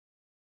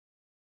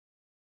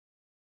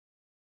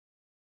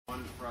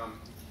One from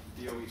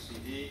the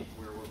OECD,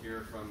 where we'll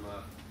hear from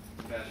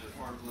Ambassador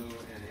Hornblue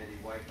and Andy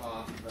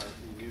Wyckoff about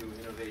the new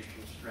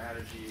innovation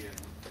strategy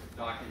and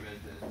document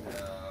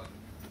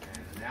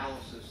and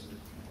analysis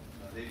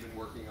that they've been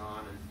working on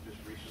and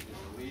just recently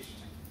released.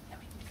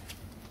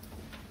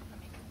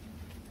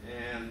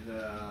 And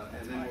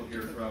then we'll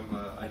hear from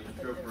Anish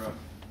Chopra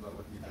about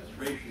what the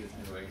administration is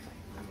doing,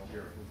 and then we'll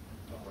hear from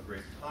a couple of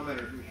great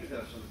commenters. We should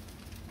have some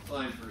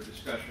time for a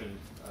discussion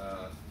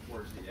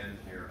towards the end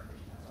here.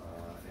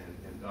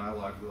 And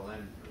dialogue will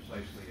end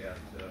precisely at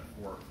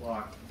 4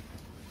 o'clock.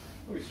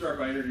 Let me start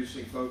by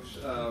introducing folks.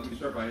 Let me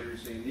start by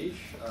introducing Anish.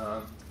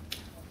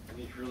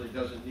 Anish really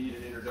doesn't need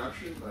an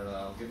introduction, but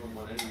I'll give him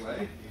one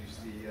anyway. He's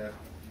the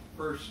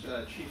first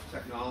Chief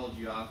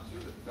Technology Officer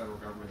that the federal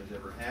government has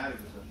ever had.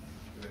 It was a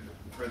commitment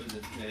the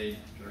President made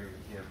during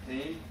the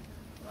campaign.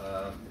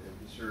 And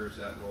he serves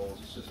that role as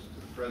Assistant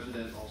to the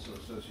President, also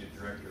Associate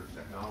Director of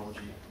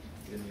Technology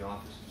in the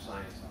Office of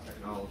Science and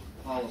Technology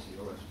Policy,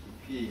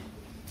 OSTP.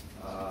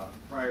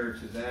 Prior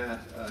to that,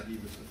 he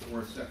was the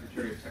 4th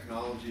Secretary of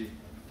Technology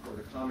for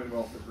the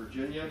Commonwealth of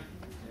Virginia,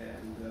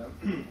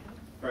 and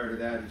prior to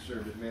that, he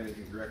served as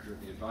Managing Director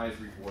of the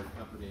Advisory Board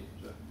Company,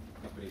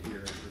 a company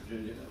here in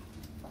Virginia,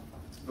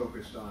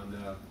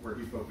 where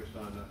he focused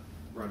on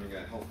running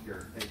a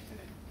healthcare think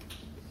tank.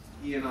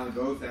 He and I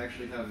both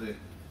actually have the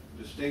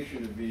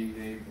distinction of being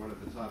named one of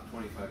the top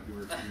 25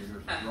 doers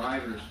and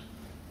drivers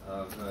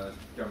of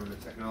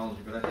government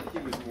technology, but I think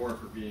he was more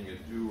for being a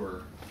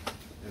doer.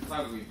 And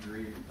probably a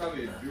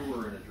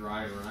doer and a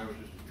driver, and I was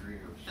just a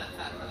dreamer. So,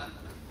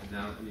 and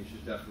now Anish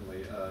is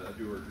definitely a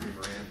doer,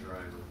 dreamer, and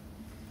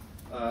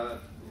driver.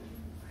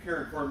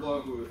 Karen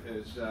Kornblow, who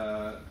is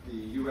the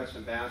U.S.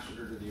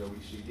 Ambassador to the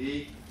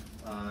OECD.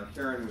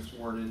 Karen was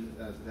sworn in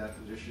to that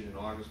position in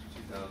August of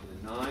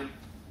 2009.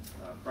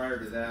 Prior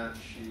to that,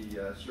 she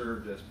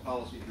served as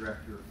Policy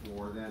Director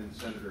for then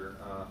Senator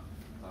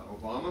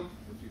Obama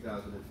from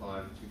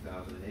 2005 to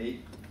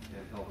 2008.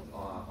 And helped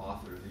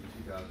author the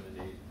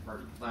 2008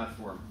 Party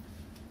Platform.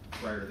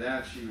 Prior to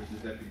that, she was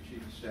the Deputy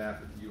Chief of Staff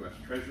at the U.S.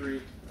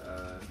 Treasury.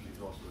 She's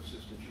also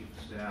Assistant Chief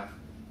of Staff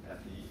at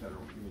the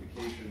Federal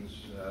Communications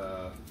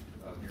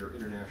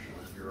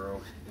International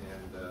Bureau,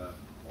 and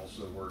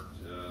also worked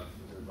as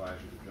an advisor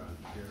to John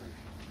Kerry.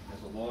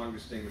 Has a long,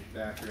 distinguished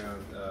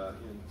background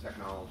in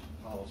technology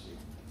policy.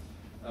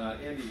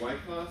 Andy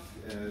Wyckoff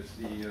is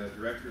the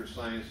Director of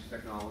Science,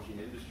 Technology,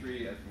 and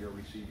Industry at the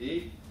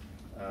OECD.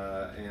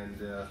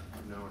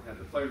 I've had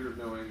the pleasure of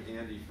knowing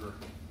Andy for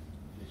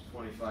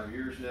 25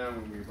 years now,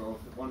 when we both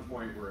at one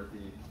point were at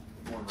the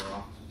former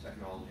Office of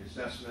Technology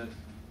Assessment.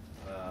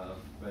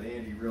 But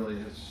Andy really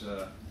has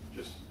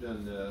just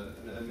done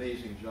an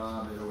amazing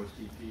job at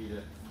OSTP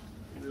to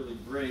really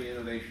bring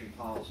innovation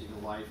policy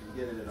to life and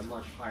get it at a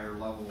much higher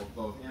level of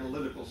both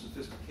analytical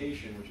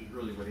sophistication, which is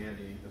really what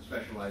Andy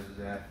specializes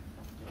at,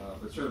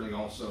 but certainly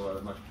also at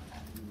a much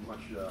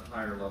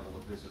higher level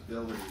of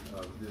visibility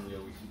within the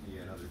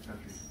OECD and other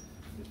countries.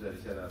 Is that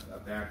he's had a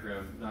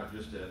background not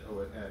just at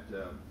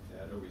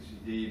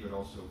OECD, but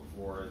also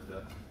before at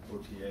the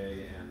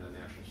OTA and the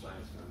National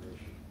Science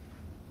Foundation.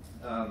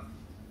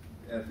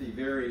 At the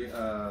very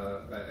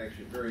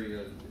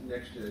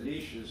next to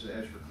Anish is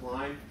Ezra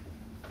Klein.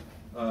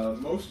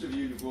 Most of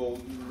you will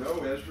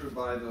know Ezra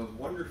by the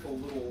wonderful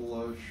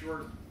little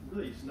short,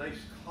 really nice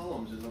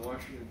columns in the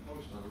Washington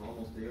Post on an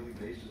almost daily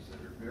basis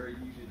that are very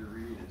easy to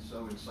read and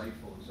so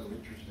insightful and so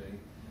interesting.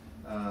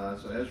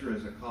 So Ezra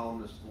is a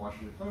columnist at the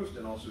Washington Post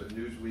and also at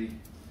Newsweek.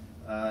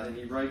 And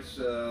he writes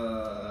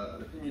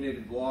an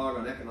opinionated blog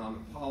on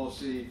economic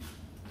policy,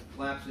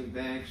 collapsing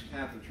banks,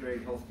 cap and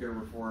trade, healthcare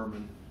reform,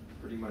 and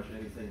pretty much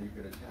anything you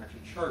can attach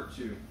a chart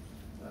to.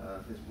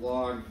 His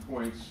blog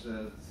points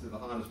to the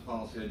hottest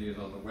policy ideas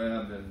on the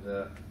web, and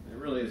it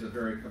really is a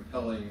very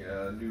compelling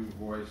new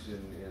voice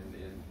in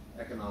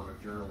economic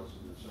journalism.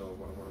 And so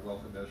I want to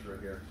welcome Ezra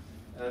here.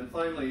 And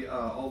finally,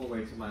 all the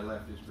way to my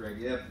left is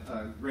Greg Ip.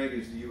 Greg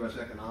is the U.S.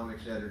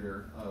 economics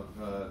editor of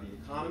The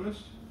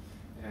Economist,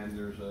 and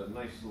there's a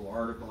nice little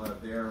article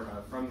out there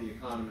from The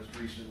Economist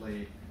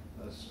recently,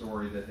 a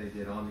story that they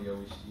did on the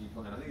OECD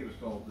plan. I think it was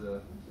called, what's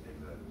the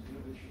name of that? It was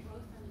Innovation?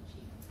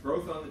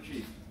 Growth on the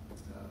Cheap.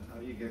 How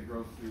do you get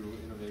growth through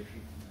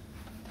innovation?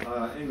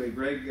 Anyway,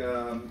 Greg,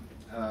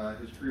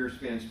 his career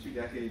spans 2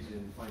 decades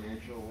in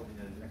financial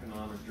and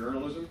economic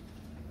journalism,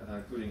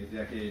 including a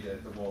decade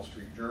at the Wall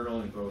Street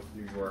Journal in both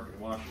New York and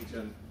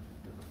Washington.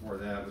 And before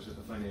that was at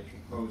the Financial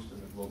Post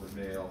and the Globe and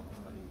Mail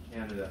in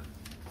Canada.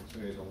 And so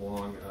he has a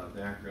long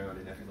background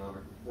in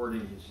economic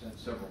reporting. He's had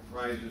several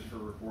prizes for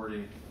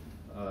reporting,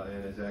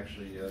 and is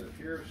actually, it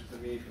appears to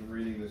me from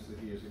reading this that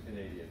he is a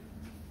Canadian.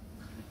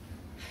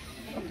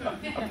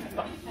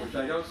 Which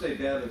I don't say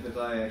badly because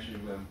I actually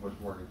was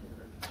born in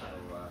Canada.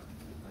 So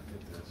I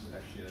think that's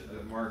actually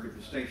a mark of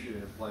distinction.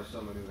 It implies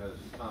someone who has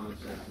common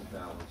sense and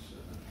balance.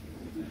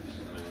 In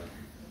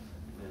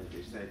any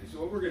case, thank you. So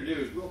what we're going to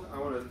do is I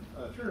want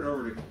to turn it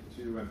over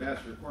to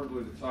Ambassador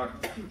Kornblow to talk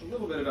a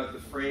little bit about the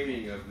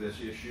framing of this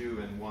issue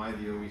and why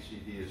the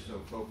OECD is so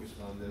focused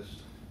on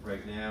this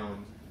right now.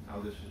 And how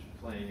this is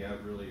playing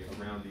out really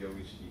around the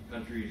OECD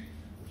countries.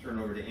 We'll turn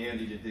over to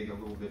Andy to dig a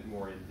little bit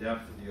more in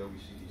depth of the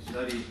OECD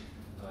study,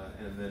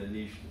 and then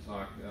Anish to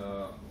talk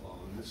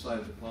on this side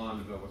of the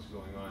pond about what's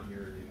going on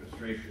here in the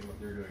administration, what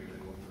they're doing, and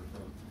then we'll hear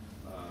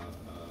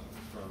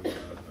from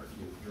our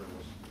team of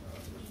journalists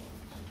respondents.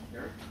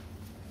 Eric?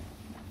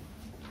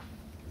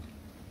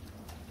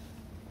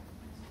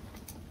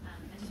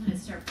 I just want to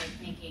start by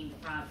thanking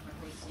Rob for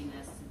hosting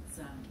this. It's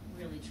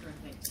really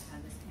terrific to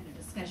have this kind of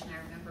discussion.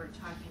 I remember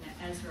talking to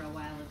Ezra a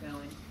while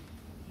ago and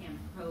him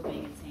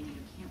probing and saying,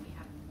 can't we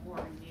have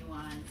more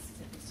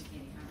nuanced,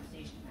 sophisticated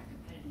conversation about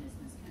competitiveness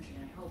in this country?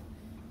 And I hope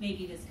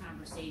maybe this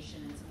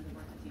conversation and some of the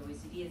work that the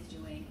OECD is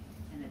doing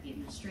and that the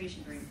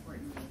administration, very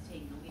importantly, is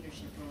taking a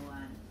leadership role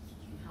on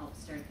can help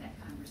start that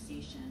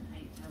conversation.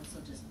 I also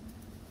just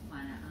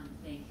want to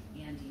thank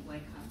Andy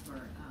Wyckoff for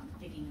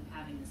thinking of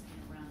having this kind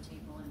of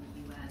roundtable in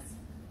the U.S.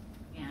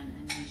 and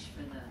Anish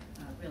for the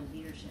real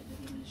leadership that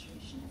the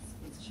administration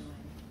is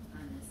showing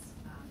on this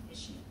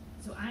issue.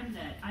 So I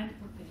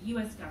work for the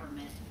U.S.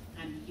 government,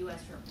 and I'm the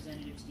U.S.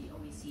 representative to the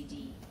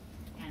OECD.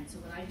 And so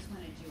what I just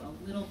want to do a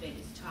little bit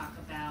is talk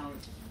about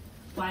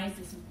why is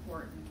this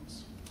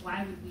important?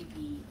 Why would we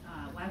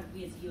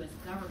as the U.S.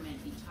 government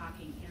be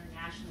talking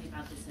internationally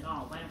about this at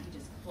all? Why don't we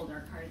just hold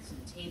our cards to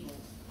the table,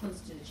 close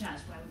to the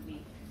chest? Why would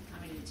we be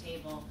coming to the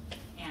table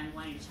and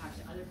wanting to talk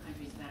to other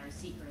countries about our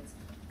secrets?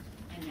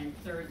 And then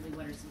thirdly,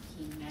 what are some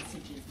key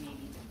messages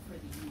maybe for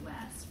the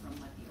U.S. from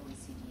what the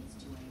OECD is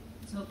doing?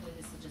 So hopefully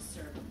this will just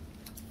sort of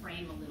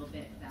frame a little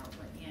bit about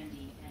what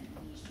Andy and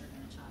Anish are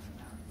going to talk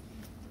about.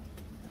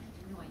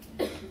 No, I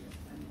can't do this.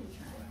 I'm going to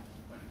try.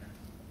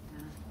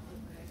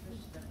 Would I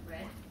push the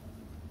red?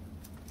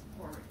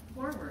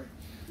 Forward.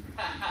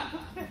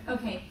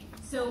 Okay,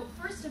 so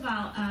first of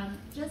all,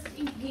 just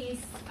in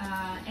case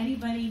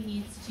anybody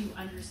needs to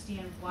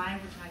understand why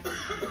we're talking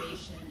about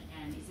innovation,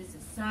 and is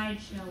this a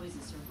sideshow, is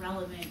this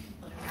irrelevant,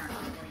 people in America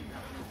are worried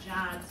about their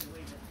jobs, they're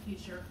worried about the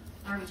future,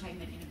 are we talking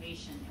about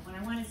innovation? And what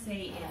I want to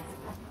say is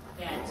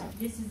that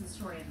this is the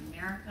story of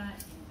America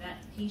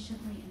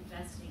patiently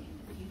investing in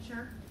the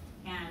future.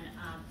 And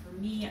for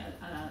me,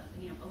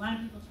 a lot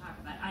of people talk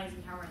about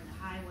Eisenhower and the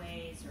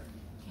highways, or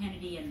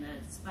Kennedy and the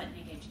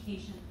Sputnik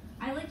education.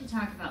 I like to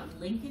talk about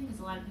Lincoln because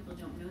a lot of people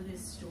don't know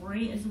this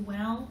story as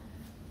well,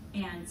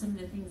 and some of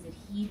the things that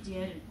he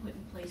did and put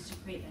in place to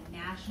create a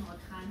national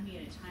economy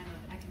at a time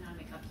of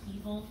economic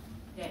upheaval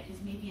that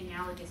is maybe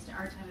analogous to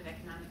our time of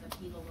economic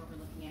upheaval where we're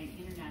looking at an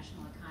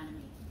international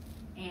economy.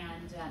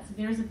 And so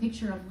there's a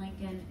picture of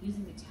Lincoln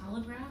using the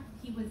telegraph.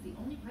 He was the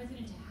only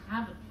president to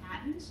have a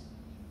patent.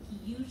 He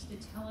used the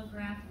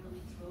telegraph,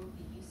 really drove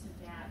the use of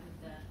that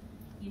with the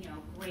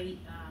great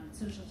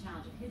social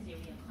challenge of his day.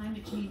 We had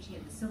climate change, he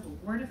had the Civil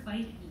War to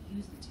fight, and he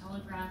used the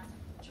telegraph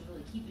to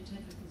really keep in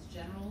touch with his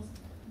generals.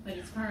 But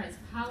as far as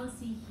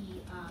policy,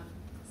 he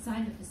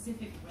signed the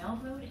Pacific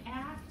Railroad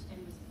Act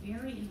and was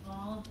very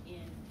involved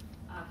in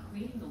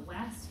creating the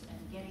West and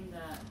getting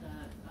the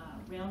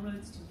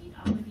railroads to meet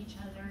up with each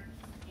other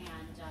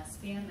and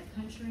span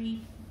the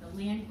country. The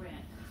Land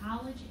Grant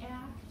College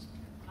Act,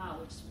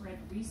 which spread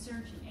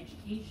research and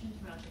education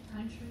throughout the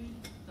country.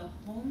 The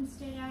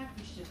Homestead Act,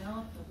 which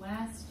developed the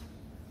West.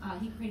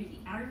 He created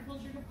the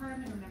Agriculture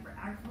Department. Remember,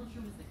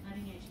 agriculture was the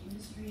cutting-edge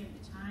industry of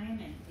the time,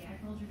 and the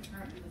Agriculture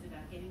Department was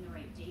about getting the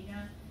right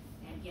data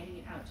and getting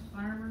it out to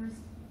farmers.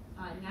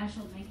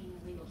 National Banking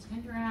and Legal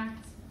Tender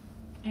Acts.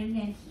 And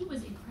then he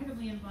was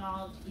incredibly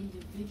involved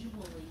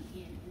individually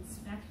in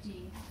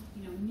inspecting,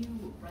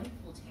 new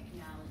rifle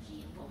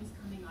technology and what was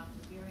coming off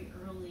the very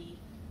early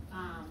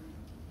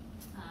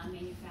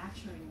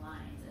manufacturing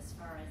lines as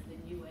far as the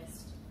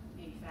newest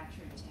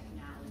manufacturing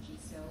technology.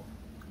 So,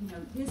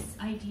 this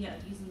idea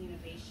of using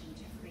innovation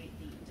to create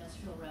the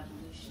Industrial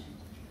Revolution,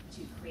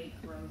 to create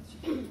growth, to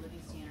create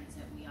living standards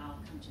that we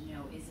all come to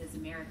know is as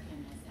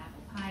American as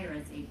apple pie or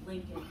as Abe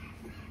Lincoln.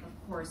 Of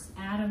course,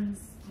 Adams,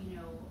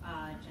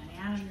 John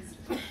Adams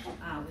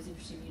was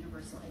interested in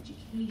universal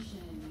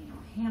education,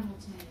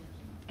 Hamilton,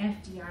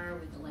 FDR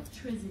with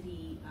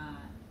electricity,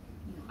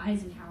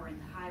 Eisenhower and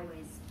the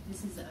highways.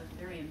 This is a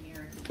very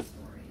American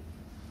story.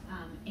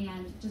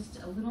 And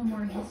just a little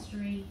more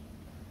history.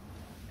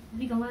 I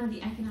think a lot of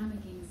the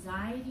economic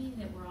anxiety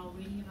that we're all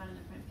reading about on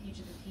the front page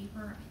of the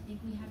paper, I think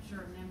we have to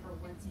remember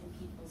what's in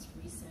people's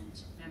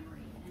recent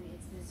memory. And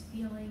it's this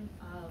feeling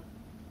of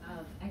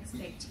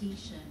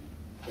expectation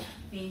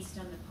based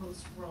on the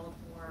post-World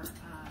War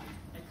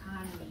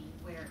economy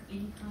where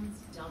incomes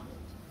doubled.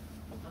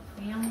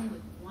 A family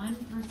with one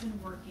person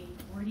working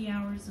 40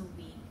 hours a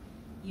week,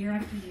 year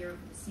after year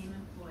for the same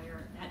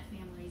employer, that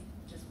family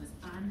just was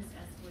on this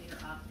escalator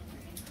up and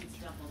their incomes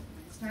doubled.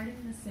 And starting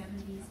in the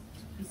 70s,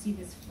 you see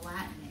this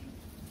flattening,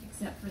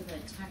 except for the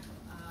tech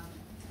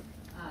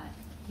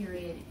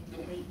period in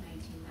the late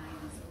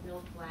 1990s, a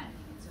real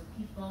flattening. And so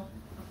people,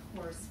 of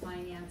course,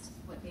 financed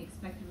what they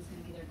expected was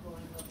going to be their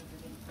growing levels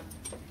of income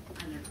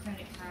on their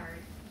credit card,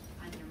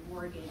 on their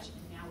mortgage,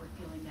 and now we're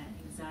feeling that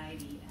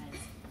anxiety as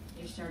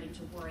they're starting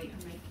to worry,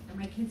 are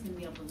my kids going to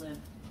be able to live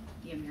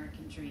the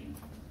American dream?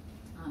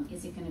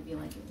 is it going to be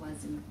like it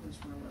was in the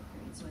post-World War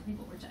period? So I think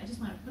I just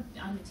want to put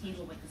on the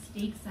table what the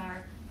stakes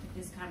are, that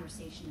this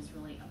conversation is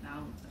really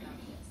about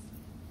this.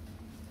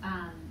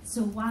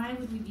 So why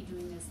would we be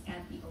doing this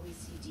at the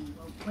OECD?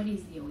 Well, what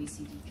is the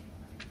OECD?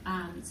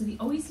 So the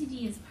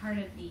OECD is part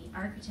of the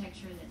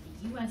architecture that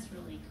the U.S.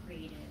 really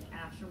created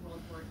after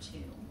World War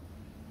II,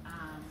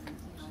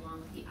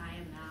 along with the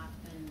IMF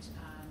and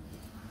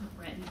the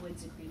Bretton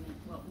Woods Agreement.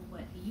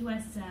 What the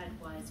U.S. said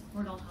was,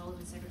 Cordell Hull,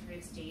 the Secretary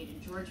of State,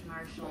 and George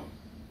Marshall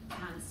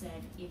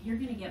said, if you're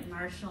going to get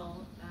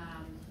Marshall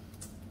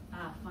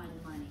Fund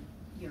money,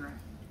 Europe,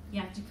 you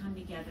have to come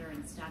together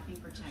and stop being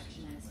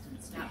protectionist and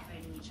stop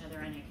fighting each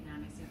other on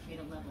economics and create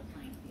a level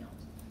playing field.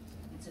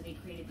 And so they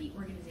created the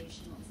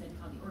organization, what was then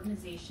called the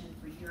Organization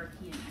for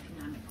European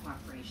Economic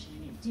Cooperation.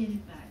 And it did,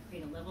 in fact,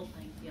 create a level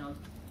playing field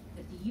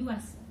that the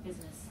U.S.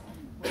 business and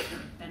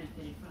workers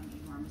benefited from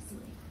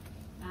enormously.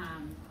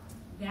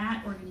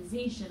 That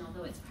organization,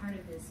 although it's part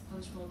of this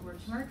post-World War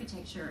II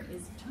architecture,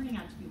 is turning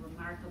out to be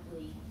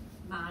remarkably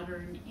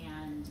modern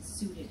and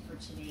suited for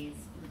today's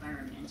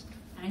environment.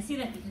 And I say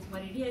that because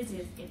what it is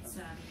it's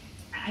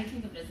I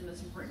think of it as the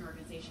most important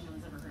organization no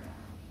one's ever heard of.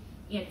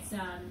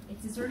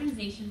 It's this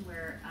organization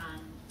where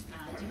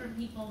different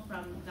people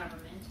from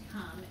government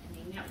come and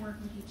they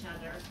network with each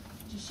other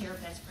to share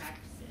best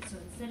practices. So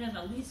instead of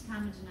a least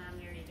common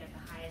denominator, you get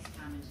the highest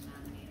common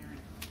denominator.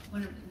 And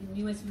one of the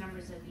newest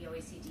members of the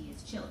OECD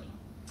is Chile.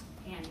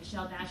 And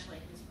Michelle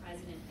Bachelet, who's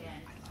president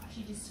then,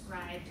 she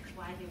described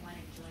why they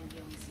wanted to join the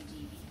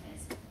OECD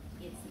because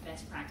it's the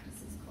best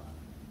practices club.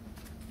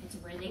 It's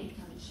where they could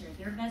come and share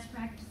their best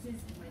practices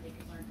and where they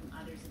could learn from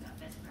others about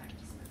best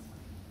practices.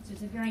 So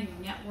it's a very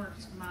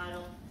networked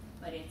model,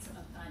 but it's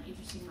an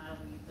interesting model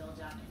where you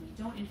build up and you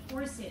don't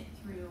enforce it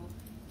through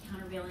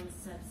countervailing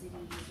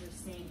subsidies or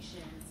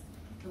sanctions.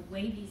 The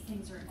way these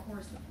things are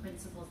enforced, the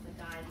principles, the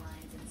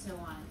guidelines, and so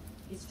on,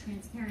 is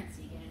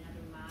transparency, again,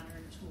 another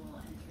modern tool,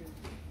 and through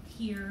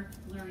peer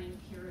learning,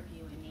 peer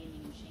review, and naming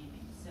and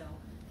shaming. So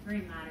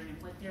very modern, and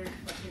what they're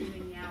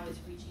doing now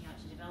is reaching out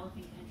to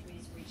developing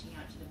countries, reaching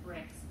out to the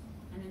BRICS,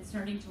 and then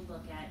starting to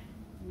look at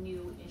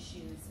new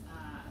issues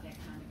of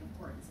economic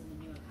importance in the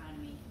new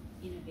economy,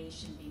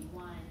 innovation being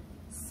one,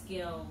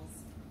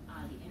 skills,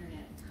 the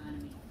internet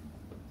economy.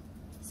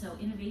 So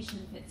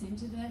innovation fits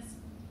into this.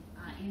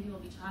 Andy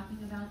will be talking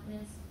about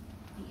this.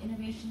 The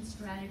innovation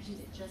strategy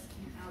that just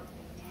came out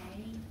in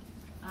May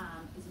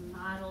is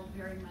modeled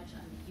very much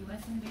on the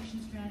U.S.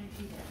 innovation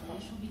strategy that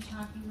Anish will be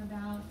talking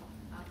about.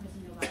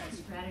 President Obama's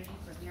strategy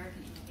for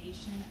American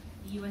innovation.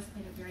 The U.S.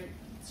 played a very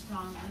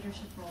strong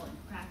leadership role in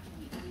crafting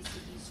the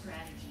OECD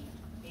strategy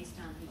based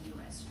on the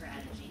U.S.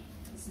 strategy.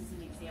 This is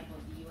an example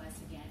of the U.S.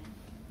 again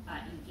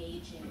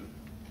engaging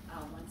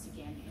once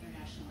again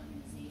international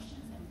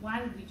organizations. And why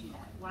would we do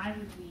that? Why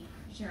would we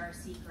share our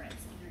secrets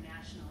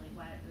internationally?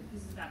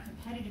 This is about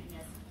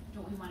competitiveness.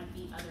 Don't we want to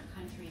beat other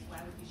countries?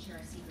 Why would we share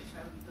our secrets?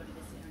 Why would we go to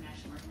this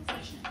international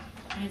organization?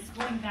 And it's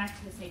going back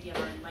to this idea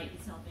of our enlightened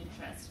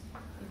self-interest.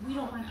 If we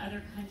don't want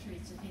other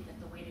countries to think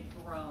that the way to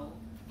grow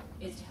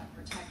is to have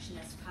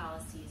protectionist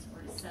policies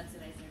or to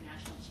subsidize their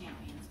national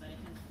champions, but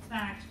if in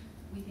fact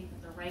we think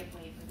that the right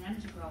way for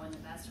them to grow and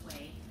the best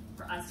way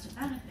for us to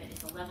benefit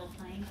is a level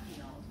playing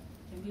field,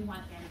 then we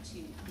want them to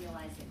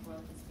realize that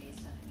growth is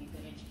based on a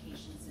good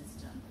education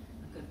system,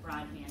 a good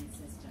broadband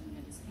system,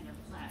 this kind of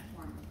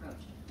platform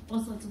approach.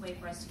 Also, it's a way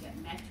for us to get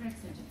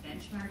metrics and to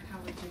benchmark how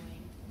we're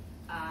doing.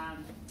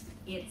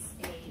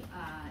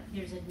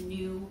 There's a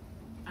new,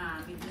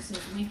 so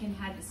Lincoln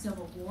had the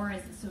Civil War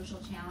as the social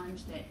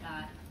challenge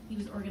that he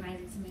was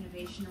organizing some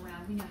innovation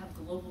around. We now have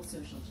global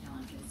social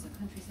challenges, so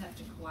countries have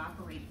to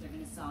cooperate if they're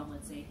going to solve,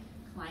 let's say,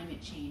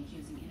 climate change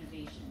using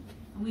innovation.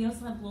 And we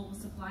also have global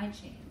supply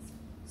chains,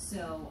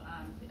 so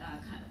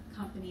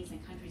companies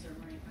and countries are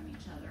learning from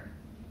each other.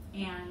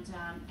 And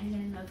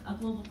then a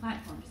global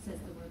platform that says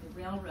that where the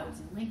railroads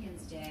in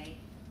Lincoln's day,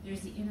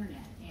 there's the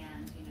internet,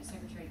 and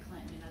Secretary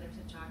Clinton and others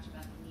have talked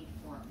about the need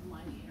for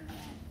one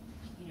internet.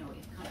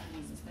 If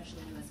companies,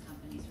 especially U.S.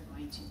 companies, are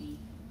going to be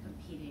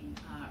competing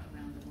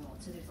around the world.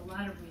 So there's a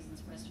lot of reasons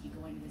for us to be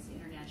going to this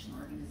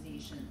international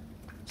organization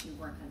to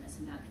work on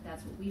this, and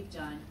that's what we've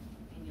done.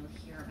 And you'll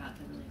hear about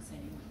the really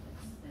exciting work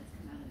that's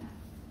come out of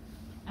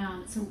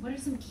that. So what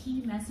are some key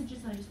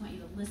messages that I just want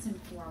you to listen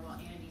for while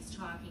Andy's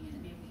talking,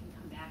 and maybe we can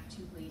come back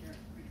to later.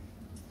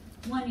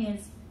 One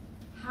is,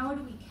 how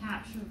do we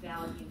capture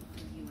value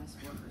from U.S.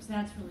 workers?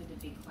 That's really the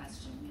big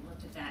question. We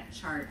looked at that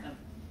chart of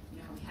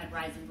how we had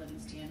rising living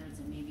standards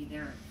and maybe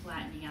they're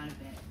flattening out a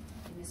bit.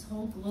 In this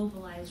whole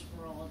globalized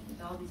world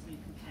with all these new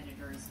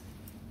competitors,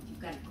 if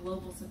you've got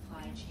global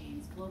supply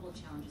chains, global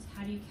challenges,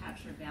 how do you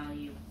capture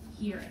value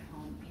here at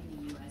home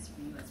in the U.S.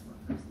 for U.S.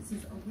 workers? This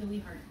is a really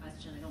hard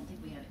question. I don't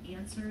think we have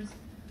answers,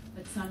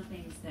 but some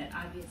things that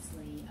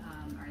obviously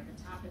are at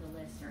the top of the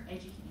list are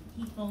educating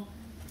people,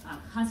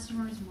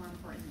 customers, more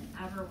important than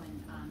ever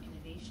when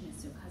innovation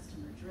is so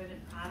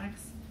customer-driven.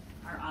 Products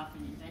are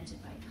often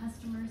invented by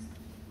customers,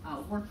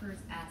 workers,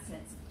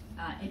 assets,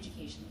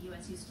 education. The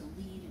U.S. used to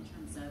lead in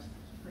terms of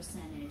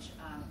percentage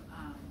of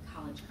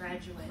college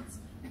graduates.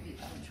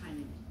 we're trying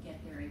to get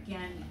there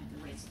again. We have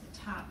the Race to the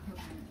Top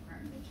program at the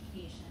Department of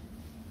Education.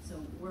 So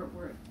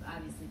we're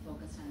obviously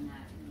focused on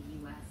that in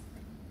the U.S.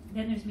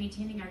 Then there's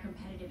maintaining our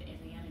competitive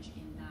advantage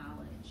in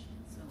knowledge.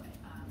 So I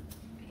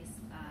guess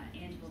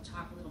Andy will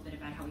talk a little bit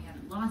about how we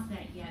haven't lost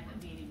that yet,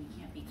 but maybe we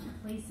can't be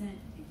complacent.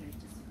 I think there's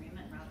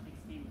disagreement. Rob thinks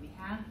maybe we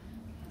have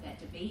that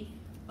debate.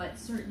 But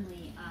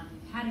certainly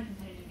we've had a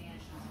competitive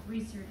advantage in terms of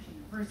research,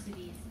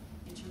 universities,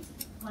 in terms of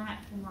the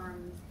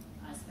platforms,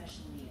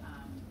 especially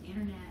the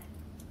internet.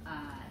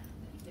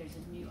 There's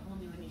a whole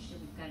new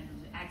initiative we've got in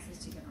terms of access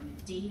to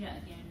government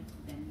data, again,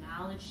 then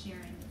knowledge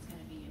sharing that's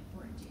going to be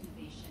important to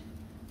innovation,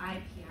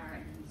 IPR,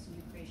 and then this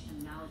new creation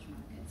of knowledge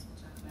markets. We'll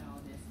talk about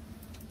all this.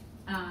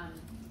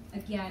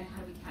 Again,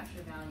 how do we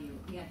capture value?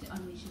 We have to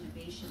unleash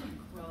innovation and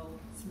grow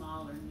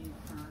small or new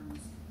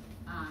firms.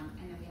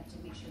 And then we have to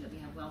make sure that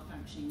we have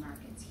well-functioning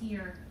markets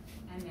here.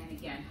 And then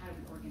again, how do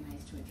we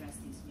organize to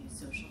address these new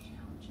social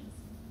challenges?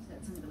 So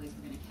that's some of the ways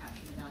we're going to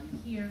capture the value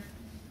here.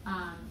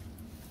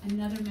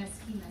 Another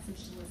key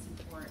message to listen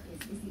for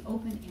is the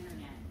open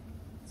internet.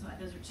 So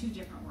those are two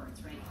different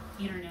words, right?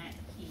 Internet,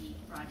 key,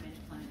 broadband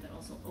deployment, but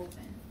also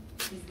open.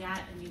 Is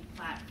that a new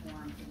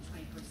platform for the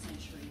 21st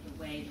century,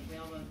 the way the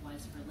railroad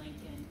was for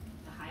Lincoln,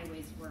 the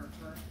highways were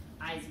for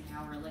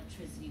Eisenhower,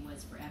 electricity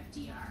was for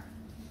FDR?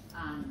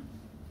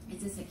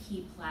 Is this a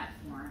key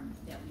platform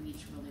that we need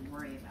to really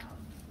worry about?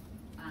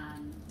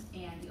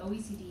 And the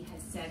OECD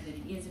has said that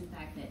it is, in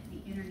fact, that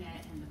the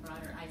internet and the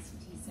broader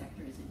ICT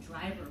sector is a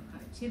driver of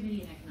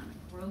productivity and economic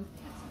growth.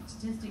 They have some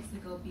statistics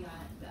that go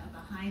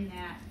behind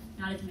that,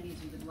 not as many as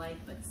we would like,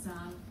 but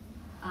some.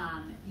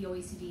 The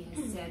OECD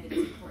has said that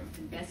it's important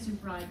to invest in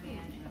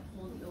broadband and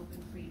uphold the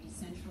open, free,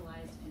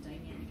 decentralized, and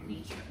dynamic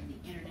nature of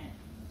the internet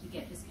to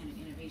get this kind of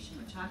innovation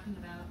we're talking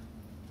about.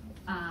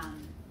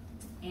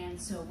 And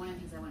so one of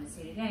the things I want to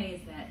say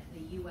today is that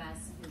the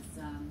U.S. is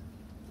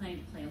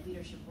planning to play a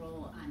leadership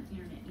role on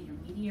internet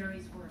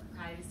intermediaries work,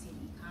 privacy and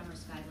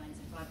e-commerce guidelines,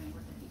 and broadband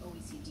work that the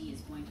OECD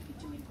is going to be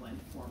doing going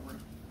forward.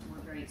 And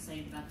we're very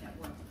excited about that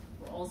work.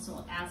 We're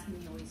also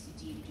asking the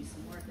OECD to do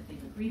some work that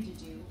they've agreed to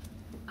do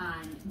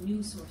on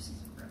new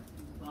sources of growth,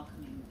 and we're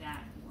welcoming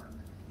that work.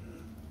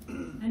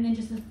 And then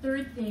just the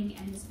third thing,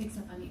 and this picks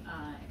up on the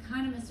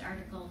Economist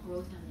article,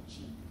 growth on the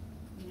cheap.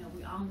 You know,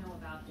 we all know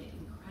about the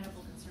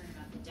incredible concern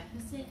about the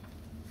deficit.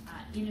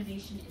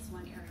 Innovation is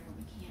one area where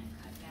we can't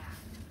cut back.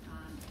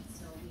 And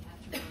so we have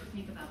to really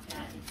think about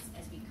that. It's,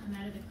 as we come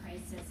out of the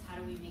crisis, how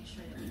do we make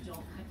sure that we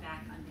don't cut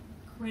back on the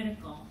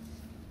critical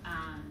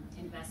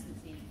investments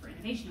needed for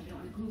innovation? We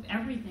don't want to group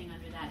everything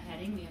under that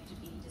heading. We have to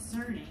be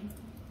discerning.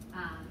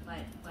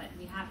 But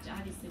we have to,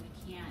 obviously, we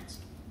can't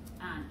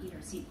eat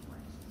our seed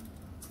corn.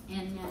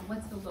 And then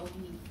what's the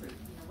low-hanging fruit?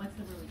 You know, what's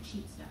the really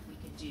cheap stuff we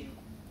could do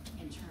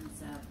in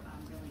terms of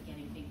really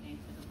getting big bang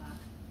for the buck?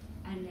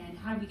 And then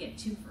how do we get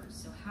twofers?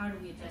 So how do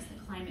we address the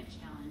climate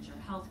challenge or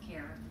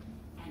healthcare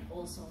and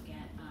also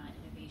get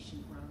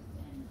innovation, growth,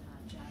 and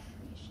job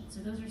creation? So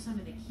those are some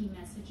of the key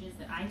messages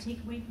that I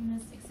take away from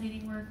this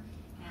exciting work.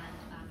 And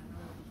I'm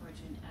really looking forward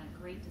to a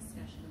great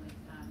discussion with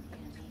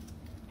Andy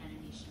and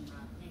Anish and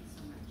Rob. Thanks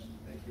so much.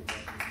 Thank you.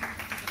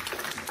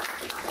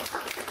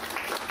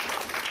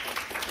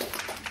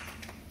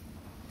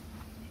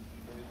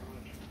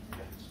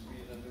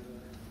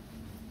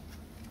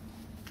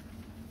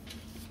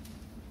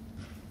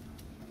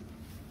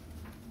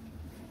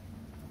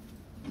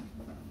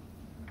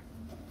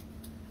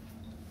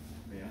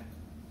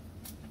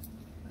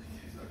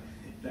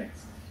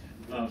 Thanks.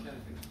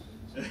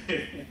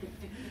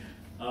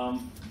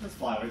 First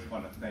of all, I just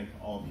want to thank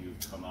all of you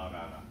who come out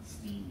on a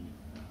steamy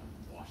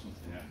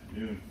Washington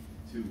afternoon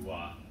to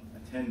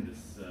attend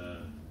this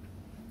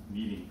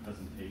meeting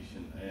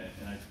presentation,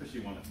 and I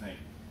especially want to thank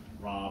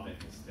Rob and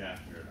his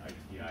staff here at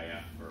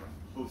ITIF for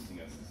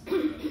hosting us.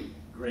 This is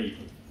great.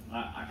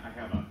 I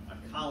have a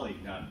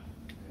colleague, not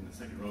in the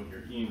second row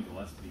here, Ian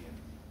Gillespie,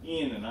 and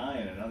Ian and I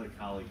and another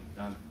colleague have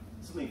done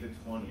something like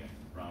the 20th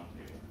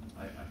roundtable,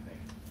 I think.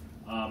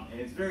 And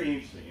it's very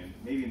interesting, and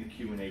maybe in the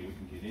Q&A we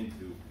can get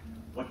into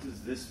what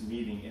does this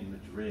meeting in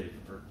Madrid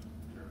or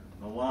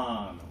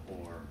Milan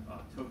or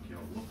Tokyo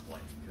look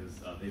like,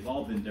 because they've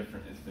all been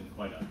different. It's been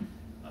quite an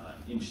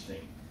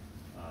interesting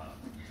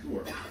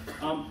tour.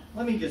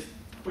 Let me just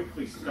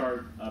quickly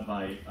start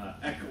by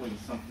echoing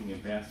something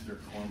Ambassador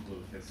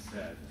Kornbluth has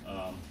said,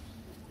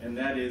 and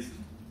that is,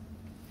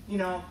 you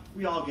know,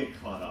 we all get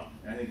caught up,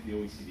 and I think the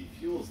OECD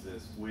fuels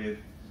this, with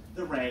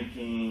the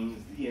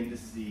rankings, the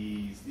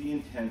indices, the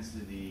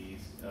intensities,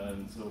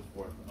 and so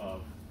forth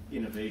of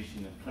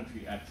innovation in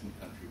country X and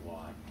country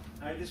Y.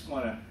 I just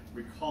want to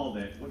recall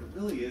that what it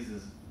really is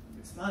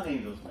it's not any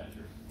of those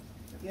measures.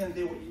 At the end of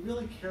the day, what you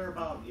really care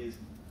about is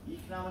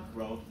economic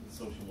growth and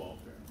social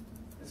welfare.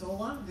 And so a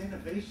lot of the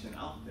innovation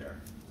out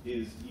there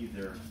is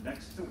either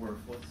next to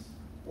worthless,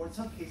 or in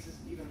some cases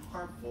even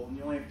harmful, and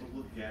you only have to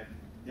look at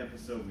the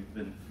episode we've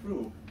been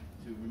through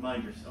to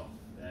remind yourself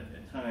that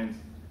at times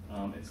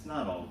it's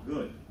not all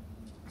good.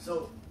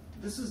 So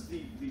this is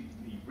the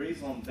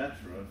raison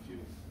d'etre, if you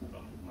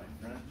will, my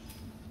friend.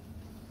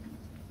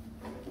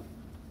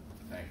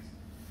 Thanks.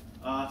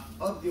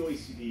 of the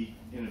OECD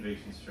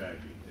Innovation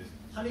Strategy is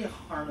how do you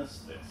harness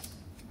this?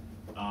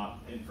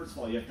 And first of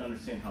all, you have to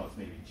understand how it's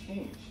maybe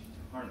changed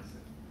to harness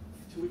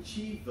it, to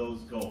achieve those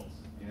goals.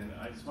 And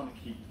I just want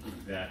to keep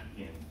that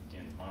in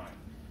mind.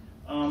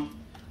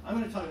 I'm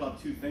going to talk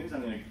about two things.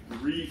 I'm going to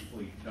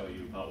briefly tell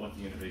you about what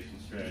the innovation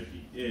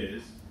strategy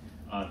is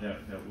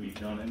that we've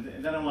done,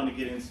 and then I want to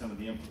get into some of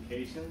the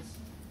implications,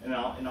 and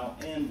I'll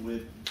end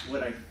with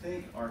what I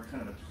think are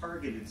kind of a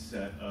targeted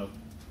set of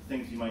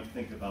things you might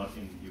think about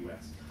in the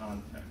U.S.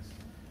 context.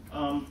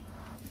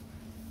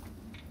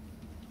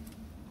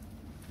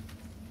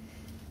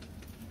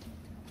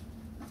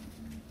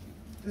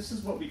 This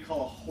is what we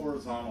call a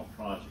horizontal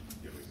project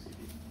at the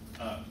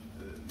OECD.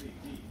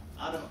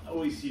 Out of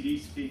OECD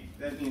speak,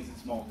 that means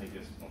it's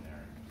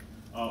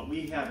multidisciplinary.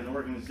 We have an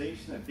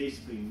organization that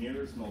basically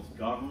mirrors most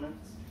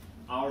governments.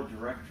 Our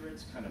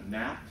directorates kind of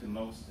map to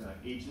most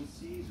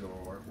agencies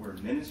or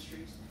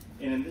ministries.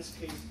 And in this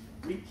case,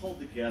 we pulled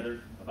together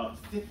about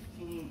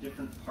 15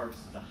 different parts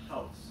of the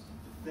house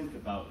to think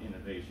about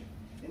innovation.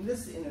 And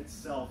this in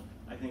itself,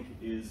 I think,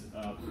 is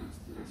a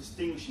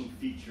distinguishing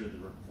feature of the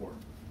report.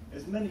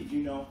 As many of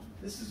you know,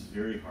 this is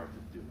very hard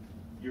to do.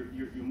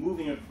 You're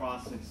moving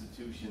across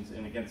institutions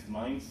and against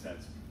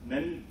mindsets.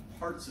 Many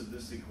parts of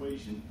this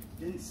equation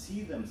didn't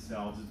see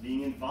themselves as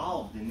being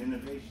involved in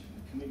innovation,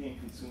 the Committee on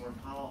Consumer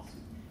Policy.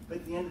 But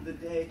at the end of the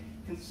day,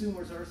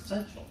 consumers are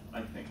essential,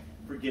 I think,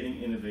 for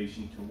getting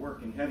innovation to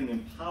work. And having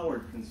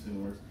empowered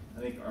consumers, I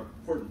think, are an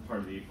important part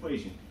of the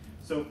equation.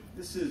 So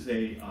this is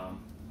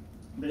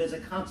but as a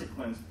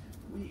consequence,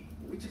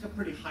 we took a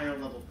pretty higher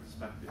level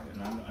perspective,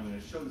 and I'm going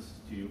to show this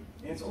to you.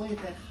 And it's only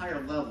at that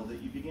higher level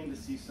that you begin to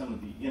see some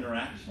of the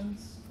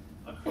interactions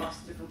across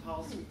different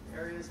policy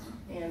areas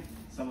and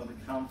some of the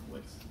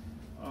conflicts.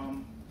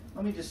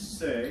 Let me just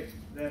say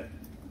that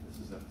this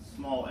is a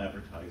small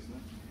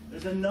advertisement.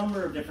 There's a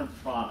number of different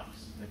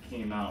products that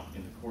came out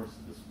in the course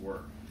of this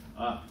work.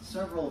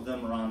 Several of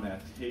them are on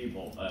that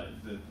table.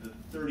 The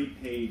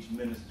 30-page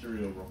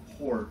ministerial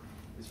report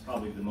is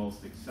probably the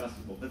most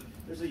accessible. But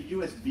there's a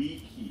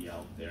USB key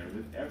out there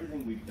with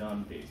everything we've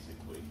done,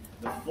 basically.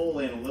 The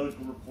full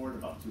analytical report,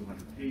 about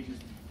 200 pages.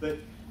 But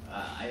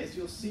as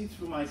you'll see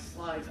through my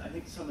slides, I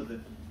think some of the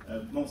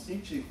most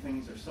interesting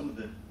things are some of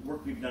the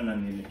work we've done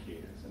on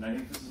indicators. And I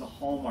think this is a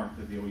hallmark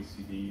of the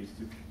OECD, is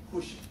to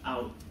push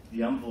out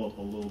the envelope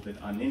a little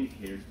bit on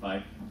indicators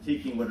by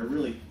taking what are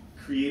really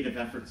creative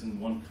efforts in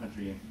one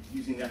country and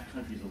using that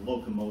country as a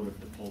locomotive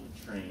to pull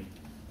the train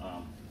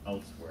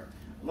elsewhere.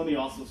 Let me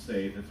also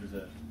say that there's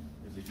a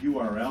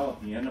URL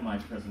at the end of my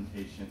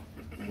presentation,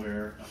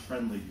 where a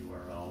friendly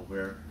URL,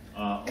 where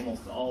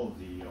almost all of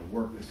the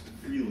work is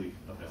freely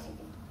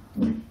available.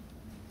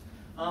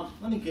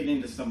 Let me get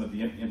into some of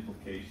the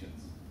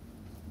implications.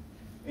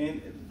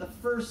 And the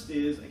first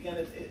is, again,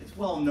 it's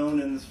well known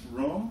in this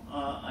room.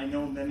 I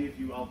know many of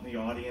you out in the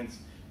audience,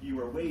 you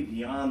are way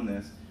beyond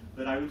this,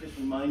 but I would just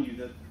remind you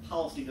that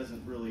policy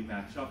doesn't really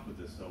match up with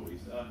this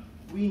always.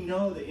 We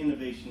know that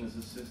innovation is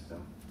a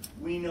system.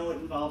 We know it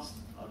involves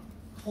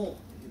a whole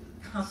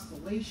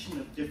constellation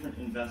of different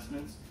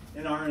investments,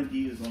 and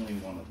R&D is only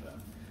one of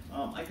them.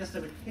 I guess I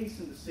would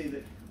hasten to say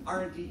that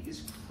R&D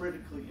is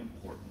critically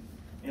important,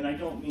 and I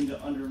don't mean to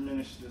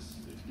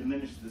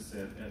diminish this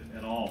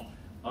at all.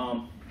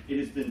 It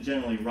has been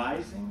generally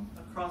rising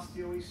across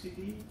the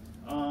OECD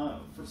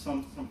for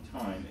some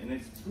time, and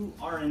it's through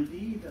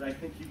R&D that I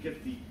think you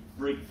get the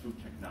breakthrough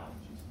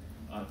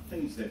technologies,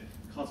 things that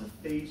cause a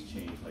phase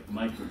change like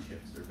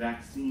microchips or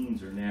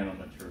vaccines or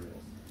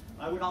nanomaterials.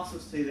 I would also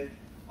say that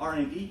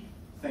R&D,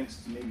 thanks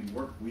to maybe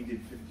work we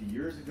did 50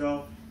 years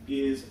ago,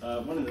 is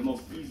one of the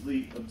most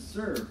easily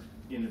observed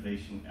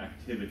innovation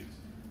activities.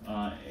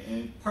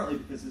 And partly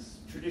because it's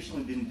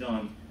traditionally been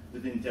done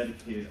within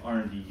dedicated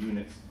R&D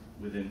units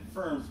within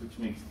firms, which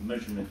makes the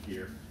measurement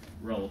here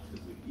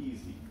relatively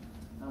easy.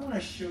 I want to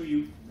show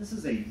you, this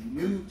is a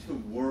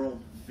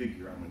new-to-world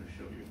figure I'm going to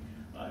show you.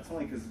 It's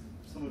only because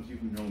some of you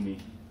who know me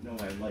know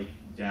I like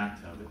data,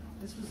 but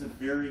this was a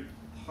very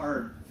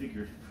hard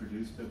figure to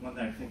produce, but one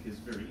that I think is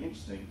very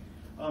interesting.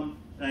 And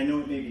I know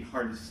it may be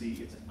hard to see.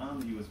 It's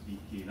on the USB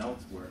key and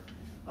elsewhere.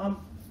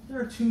 There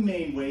are two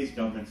main ways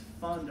governments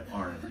fund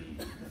R&D.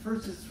 The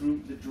first is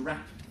through the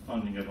direct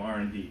funding of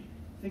R&D,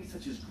 things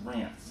such as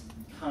grants,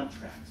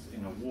 contracts,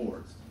 and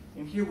awards.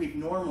 And here we've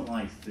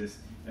normalized this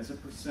as a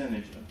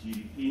percentage of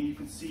GDP, and you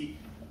can see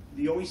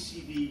the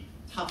OECD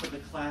top of the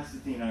class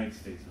is the United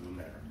States of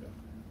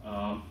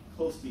America.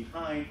 Close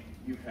behind,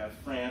 you have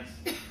France,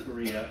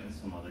 Korea, and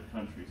some other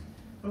countries.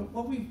 But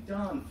what we've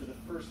done for the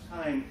first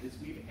time is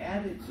we've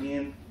added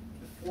in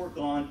the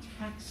foregone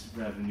tax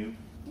revenue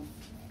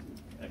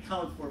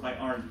accounted for by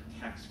R&D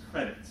tax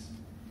credits.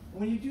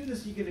 And when you do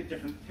this, you get a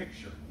different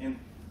picture. And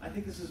I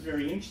think this is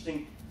very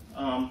interesting.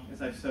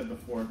 As I've said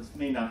before, this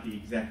may not be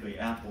exactly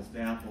apples to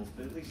apples,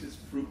 but at least it's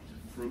fruit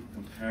to fruit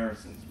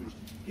comparisons, which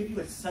give you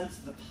a sense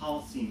of the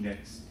policy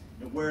mix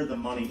and where the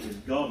money is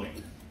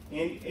going.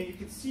 And you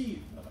can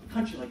see a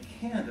country like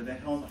Canada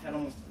that had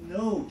almost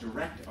no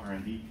direct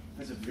R&D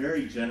has a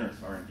very generous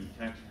R&D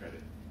tax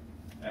credit.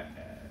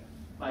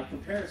 by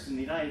comparison,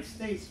 the United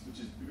States, which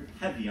is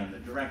heavy on the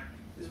direct,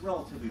 is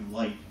relatively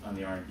light on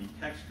the R&D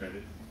tax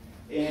credit.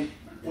 And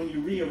when you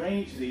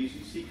rearrange these,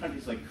 you see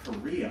countries like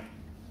Korea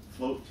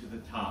float to the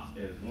top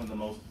as one of the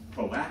most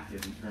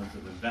proactive in terms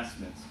of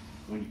investments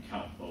when you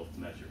count both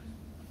measures.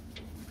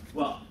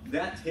 Well,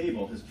 that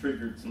table has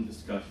triggered some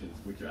discussions,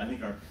 which I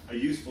think are a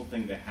useful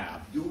thing to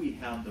have. Do we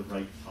have the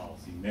right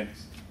policy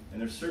mix? And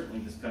there's certainly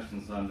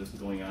discussions on this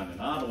going on in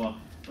Ottawa,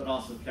 but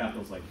also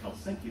capitals like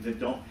Helsinki that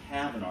don't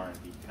have an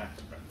R&D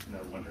tax credit, and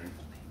they're wondering,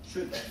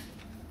 should they?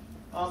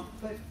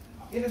 But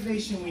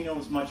innovation, we know,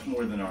 is much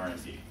more than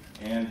R&D.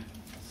 And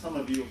some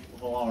of you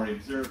will already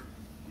observe,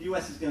 the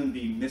U.S. is going to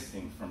be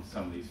missing from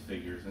some of these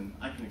figures, and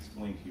I can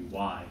explain to you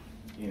why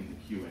in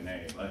the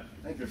Q&A. But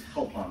I think there's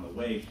help on the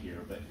way here.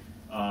 But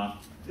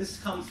this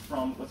comes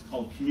from what's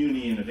called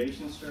community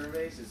innovation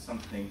surveys. It's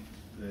something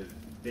that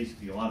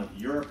basically a lot of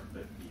Europe,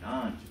 but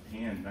beyond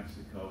Japan,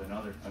 Mexico, and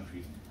other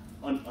countries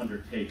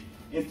undertake.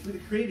 And through the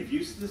creative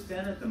use of this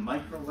data at the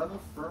micro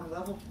level, firm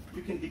level,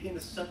 you can begin to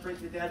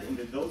separate the data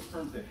into those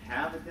firms that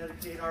have a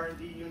dedicated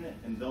R&D unit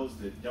and those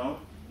that don't.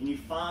 And you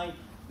find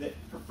that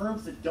for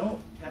firms that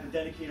don't have a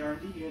dedicated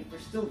R&D unit, they're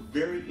still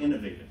very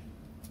innovative,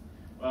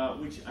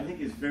 which I think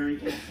is very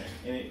interesting.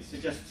 And it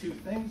suggests two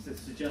things. It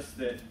suggests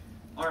that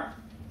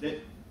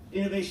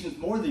innovation is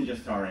more than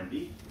just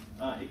R&D.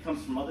 It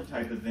comes from other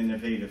types of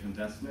innovative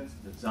investments,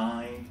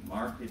 design,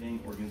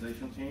 marketing,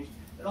 organizational change.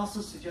 It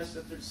also suggests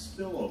that there's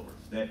spillovers,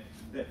 that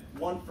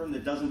one firm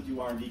that doesn't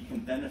do R&D can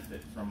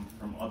benefit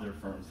from other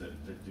firms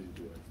that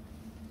do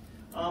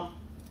it.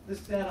 This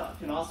data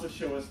can also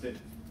show us that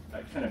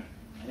I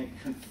think,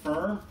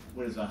 confirm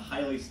what is a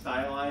highly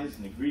stylized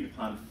and agreed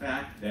upon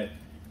fact that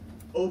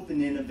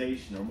open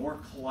innovation or more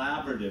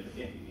collaborative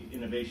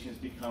innovation has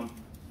become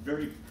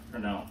very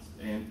pronounced.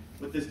 And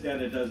what this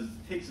data does is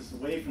it takes us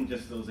away from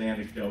just those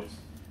anecdotes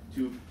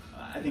to,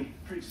 I think,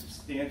 pretty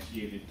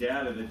substantiated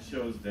data that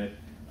shows that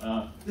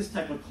this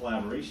type of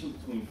collaboration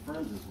between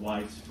firms is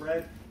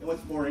widespread. And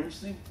what's more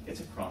interesting, it's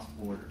across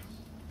borders.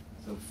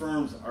 So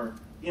firms are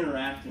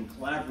interacting,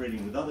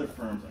 collaborating with other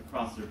firms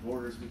across their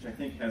borders, which I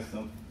think has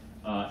some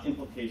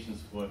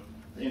implications for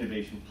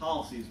innovation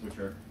policies, which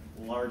are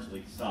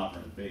largely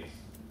sovereign-based.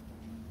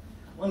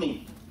 Let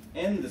me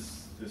end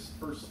this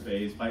first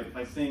phase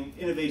by saying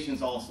innovation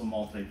is also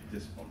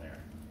multidisciplinary.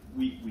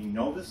 We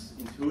know this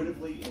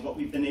intuitively, and what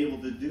we've been able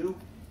to do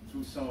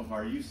through some of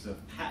our use of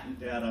patent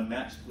data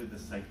matched with the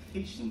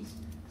citations,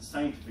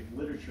 scientific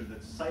literature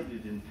that's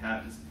cited in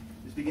patents,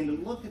 is begin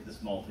to look at this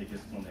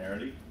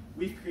multidisciplinarity.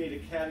 We've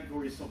created a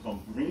category of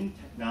so-called green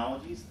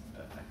technologies,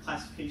 a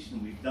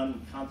classification we've done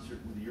in concert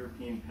with the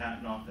European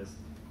Patent Office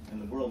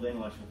and the World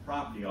Intellectual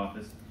Property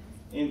Office,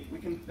 and we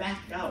can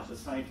back out the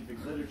scientific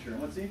literature.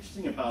 And what's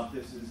interesting about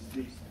this is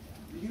the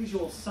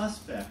usual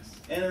suspects,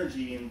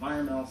 energy,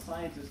 environmental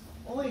scientists,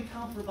 only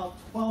account for about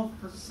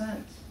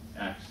 12%,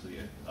 actually,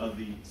 of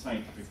the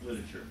scientific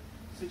literature,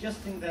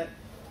 suggesting that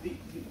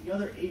the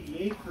other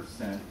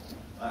 88%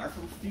 are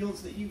from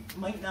fields that you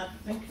might not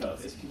think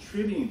of as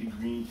contributing to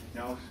green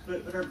technologies,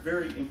 but are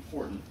very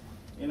important.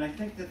 And I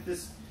think that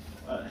this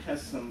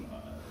has some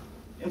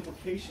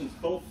implications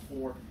both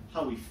for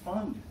how we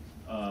fund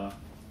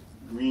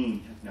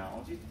green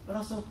technology, but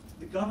also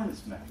the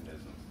governance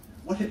mechanisms.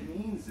 What it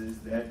means is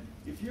that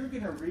if you're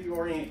going to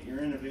reorient your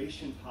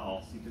innovation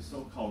policy to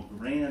so-called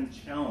grand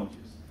challenges,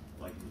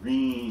 like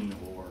green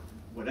or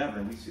whatever,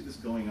 and we see this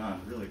going on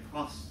really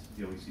across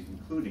the OECD,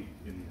 including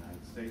in the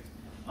United States,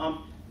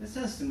 this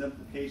has some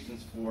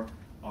implications for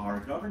our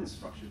governance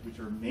structures, which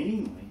are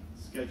mainly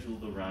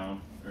scheduled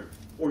around or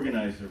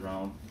organized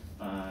around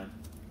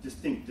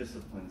distinct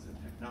disciplines and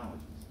technologies.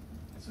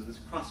 And so this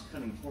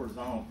cross-cutting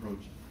horizontal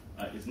approach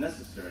is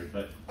necessary,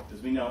 but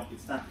as we know,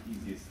 it's not the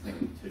easiest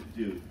thing to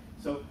do.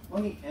 So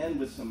let me end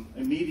with some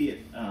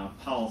immediate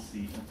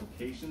policy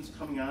implications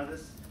coming out of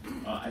this.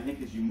 I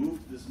think as you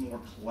move to this more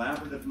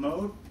collaborative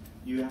mode,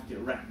 you have to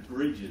erect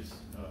bridges,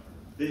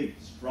 big,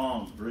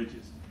 strong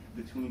bridges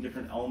between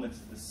different elements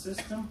of the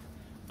system.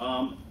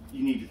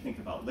 You need to think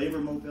about labor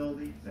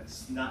mobility.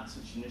 That's not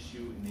such an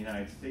issue in the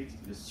United States.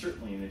 It is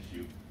certainly an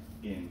issue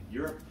in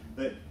Europe,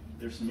 but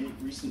there's some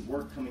recent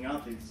work coming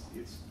out that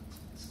it's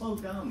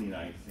slowed down the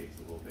United States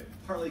a little bit,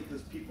 partly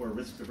because people are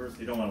risk averse.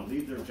 They don't want to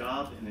leave their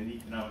job in an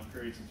economic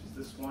period such as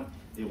this one.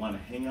 They want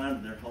to hang on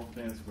to their health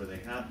benefits where they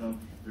have them.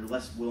 They're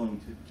less willing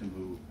to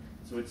move.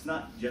 So it's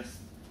not just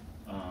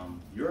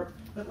Europe,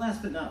 but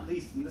last but not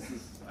least, and this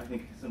is, I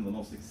think, some of the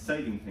most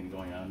exciting thing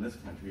going on in this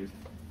country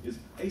is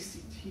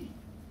ICT.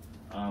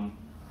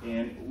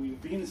 And we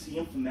begin to see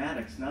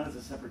informatics not as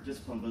a separate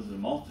discipline, but as a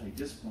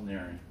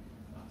multidisciplinary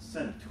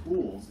set of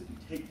tools that you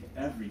take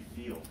to every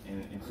field,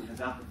 and it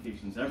has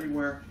applications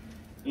everywhere.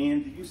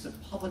 And the use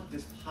of public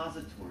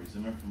depositories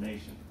of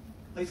information,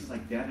 places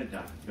like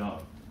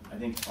data.gov, I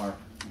think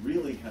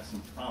really have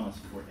some promise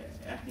for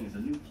acting as a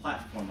new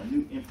platform, a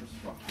new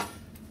infrastructure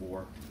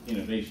for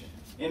innovation.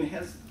 And it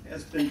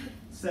has been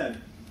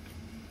said,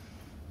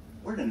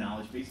 we're in a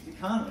knowledge-based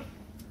economy,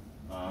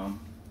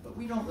 but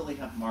we don't really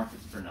have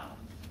markets for knowledge.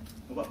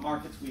 And what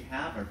markets we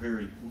have are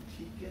very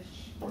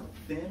boutique-ish or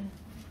thin,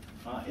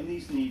 and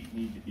these need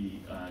to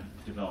be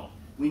developed.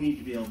 We need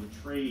to be able to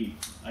trade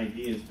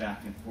ideas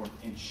back and forth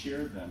and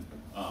share them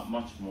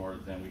much more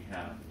than we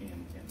have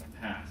in the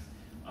past.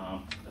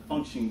 The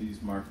functioning of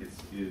these markets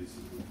is,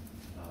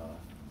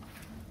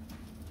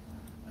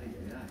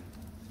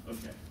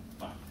 okay,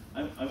 fine.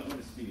 I'm going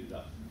to speed it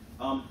up.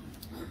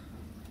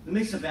 The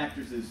mix of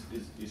actors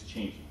is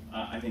changing.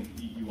 I think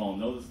you all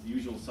know this, the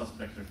usual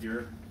suspects are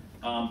here.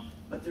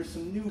 But there's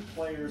some new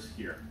players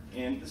here.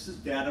 And this is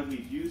data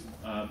we've used,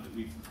 that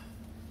we've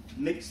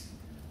mixed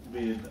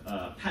with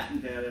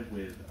patent data,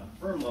 with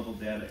firm level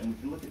data, and we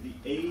can look at the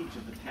age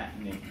of the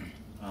patenting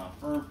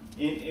firm.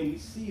 And we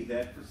see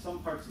that for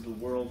some parts of the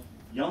world,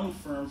 young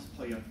firms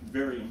play a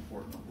very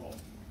important role.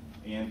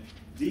 And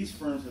these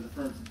firms are the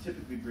firms that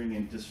typically bring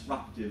in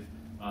disruptive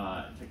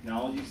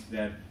technologies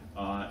that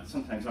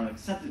sometimes aren't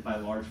accepted by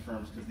large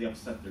firms because they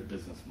upset their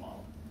business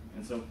model.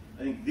 And so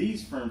I think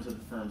these firms are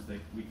the firms that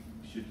we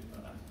should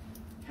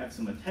have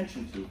some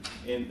attention to.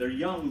 And they're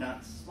young,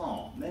 not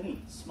small.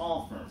 Many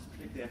small firms,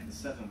 particularly after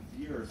the 7th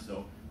year or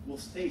so, will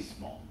stay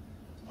small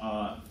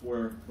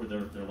for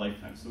their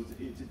lifetime. So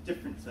it's a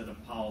different set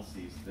of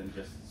policies than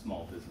just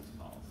small business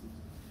policies.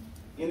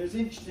 And there's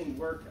interesting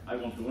work, I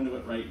won't go into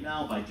it right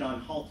now, by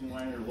John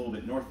Haltingweiner, a little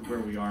bit north of where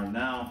we are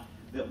now,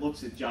 that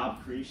looks at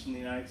job creation in the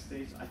United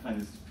States. I find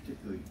this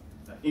particularly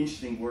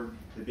interesting work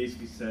that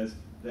basically says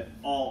that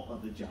all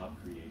of the job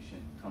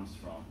creation comes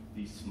from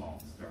these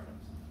small startups.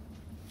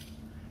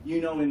 You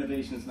know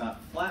innovation is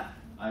not flat.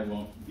 I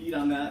won't beat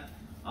on that.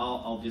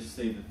 I'll just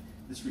say that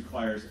this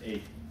requires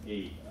a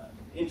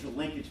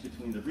interlinkage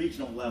between the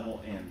regional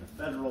level and the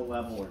federal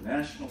level or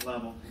national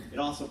level. It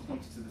also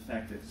points to the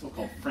fact that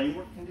so-called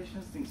framework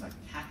conditions, things like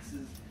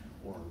taxes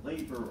or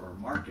labor or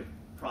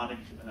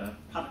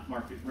product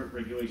market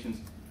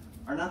regulations,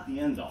 are not the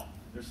end all.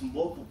 There's some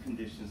local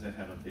conditions that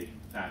have a big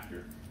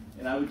factor.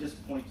 And I would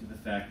just point to the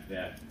fact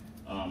that,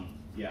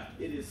 yeah,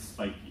 it is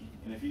spiky.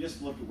 And if you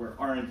just look at where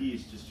R&D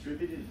is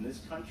distributed in this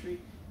country,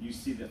 you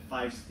see that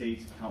 5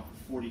 states account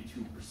for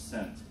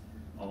 42%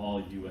 of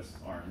all U.S.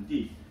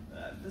 R&D.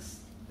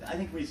 This, I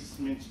think, raises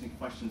some interesting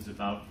questions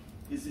about,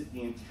 is it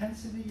the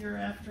intensity you're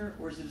after,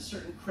 or is it a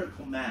certain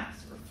critical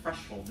mass or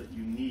threshold that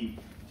you need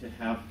to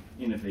have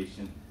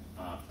innovation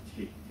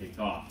take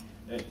off?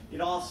 It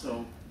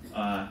also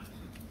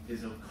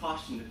is a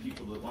caution to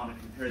people that want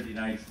to compare the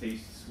United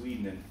States to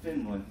Sweden and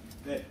Finland,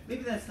 that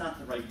maybe that's not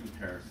the right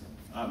comparison.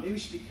 Maybe we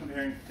should be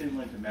comparing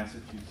Finland to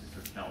Massachusetts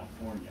or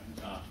California,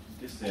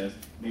 just as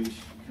maybe we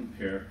should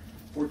compare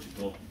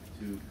Portugal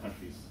to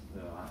countries,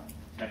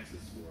 Texas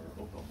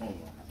or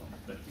Oklahoma or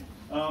something.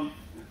 But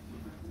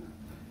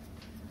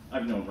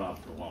I've known Rob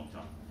for a long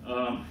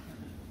time.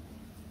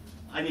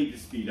 I need to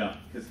speed up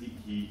because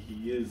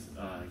he is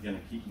going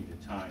to keep me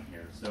to time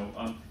here. So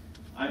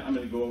I'm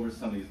going to go over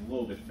some of these a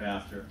little bit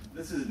faster.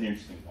 This is an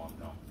interesting one,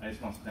 though. I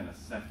just want to spend a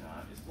second on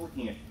it. It's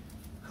looking at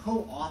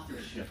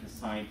co-authorship of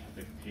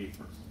scientific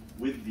papers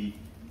with the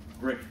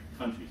BRIC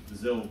countries,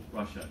 Brazil,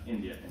 Russia,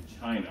 India, and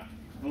China.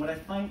 And what I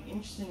find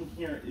interesting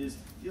here is,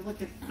 if you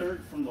look at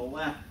third from the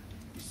left,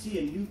 you see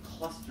a new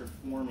cluster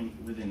forming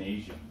within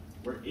Asia,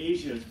 where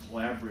Asia is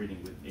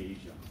collaborating with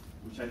Asia,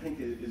 which I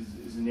think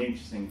is an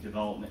interesting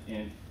development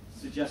and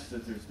suggests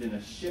that there's been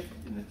a shift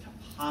in the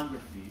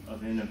topography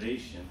of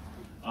innovation,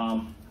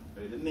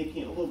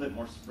 making it a little bit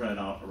more spread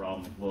out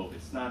around the globe.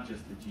 It's not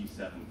just the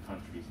G7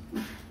 countries.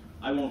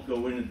 I won't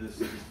go into this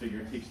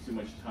figure, it takes too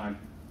much time.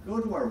 Go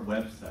to our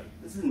website.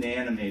 This is an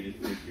animated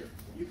figure.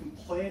 You can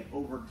play it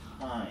over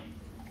time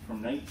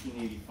from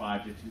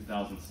 1985 to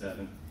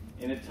 2007,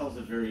 and it tells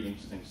a very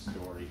interesting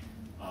story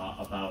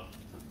about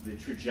the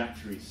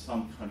trajectory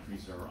some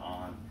countries are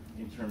on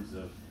in terms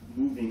of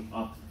moving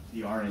up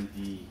the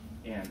R&D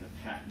and the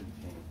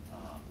patenting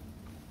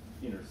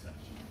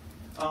intersection.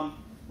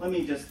 Let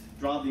me just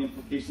draw the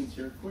implications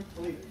here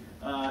quickly.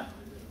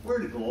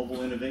 We're the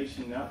global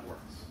innovation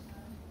networks.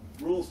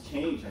 Rules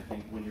change, I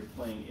think, when you're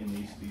playing in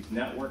these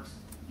networks.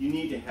 You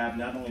need to have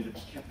not only the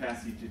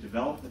capacity to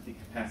develop, but the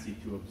capacity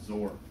to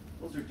absorb.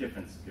 Those are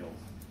different skills.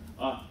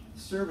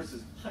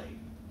 Services,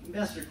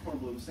 Ambassador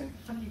Kornblum was saying,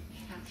 how do you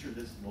capture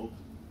this locally?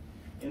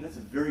 And that's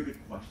a very good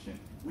question.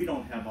 We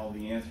don't have all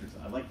the answers.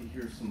 I'd like to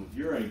hear some of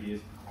your ideas.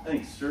 I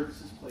think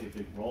services play a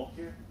big role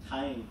here.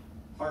 Tying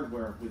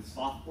hardware with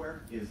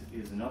software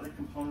is another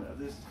component of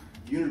this.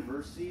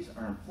 Universities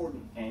are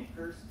important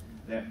anchors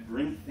that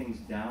bring things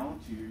down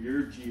to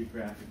your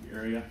geographic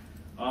area.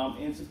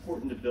 And it's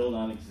important to build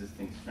on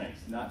existing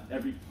strengths. Not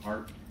every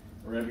part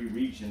or every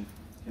region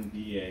can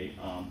be a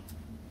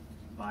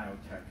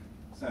biotech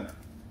center.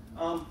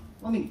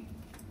 Let me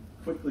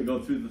quickly go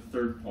through the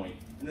third point.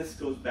 And this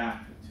goes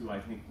back to, I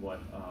think,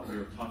 what we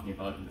were talking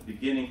about in the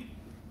beginning.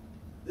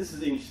 This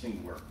is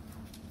interesting work,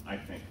 I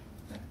think.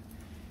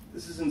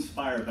 This is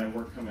inspired by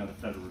work coming out of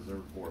the Federal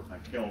Reserve Board by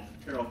Carol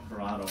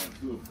Corrado and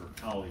 2 of her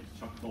colleagues,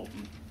 Chuck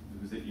Colton,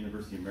 who was at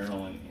University of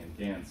Maryland, and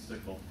Dan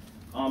Sickle.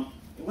 And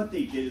what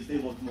they did is they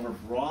looked more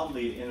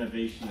broadly at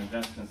innovation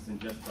investments than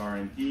just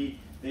R&D.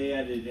 They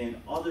added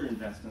in other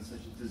investments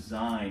such as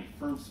design,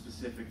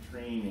 firm-specific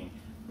training,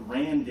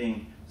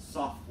 branding,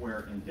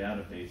 software, and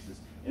databases.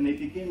 And they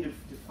begin to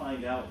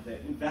find out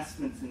that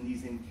investments in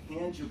these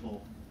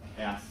intangible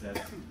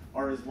assets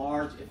are as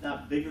large, if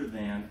not bigger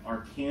than,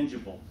 our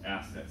tangible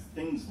assets,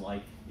 things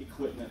like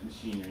equipment,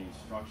 machinery, and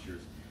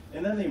structures.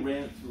 And then they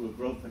ran it through a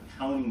growth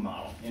accounting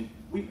model. And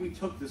we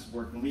took this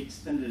work and we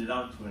extended it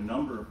out to a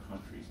number of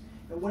countries.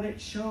 And what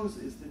it shows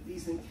is that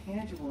these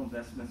intangible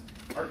investments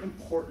are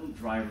important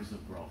drivers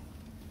of growth.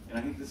 And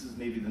I think this is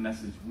maybe the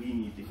message we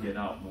need to get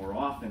out more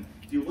often.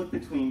 If you look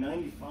between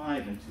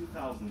 95 and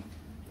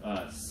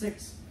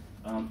 2006,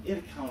 it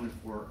accounted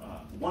for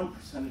 1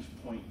 percentage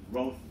point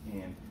growth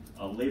in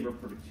labor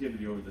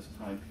productivity over this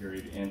time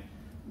period. And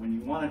when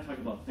you want to talk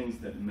about things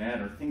that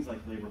matter, things like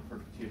labor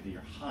productivity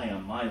are high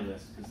on my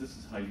list because this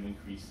is how you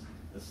increase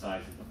the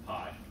size of the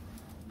pie.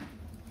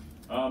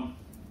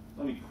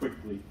 Let me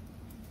quickly.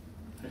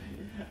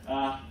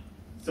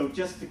 So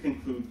just to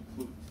conclude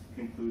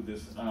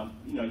this,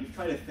 you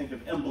try to think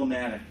of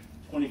emblematic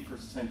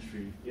 21st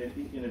century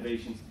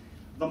innovations.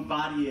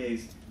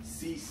 Bombardier's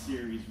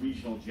C-Series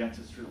regional jets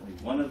is certainly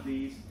one of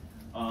these.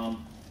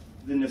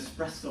 The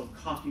Nespresso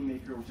coffee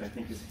maker, which I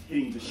think is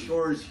hitting the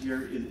shores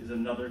here, is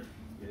another.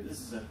 This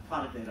is a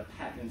product that had a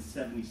patent in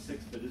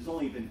 '76, but has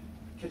only been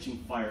catching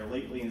fire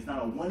lately, and it's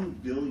now a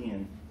 €1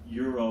 billion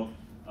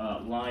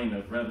line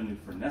of revenue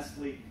for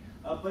Nestle.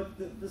 But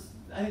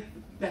I think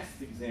the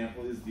best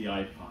example is the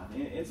iPod.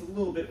 And it's a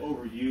little bit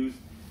overused,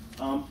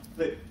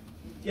 but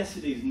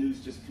yesterday's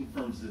news just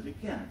confirms it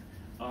again.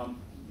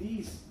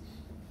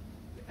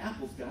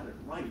 Apple's got it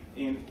right,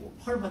 and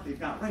part of what they've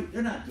got right,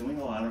 they're not doing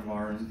a lot of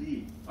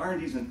R&D.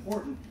 R&D is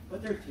important,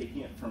 but they're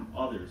taking it from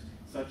others,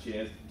 such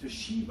as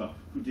Toshiba,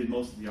 who did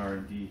most of the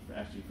R&D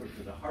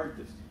for the hard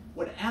disk.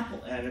 What Apple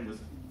added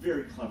was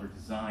very clever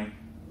design,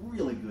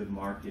 really good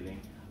marketing,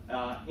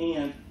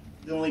 and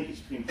the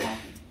linkage between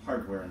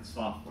hardware and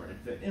software.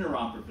 It's the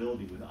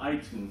interoperability with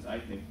iTunes, I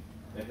think,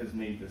 that has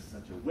made this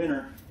such a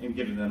winner and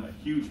given them a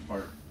huge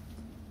part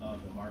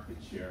of the market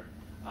share.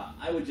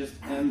 I would just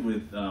end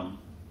with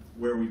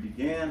where we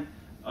began.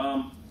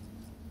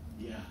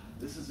 Yeah,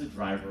 this is a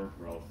driver of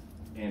growth,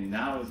 and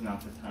now is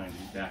not the time to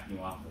be backing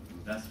off of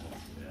investments.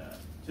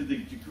 To the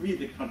degree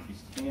that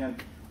countries can,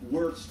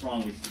 we're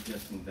strongly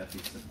suggesting that they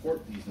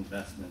support these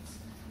investments,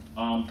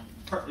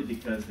 partly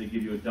because they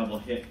give you a double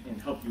hit and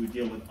help you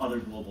deal with other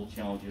global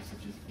challenges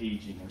such as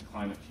aging and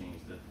climate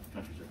change that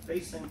countries are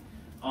facing.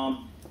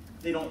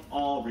 They don't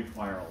all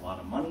require a lot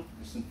of money.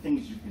 There's some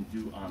things you can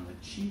do on the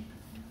cheap.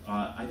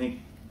 I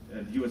think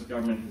the U.S.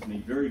 government has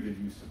made very good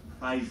use of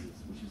prizes,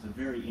 which is a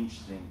very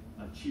interesting,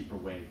 cheaper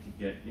way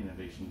to get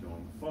innovation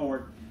going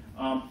forward.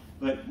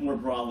 But more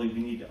broadly,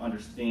 we need to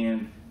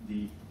understand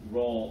the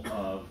role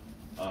of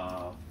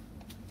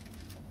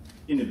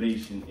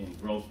innovation in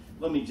growth.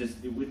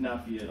 It would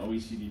not be an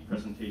OECD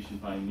presentation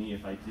by me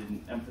if I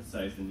didn't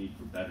emphasize the need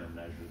for better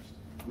measures.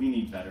 We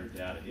need better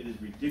data. It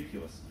is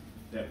ridiculous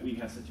that we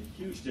have such a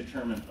huge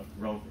determinant of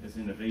growth as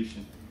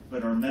innovation,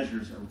 but our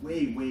measures are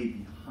way, way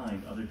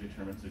behind other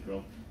determinants of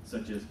growth,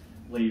 such as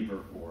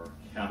labor or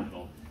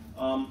capital.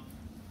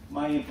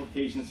 My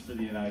implications for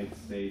the United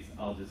States,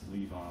 I'll just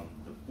leave on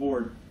the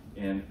board,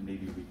 and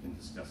maybe we can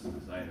discuss them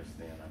as I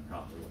understand. I'm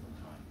probably over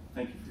time.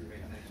 Thank you for your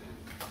attention.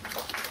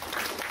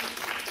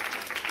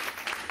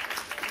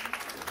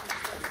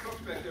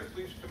 Folks back there,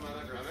 please come on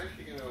under. I'm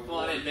actually going to... Come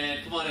on in,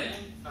 man. Come on in.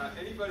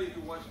 Anybody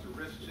who wants to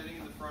risk sitting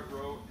in the front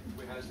row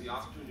has the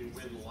opportunity to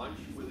win lunch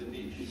with a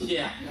niche.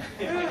 Yeah.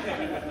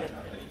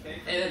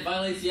 And it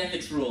violates the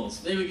ethics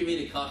rules. Maybe we can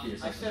meet a coffee or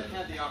something. I said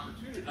had the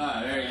opportunity.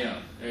 Ah, there you go.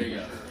 There you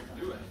go.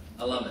 Do it.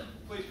 I love it.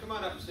 Please come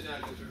on up and sit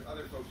down because there are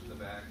other folks in the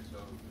back, so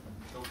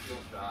don't feel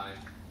shy.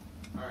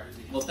 All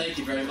right. Well, thank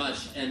you very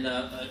much. And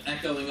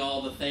echoing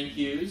all the thank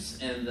yous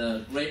and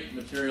the great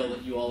material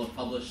that you all have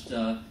published,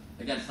 I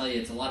got to tell you,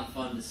 it's a lot of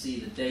fun to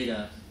see the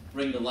data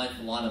bring to life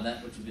a lot of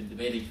that which we've been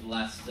debating for the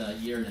last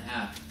year and a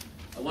half.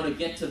 I want to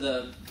get to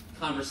the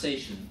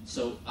conversation,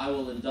 so I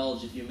will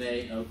indulge, if you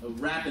may, a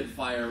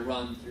rapid-fire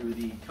run through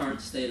the current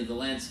state of the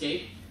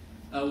landscape.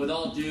 With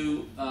all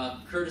due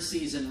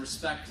courtesies and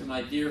respect to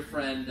my dear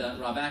friend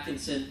Rob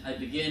Atkinson, I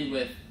begin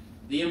with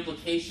the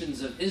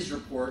implications of his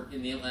report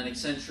in the Atlantic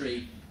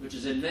Century, which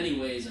is in many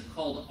ways a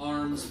call to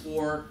arms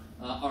for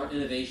our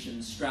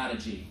innovation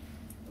strategy.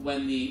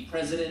 When the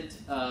president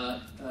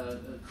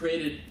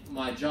created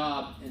my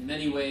job, in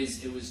many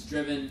ways it was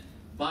driven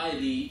by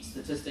the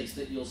statistics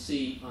that you'll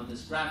see on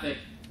this graphic.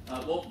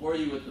 Won't bore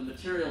you with the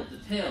material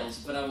details,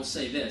 but I will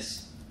say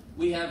this.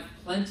 We have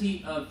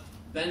plenty of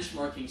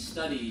benchmarking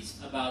studies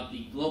about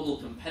the global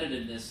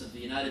competitiveness of the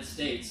United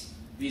States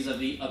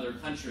vis-a-vis other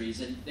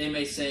countries, and they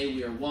may say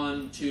we are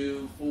 1,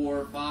 2,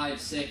 4, 5,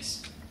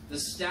 6. The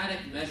static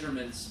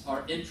measurements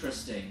are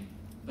interesting,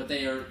 but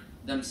they are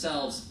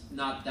themselves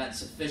not that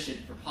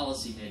sufficient for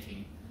policy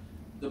making.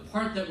 The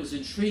part that was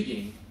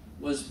intriguing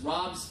was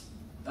Rob's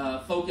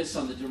focus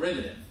on the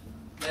derivative.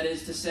 That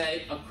is to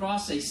say,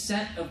 across a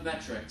set of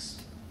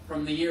metrics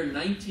from the year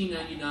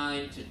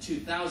 1999 to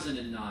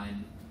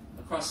 2009,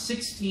 across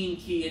 16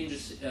 key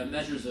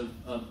measures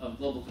of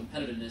global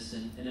competitiveness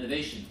and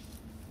innovation.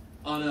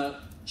 On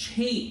a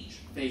change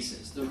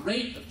basis, the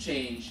rate of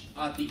change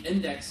at the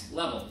index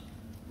level,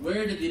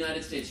 where did the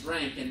United States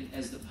rank? And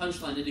as the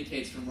punchline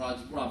indicates from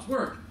Rob's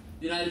work,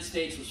 the United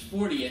States was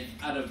 40th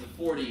out of the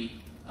 40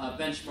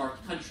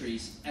 benchmarked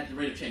countries at the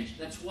rate of change.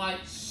 That's why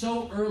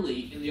so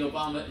early in the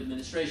Obama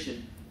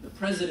administration, the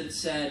president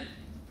said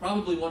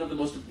probably one of the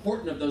most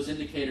important of those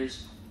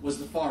indicators was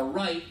the far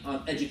right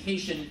on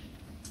education,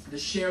 the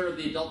share of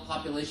the adult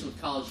population with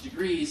college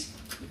degrees.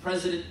 The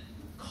president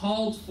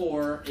called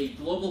for a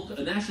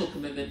national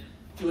commitment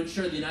to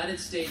ensure the United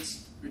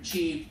States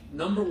achieved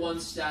 #1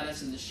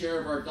 status in the share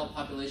of our adult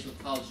population with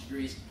college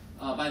degrees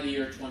by the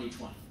year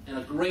 2020. And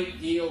a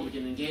great deal, we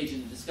can engage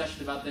in a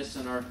discussion about this,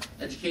 and our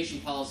education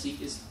policy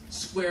is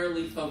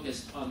squarely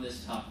focused on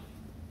this topic.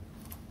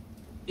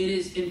 It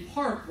is in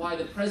part why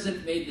the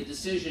president made the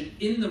decision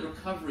in the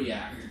Recovery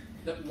Act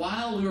that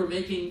while we were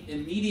making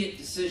immediate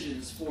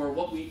decisions for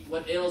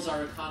what ails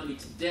our economy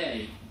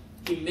today,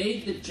 he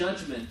made the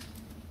judgment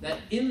that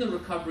in the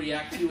Recovery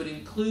Act he would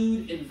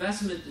include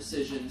investment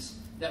decisions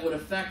that would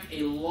affect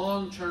a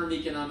long-term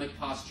economic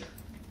posture.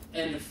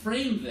 And to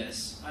frame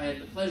this, I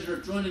had the pleasure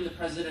of joining the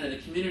president at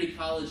a community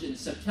college in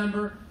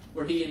September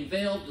where he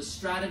unveiled the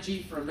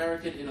Strategy for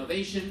American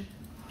Innovation,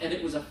 and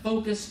it was a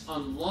focus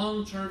on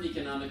long-term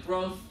economic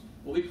growth,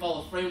 what we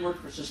call a framework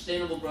for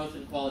sustainable growth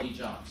and quality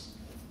jobs.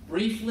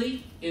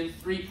 Briefly, in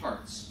 3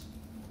 parts.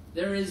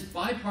 There is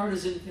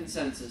bipartisan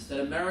consensus that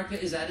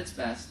America is at its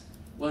best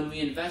when we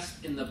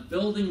invest in the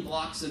building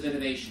blocks of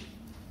innovation.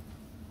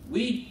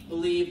 We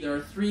believe there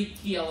are 3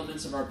 key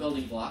elements of our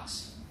building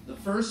blocks. The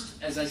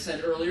first, as I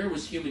said earlier,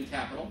 was human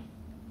capital.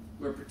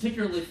 We're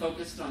particularly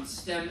focused on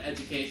STEM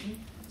education,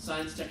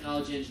 science,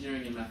 technology,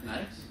 engineering, and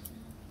mathematics.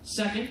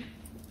 Second,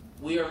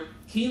 we are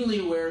keenly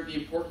aware of the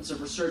importance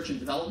of research and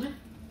development.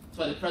 That's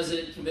why the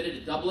president committed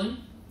to doubling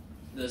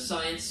the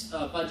science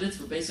budgets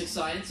for basic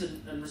science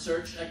and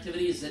research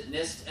activities at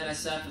NIST,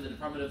 NSF, and the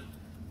Department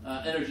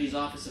of Energy's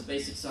Office of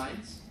Basic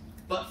Science.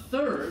 But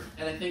third,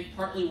 and I think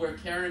partly where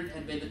Karen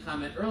had made the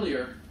comment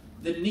earlier,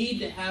 the need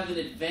to have an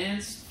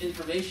advanced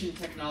information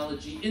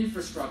technology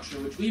infrastructure,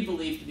 which we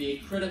believe to be a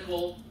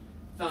critical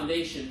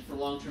foundation for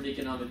long-term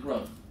economic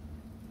growth.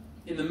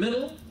 In the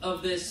middle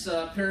of this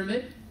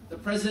pyramid, the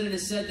president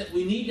has said that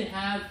we need to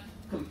have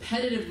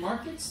competitive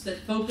markets that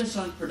focus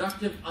on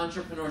productive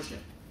entrepreneurship.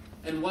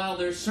 And while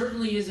there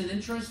certainly is an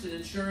interest in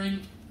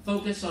ensuring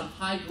focus on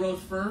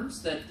high-growth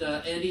firms that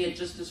Andy had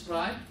just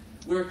described,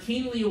 we're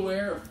keenly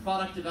aware of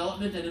product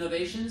development and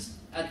innovations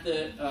at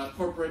the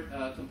corporate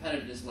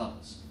competitiveness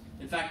levels.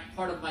 In fact,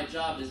 part of my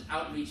job is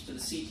outreach to the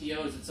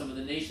CTOs at some of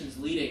the nation's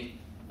leading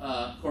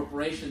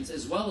corporations,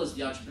 as well as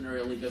the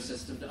entrepreneurial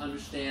ecosystem, to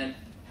understand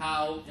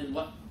how and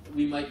what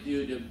we might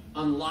do to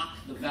unlock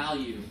the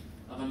value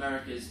of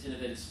America's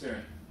innovative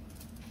spirit.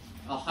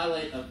 I'll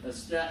highlight a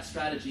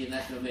strategy in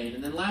that domain.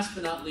 And then last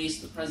but not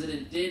least, the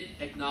president did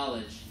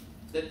acknowledge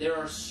that there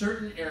are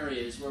certain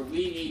areas where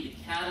we need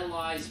to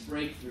catalyze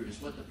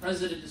breakthroughs, what the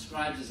president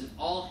describes as an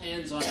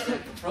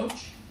all-hands-on-deck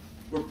approach.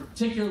 We're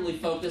particularly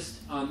focused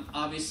on,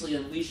 obviously,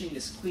 unleashing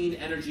this clean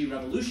energy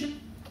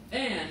revolution,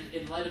 and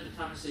in light of the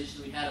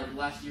conversation we had over the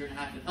last year and a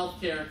half in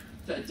healthcare,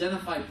 to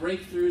identify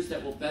breakthroughs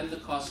that will bend the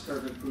cost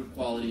curve, improve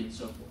quality, and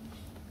so forth.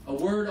 A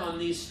word on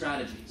these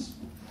strategies.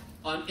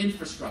 On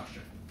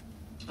infrastructure.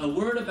 A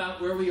word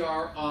about where we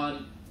are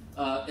on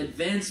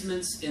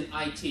advancements in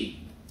IT.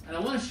 And I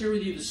want to share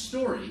with you the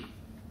story,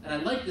 and I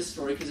like this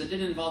story because it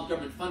didn't involve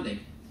government funding.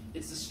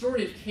 It's the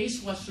story of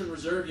Case Western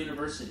Reserve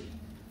University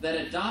that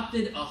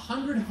adopted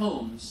 100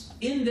 homes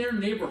in their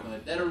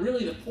neighborhood that are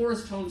really the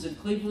poorest homes in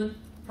Cleveland,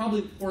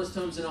 probably the poorest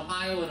homes in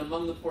Ohio, and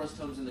among the poorest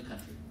homes in the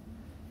country.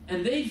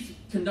 And they've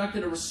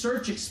conducted a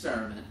research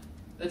experiment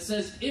that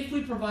says if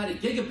we provide a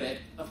gigabit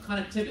of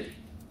connectivity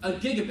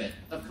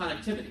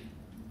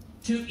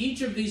to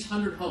each of these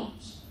 100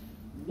 homes,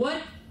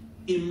 what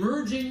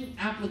emerging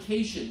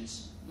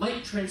applications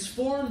might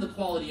transform the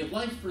quality of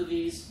life for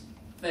these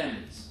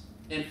families,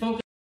 and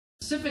focus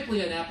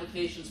specifically on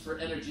applications for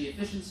energy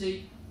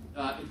efficiency,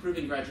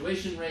 improving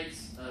graduation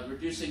rates,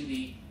 reducing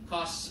the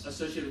costs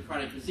associated with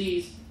chronic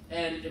disease,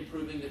 and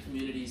improving the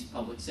community's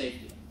public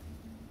safety.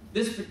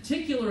 This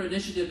particular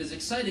initiative is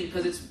exciting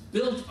because it's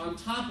built on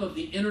top of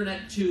the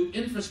Internet 2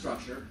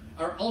 infrastructure,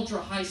 our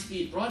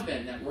ultra-high-speed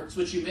broadband networks,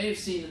 which you may have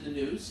seen in the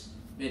news.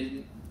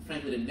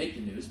 Frankly, didn't make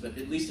the news, but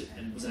at least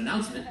it was an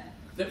announcement,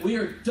 that we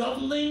are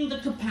doubling the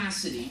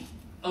capacity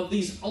of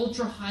these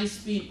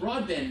ultra-high-speed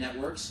broadband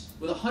networks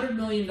with a $100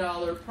 million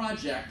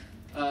project,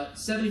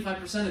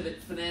 75% of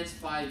it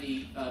financed by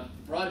the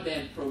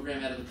broadband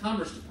program out of the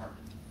Commerce Department.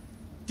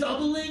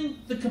 Doubling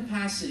the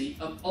capacity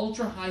of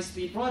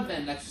ultra-high-speed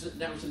broadband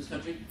networks in this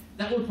country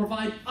that would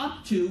provide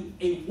up to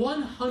a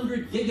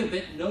 100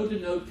 gigabit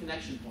node-to-node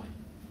connection point.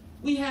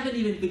 We haven't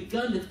even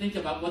begun to think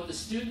about what the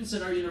students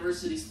at our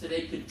universities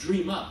today could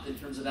dream up in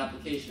terms of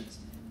applications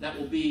that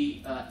will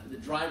be the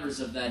drivers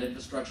of that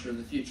infrastructure in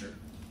the future.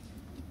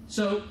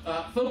 So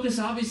focus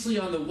obviously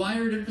on the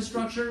wired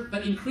infrastructure,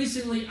 but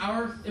increasingly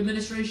our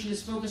administration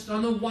is focused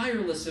on the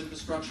wireless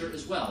infrastructure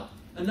as well.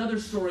 Another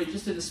story,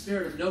 just in the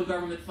spirit of no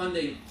government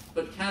funding,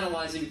 but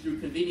catalyzing through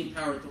convening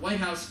power at the White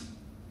House.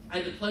 I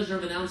had the pleasure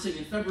of announcing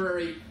in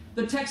February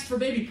the Text for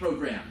Baby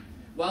program.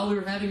 While we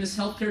were having this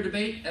healthcare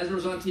debate, Ezra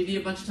was on TV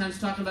a bunch of times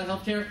talking about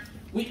healthcare,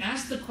 we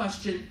asked the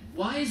question,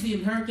 why is the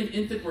American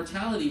infant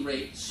mortality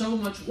rate so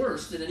much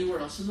worse than anywhere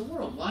else in the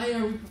world? Why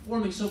are we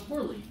performing so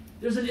poorly?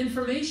 There's an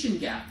information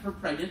gap for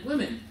pregnant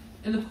women.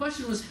 And the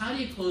question was, how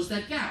do you close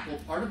that gap? Well,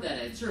 part of that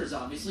answer is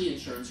obviously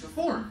insurance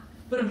reform.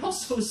 But it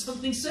also is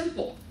something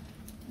simple.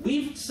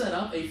 We've set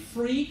up a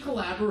free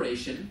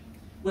collaboration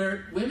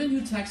where women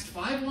who text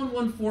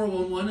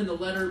 511411 in the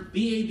letter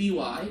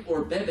BABY,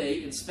 or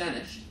bebe in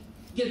Spanish,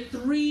 get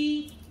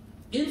 3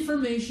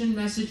 information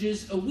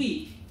messages a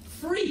week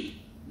free.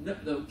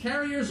 The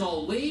carriers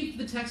all waived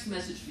the text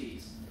message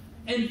fees,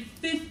 and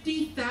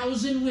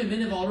 50,000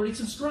 women have already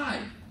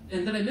subscribed.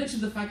 And then I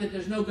mentioned the fact that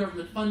there's no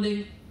government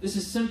funding. This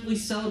is simply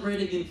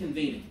celebrating and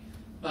convening.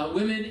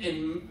 Women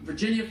in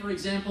Virginia, for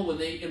example, when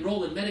they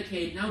enroll in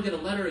Medicaid, now get a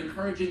letter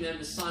encouraging them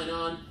to sign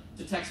on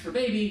to Text for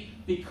Baby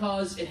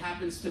because it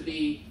happens to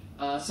be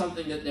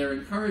something that they're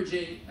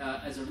encouraging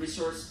as a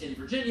resource in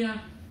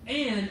Virginia.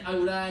 And I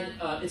would add,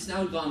 it's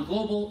now gone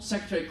global.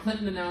 Secretary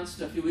Clinton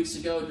announced a few weeks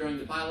ago during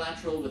the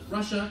bilateral with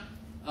Russia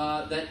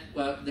that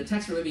the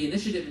Text for Baby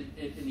initiative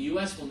in the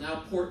U.S. will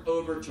now port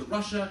over to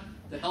Russia.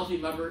 The Healthy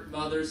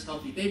Mothers,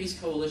 Healthy Babies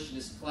Coalition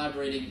is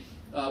collaborating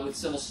with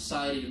civil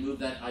society to move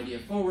that idea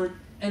forward.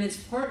 And it's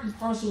part and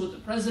parcel with the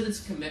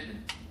President's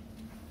commitment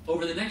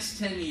over the next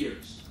 10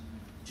 years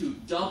to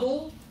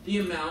double the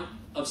amount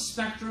of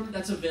spectrum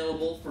that's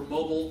available for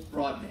mobile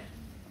broadband.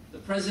 The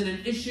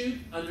President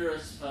issued, under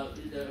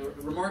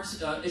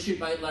remarks issued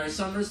by Larry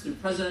Summers through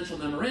presidential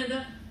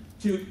memoranda,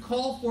 to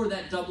call for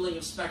that doubling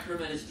of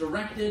spectrum, and has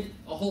directed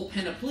a whole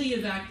panoply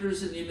of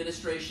actors in the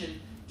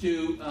administration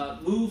to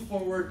move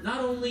forward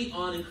not only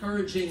on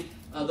encouraging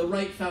the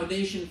right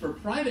foundation for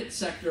private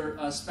sector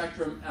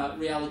spectrum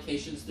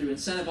reallocations through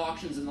incentive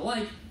auctions and the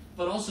like,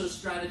 but also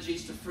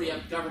strategies to free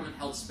up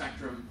government-held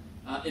spectrum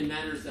in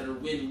manners that are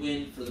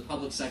win-win for the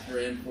public sector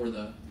and for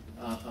the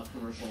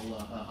commercial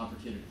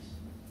opportunities.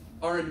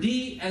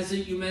 R&D, as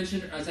I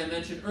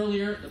mentioned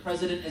earlier, the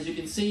President, as you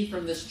can see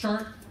from this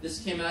chart, this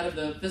came out of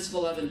the fiscal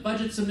 11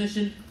 budget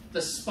submission.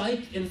 The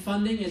spike in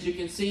funding, as you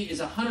can see,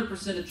 is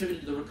 100%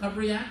 attributed to the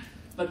Recovery Act.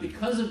 But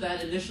because of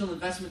that initial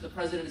investment the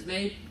President has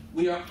made,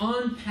 we are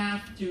on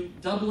path to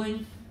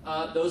doubling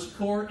those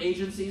core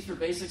agencies for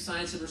basic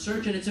science and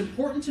research. And it's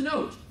important to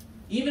note,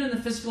 even in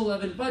the fiscal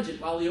 11 budget,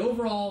 while the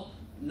overall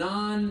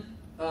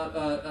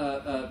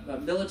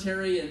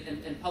non-military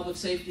and public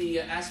safety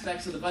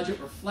aspects of the budget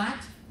were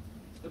flat,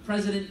 the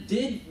President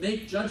did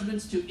make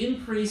judgments to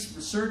increase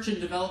research and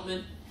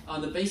development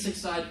on the basic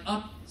side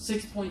up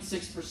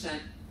 6.6%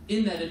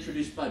 in that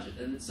introduced budget.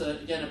 And it's,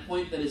 again, a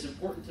point that is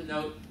important to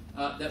note,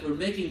 that we're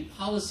making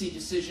policy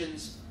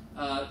decisions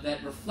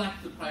that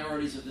reflect the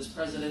priorities of this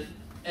President.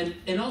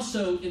 And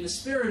also, in the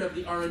spirit of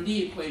the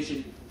R&D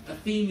equation, a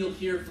theme you'll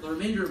hear for the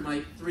remainder of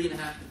my 3.5 to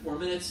 4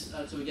 minutes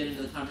so we get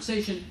into the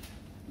conversation,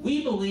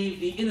 we believe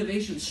the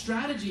innovation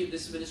strategy of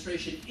this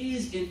administration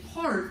is, in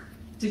part,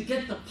 to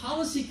get the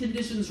policy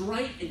conditions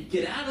right and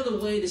get out of the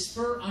way to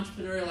spur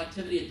entrepreneurial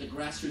activity at the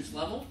grassroots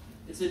level.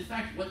 It's, in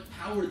fact, what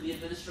powered the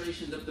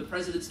administration, the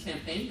President's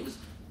campaign. It was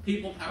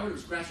people powered, it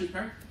was grassroots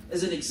powered.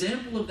 As an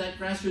example of that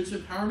grassroots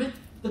empowerment,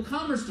 the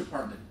Commerce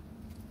Department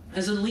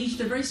has unleashed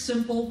a very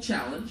simple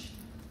challenge.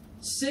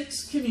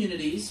 6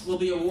 communities will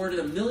be awarded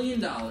 $1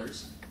 million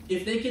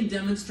if they can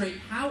demonstrate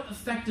how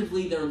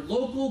effectively their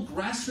local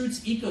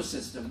grassroots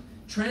ecosystem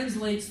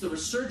translates the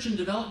research and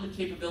development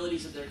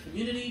capabilities of their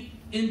community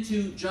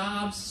into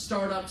jobs,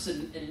 startups,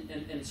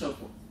 and so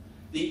forth.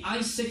 The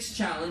I-6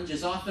 challenge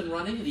is off and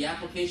running. The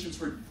applications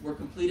were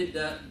completed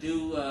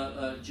due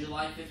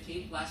July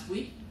 15th last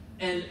week.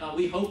 And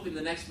we hope in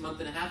the next month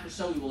and a half or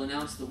so we will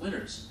announce the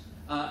winners.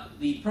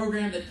 The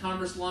program that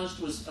Commerce launched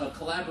was a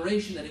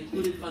collaboration that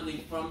included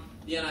funding from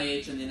the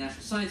NIH and the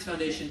National Science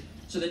Foundation,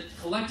 so that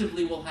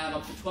collectively we'll have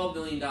up to $12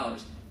 million.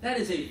 That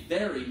is a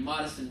very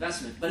modest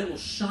investment, but it will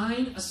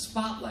shine a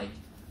spotlight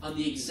on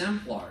the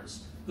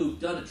exemplars who've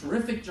done a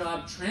terrific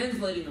job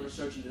translating the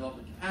research and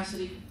development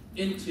capacity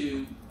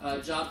into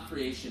job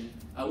creation,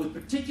 with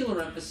particular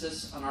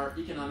emphasis on our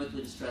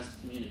economically distressed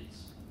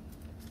communities.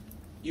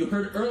 You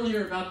heard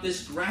earlier about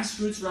this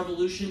grassroots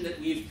revolution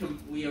that we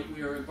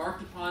are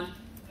embarked upon,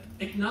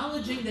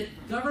 acknowledging that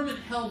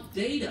government-held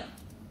data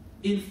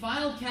in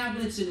file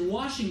cabinets in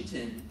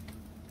Washington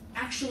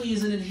actually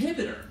is an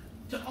inhibitor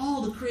to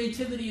all the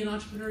creativity and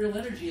entrepreneurial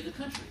energy of the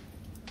country.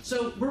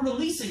 So we're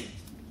releasing it.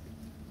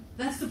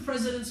 That's the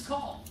President's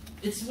call.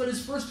 It's what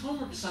his first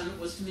homework assignment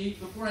was to me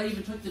before I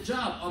even took the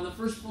job on the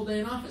first full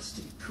day in office,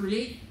 to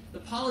create the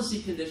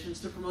policy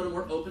conditions to promote a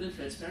more open and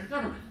transparent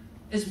government.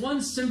 As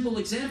one simple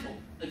example,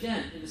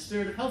 again, in the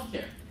spirit of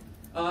healthcare,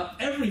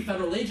 every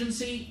federal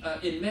agency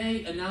in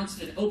May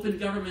announced an open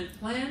government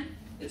plan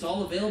It's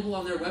all available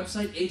on their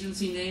website,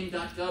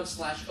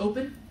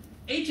 agencyname.gov/open.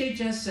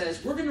 HHS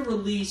says we're going to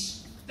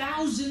release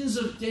thousands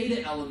of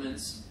data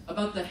elements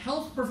about the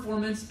health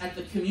performance at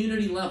the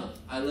community level.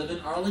 I live in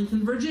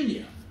Arlington,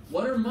 Virginia.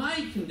 What are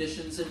my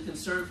conditions and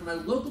concern for my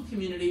local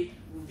community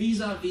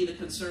vis-a-vis the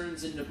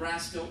concerns in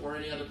Nebraska or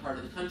any other part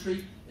of the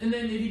country? And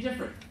they may be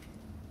different.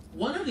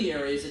 One of the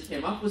areas that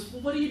came up was,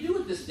 well, what do you do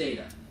with this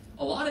data?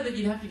 A lot of it,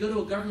 you'd have to go to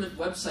a government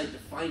website to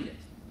find it.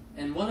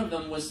 And one of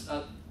them was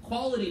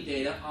quality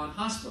data on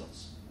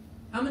hospitals.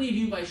 How many of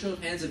you, by show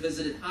of hands, have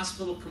visited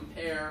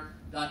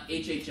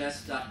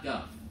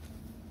hospitalcompare.hhs.gov?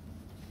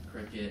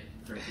 Cricket,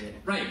 cricket.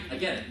 Right, I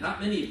get it. Not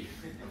many of you.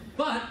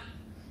 But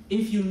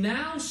if you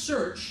now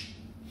search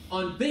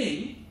on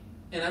Bing,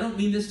 and I don't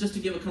mean this just to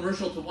give a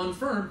commercial to one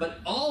firm, but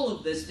all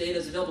of this data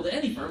is available to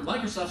any firm.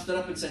 Microsoft stood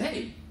up and said,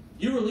 hey,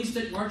 you released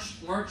it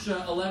March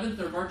 11th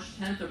or March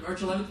 10th or March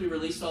 11th, we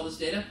released all this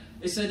data.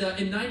 They said,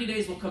 in 90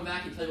 days, we'll come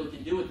back and tell you what we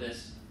can do with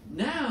this.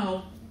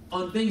 Now,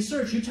 on Bing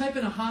search, you type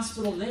in a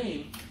hospital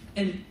name,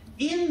 and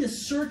in the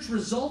search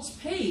results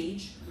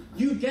page,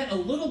 you get a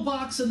little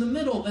box in the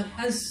middle that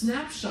has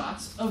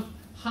snapshots of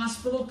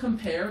hospital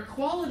compare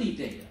quality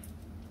data.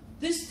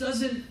 This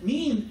doesn't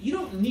mean, you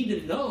don't need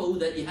to know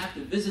that you have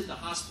to visit the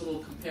hospital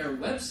compare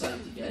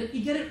website to get it.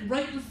 You get it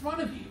right in front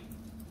of you.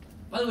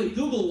 By the way,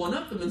 Google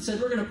one-upped them and said,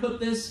 we're going to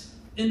put this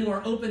into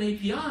our open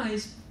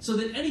APIs so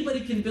that anybody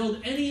can build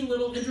any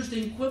little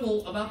interesting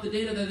quibble about the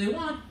data that they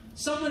want.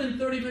 Someone in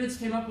 30 minutes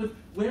came up with,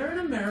 where in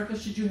America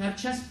should you have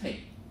chest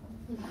pain?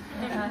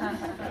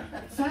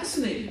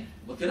 Fascinating.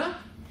 Look it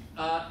up.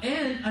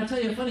 And I'll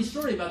tell you a funny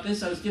story about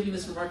this. I was giving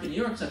this remark in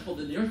New York, so I pulled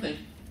the New York thing.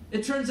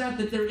 It turns out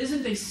that there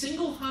isn't a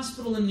single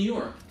hospital in New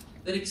York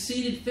that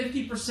exceeded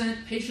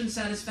 50% patient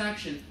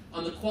satisfaction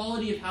on the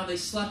quality of how they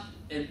slept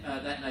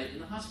that night in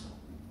the hospital.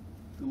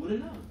 Who would have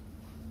known?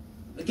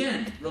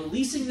 Again,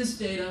 releasing this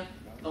data,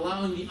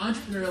 allowing the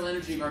entrepreneurial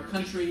energy of our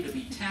country to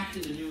be tapped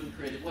into new and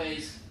creative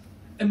ways.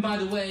 And by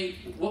the way,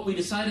 what we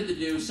decided to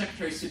do,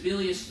 Secretary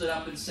Sebelius stood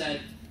up and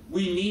said,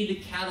 we need to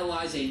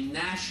catalyze a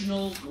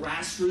national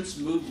grassroots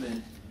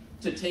movement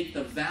to take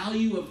the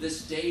value of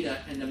this data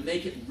and to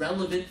make it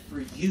relevant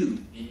for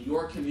you in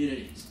your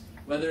communities,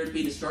 whether it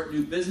be to start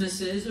new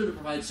businesses or to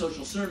provide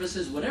social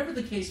services, whatever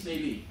the case may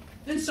be.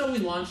 And so we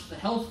launched the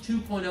Health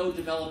 2.0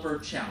 Developer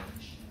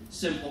Challenge.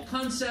 Simple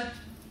concept.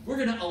 We're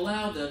going to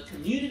allow the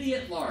community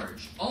at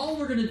large. All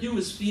we're going to do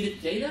is feed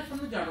it data from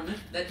the government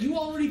that you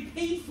already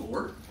paid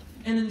for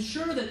and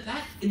ensure that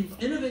that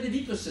innovative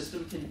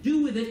ecosystem can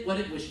do with it what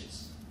it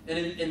wishes. And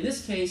in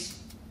this case,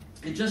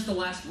 in just the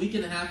last week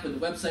and a half when the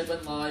website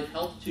went live,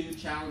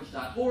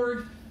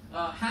 health2challenge.org,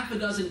 half a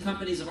dozen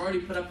companies have already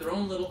put up their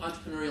own little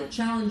entrepreneurial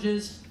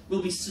challenges.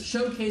 We'll be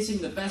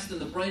showcasing the best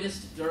and the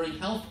brightest during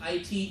Health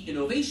IT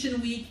Innovation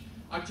Week,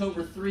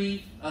 October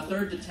 3rd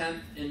to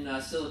 10th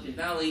in Silicon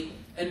Valley.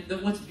 And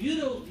what's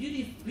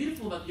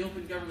beautiful about the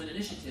Open Government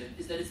Initiative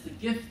is that it's the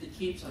gift that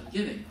keeps on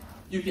giving.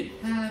 You can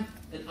have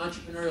an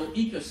entrepreneurial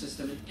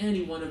ecosystem in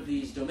any one of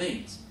these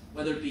domains,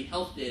 whether it be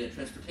health data,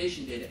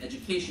 transportation data,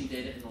 education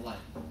data, and the like.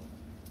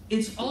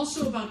 It's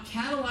also about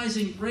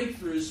catalyzing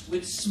breakthroughs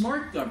with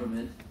smart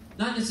government,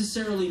 not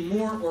necessarily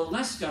more or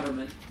less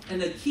government.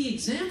 And a key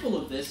example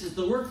of this is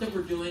the work that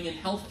we're doing in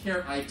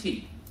healthcare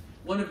IT.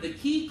 One of the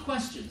key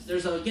questions,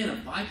 there's again a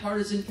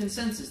bipartisan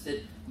consensus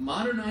that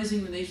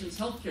modernizing the nation's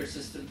healthcare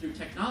system through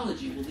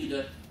technology will lead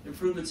to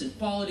improvements in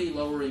quality,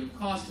 lowering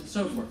costs, and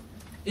so forth.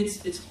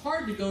 It's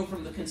hard to go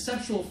from the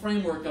conceptual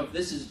framework of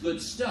this is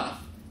good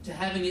stuff to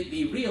having it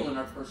be real in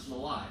our personal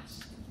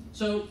lives.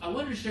 So I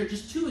wanted to share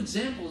just two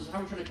examples of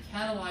how we're trying to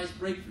catalyze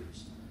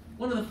breakthroughs.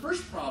 One of the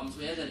first problems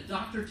we had, a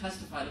doctor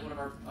testified at one of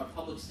our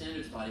public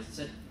standards bodies and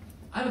said,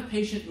 I have a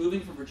patient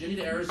moving from Virginia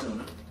to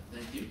Arizona.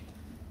 Thank you.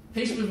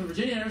 Patient moving from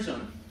Virginia to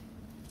Arizona.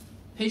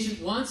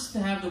 Patient wants to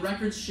have the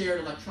records shared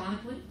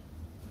electronically.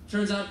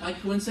 Turns out, by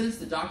coincidence,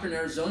 the doctor in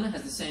Arizona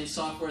has the same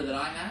software that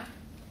I have.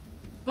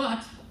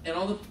 But, and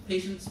all the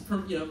patient's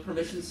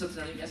permission slips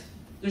and everything, yes,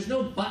 there's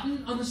no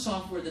button on the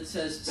software that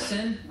says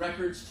send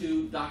records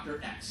to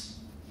Dr. X.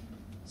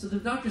 So the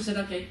doctor said,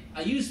 okay,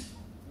 I used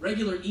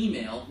regular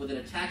email with an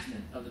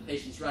attachment of the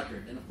patient's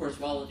record. And of course,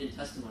 while in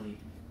testimony,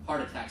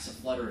 heart attacks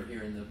aflutter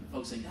here, and the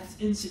folks saying, that's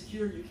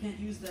insecure, you can't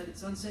use that,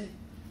 it's unsafe.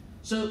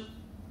 So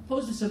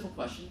posed a simple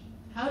question,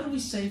 how do we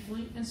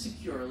safely and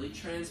securely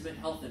transmit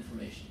health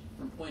information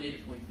from point A to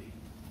point B?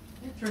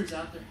 And it turns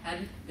out there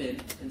hadn't been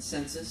a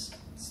consensus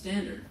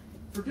standard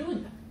for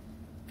doing that.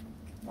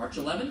 March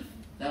 11th,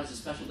 that was a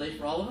special day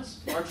for all of us.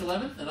 March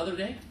 11th, another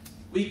day,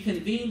 we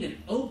convened an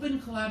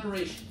open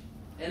collaboration,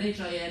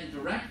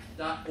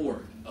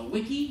 NHINdirect.org, a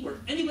wiki where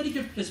anybody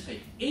could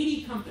participate.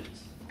 80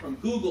 companies from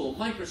Google,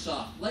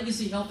 Microsoft,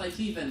 legacy health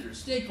IT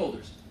vendors,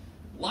 stakeholders,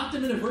 locked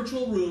them in a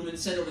virtual room and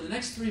said, over the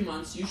next 3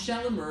 months, you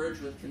shall emerge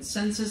with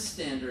consensus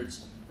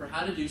standards for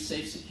how to do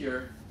safe,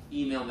 secure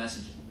email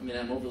messaging. I mean,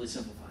 I'm overly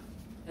simplifying.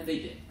 And they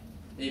did.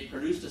 They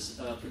produced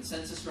a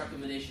consensus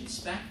recommendation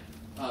spec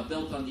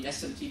built on the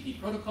SMTP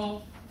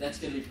protocol. That's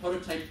going to be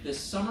prototyped this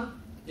summer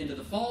into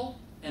the fall.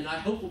 and I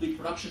hope will be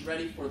production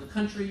ready for the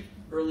country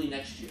early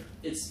next year.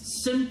 It's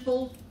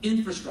simple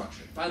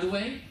infrastructure. By the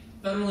way,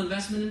 federal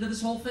investment into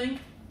this whole thing,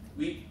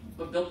 we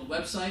built a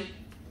website,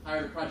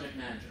 hired a project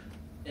manager,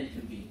 and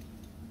convened.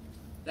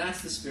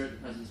 That's the spirit the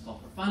President's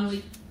called for.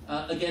 Finally,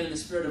 again, in the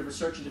spirit of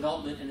research and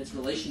development and its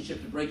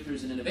relationship to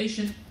breakthroughs and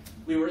innovation,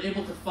 we were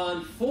able to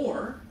fund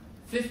 4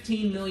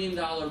 $15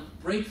 million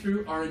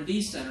breakthrough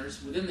R&D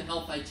centers within the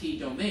health IT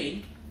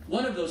domain.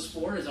 One of those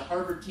 4 is a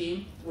Harvard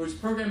team whose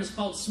program is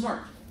called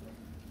SMART.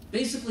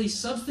 Basically,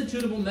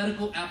 substitutable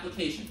medical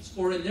applications,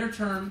 or in their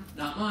term,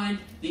 not mine,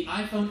 the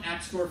iPhone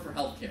App Store for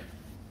healthcare.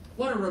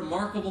 What a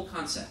remarkable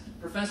concept.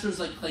 Professors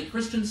like Clay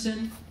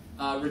Christensen,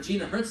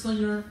 Regina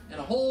Hertzlinger, and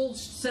a whole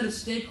set of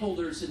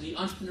stakeholders in the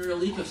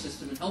entrepreneurial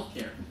ecosystem in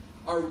healthcare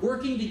are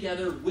working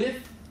together with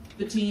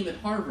the team at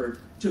Harvard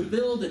to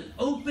build an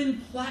open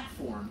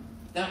platform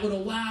that would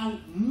allow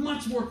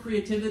much more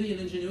creativity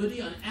and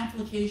ingenuity on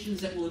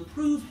applications that will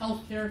improve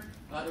healthcare,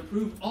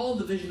 improve all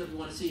the vision that we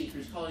want to see,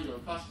 increase quality, lower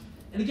cost.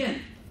 And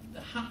again,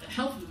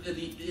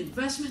 the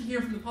investment here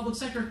from the public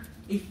sector,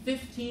 a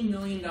 $15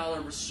 million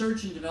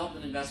research and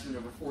development investment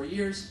over 4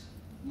 years.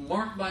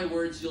 Mark my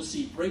words, you'll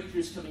see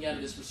breakthroughs coming out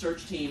of this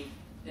research team.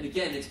 And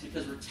again, it's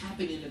because we're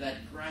tapping into that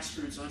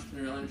grassroots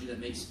entrepreneurial energy that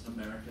makes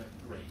America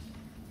great.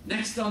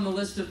 Next on the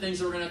list of things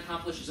that we're going to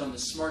accomplish is on the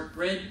smart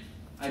grid.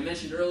 I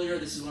mentioned earlier,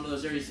 this is one of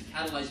those areas that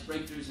catalyze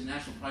breakthroughs and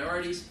national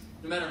priorities.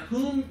 No matter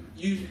whom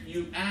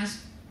you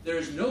ask, there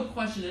is no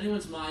question in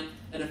anyone's mind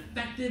an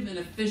effective and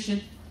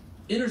efficient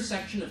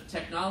intersection of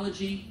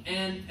technology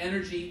and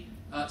energy,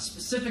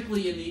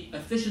 specifically in the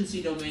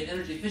efficiency domain,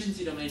 energy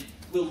efficiency domain,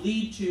 will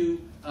lead to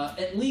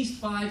at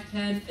least 5,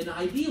 10, and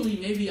ideally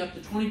maybe up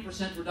to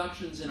 20%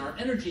 reductions in our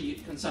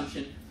energy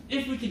consumption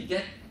if we could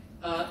get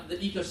the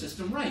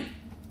ecosystem right.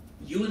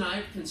 You and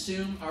I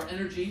consume our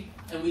energy,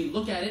 and we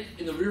look at it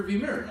in the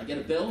rearview mirror. I get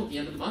a bill at the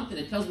end of the month, and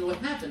it tells me what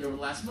happened over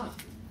the last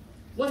month.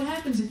 What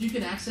happens if you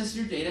can access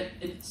your data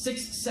in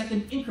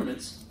 6-second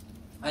increments,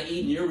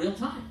 i.e. near real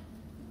time?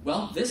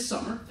 Well, this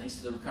summer, thanks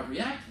to the Recovery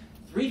Act,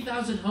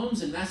 3,000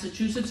 homes in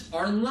Massachusetts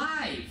are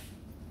live,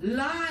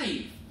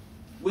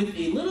 with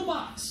a little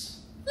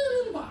box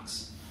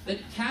that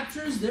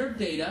captures their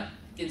data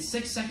in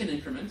 6-second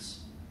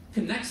increments,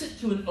 connects it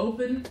to an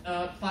open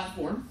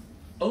platform,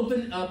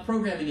 open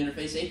programming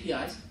interface,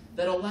 APIs,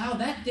 that allow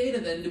that data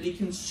then to be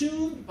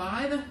consumed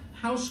by the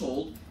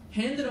household,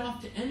 handed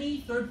off to any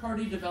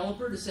third-party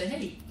developer to say,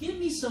 hey, give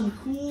me some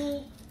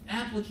cool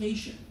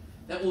application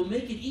that will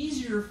make it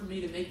easier for me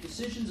to make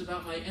decisions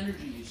about my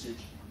energy usage,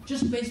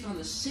 just based on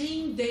the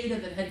same data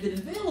that had been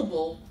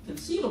available,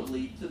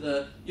 conceivably, to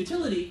the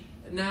utility,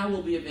 now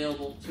will be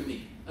available to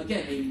me.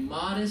 Again, a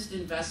modest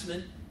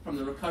investment from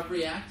the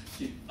Recovery Act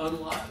to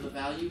unlock the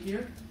value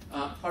here.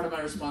 Part of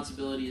my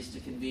responsibility is to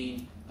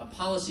convene a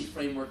policy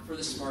framework for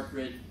the smart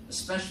grid,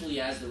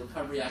 especially as the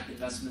Recovery Act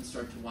investments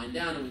start to wind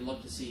down and we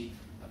look to see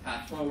a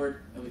path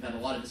forward, and we've had a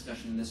lot of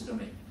discussion in this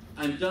domain.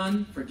 I'm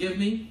done, forgive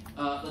me.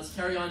 Let's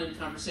carry on in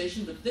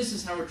conversation, but this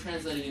is how we're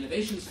translating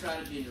innovation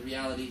strategy into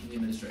reality in the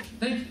administration.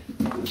 Thank you. If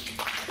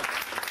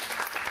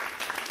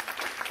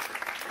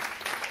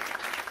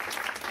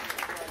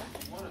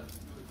you want to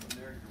do it from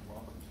there, you're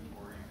welcome to,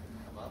 or you can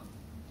come up.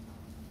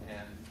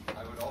 And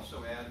I would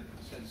also add,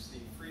 since the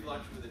free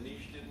lunch with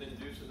Anish didn't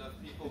induce enough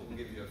people, we'll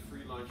give you a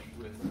free lunch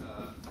with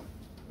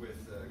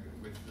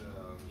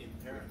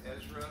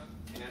Ezra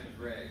and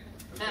Greg.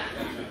 Okay.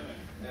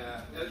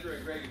 Ezra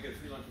and Greg, you get a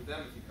free lunch with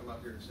them if you come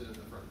up here and sit in the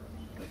front row.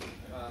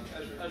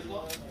 Ezra, as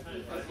long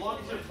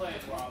as they're playing,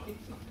 Rob.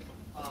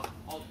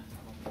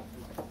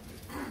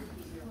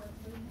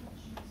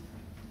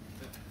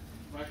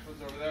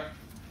 Microphone's over there.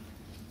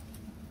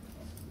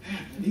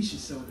 Man, Anish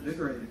is so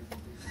invigorating.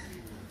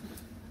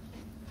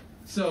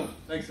 So,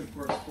 thanks of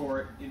course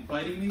for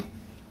inviting me.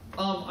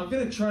 I'm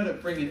going to try to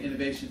bring in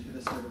innovation to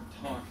this sort of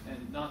talk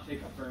and not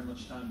take up very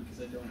much time because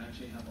I don't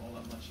actually have all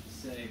that much to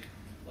say.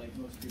 Like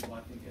most people,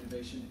 I think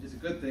innovation is a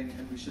good thing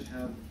and we should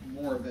have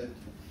more of it.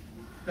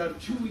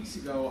 About 2 weeks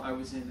ago, I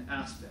was in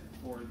Aspen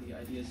for the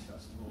Ideas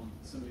Festival.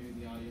 Some of you in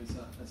the audience,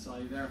 I saw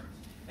you there.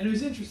 And it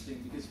was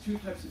interesting because 2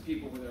 types of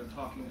people were there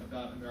talking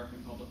about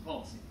American public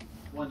policy.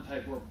 One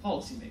type were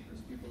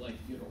policymakers, people like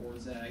Theodore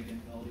Orzag and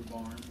Melody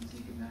Barnes and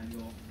Zeke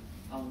Emanuel,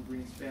 Alan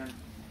Greenspan.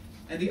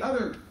 And the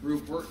other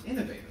group were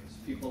innovators,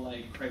 people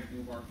like Craig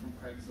Newmark from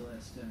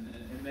Craigslist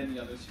and many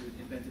others who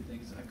invented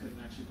things I couldn't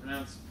actually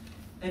pronounce.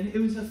 And it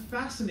was a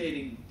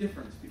fascinating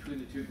difference between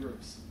the 2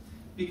 groups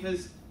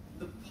because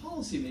the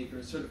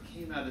policymakers sort of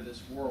came out of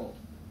this world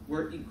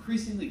where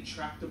increasingly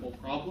tractable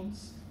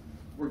problems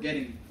were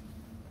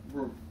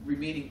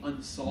remaining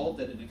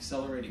unsolved at an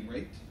accelerating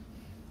rate.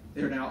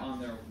 They're now on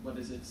their,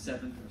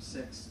 7th or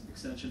 6th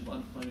extension of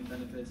unemployment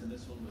benefits, and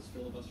this one was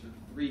filibustered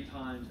 3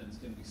 times, and it's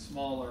going to be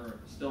smaller,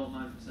 still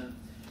 9%.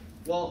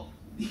 Well,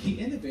 the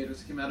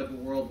innovators came out of a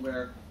world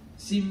where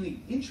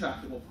seemingly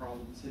intractable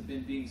problems had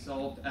been being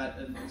solved at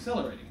an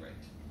accelerating rate.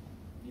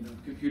 You know,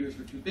 computers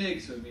were too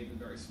big, so we made them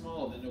very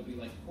small, then nobody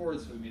liked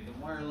cords, so we made them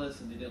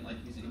wireless, and they didn't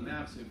like using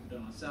maps, so we put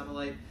it on a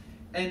satellite.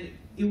 And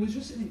it was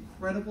just an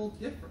incredible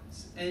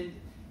difference. And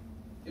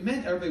it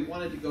meant everybody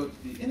wanted to go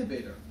to the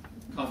innovator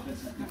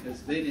conferences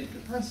because they didn't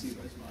depress you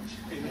as much.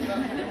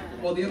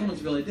 Well, the other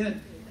ones really did.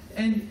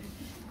 And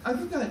I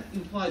think that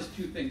implies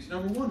two things.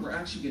 Number one, we're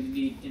actually going to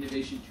need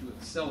innovation to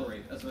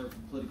accelerate as our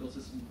political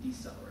system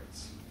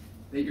decelerates.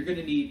 That you're going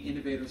to need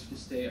innovators to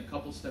stay a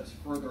couple steps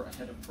further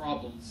ahead of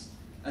problems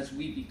as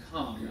we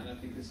become, and I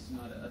think this is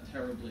not a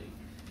terribly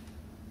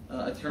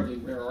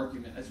rare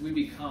argument, as we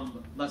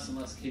become less and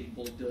less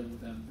capable of dealing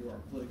with them through our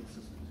political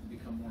systems, we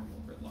become more and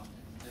more gridlocked.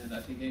 And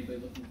I think anybody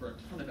looking for a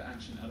ton of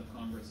action out of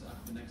Congress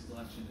after the next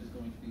election is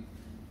going to be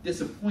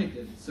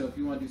disappointed. So if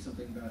you want to do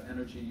something about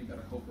energy, you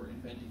better hope we're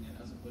inventing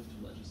it as opposed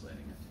to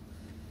legislating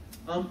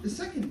it. The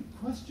second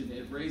question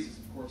it raises,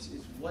 of course,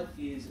 is what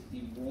is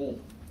the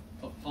role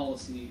of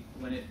policy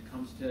when it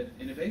comes to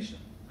innovation,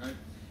 right?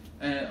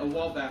 A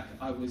while back,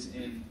 I was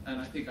in,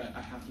 and I think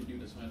I have to do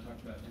this when I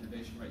talked about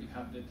innovation, right? You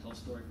have to tell a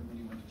story from when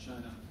you went to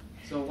China.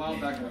 So a while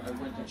back, I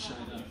went to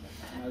China,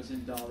 and I was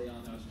in Dalian,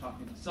 and I was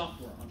talking to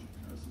software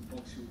entrepreneurs and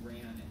folks who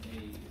ran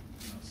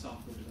a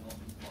software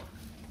development park.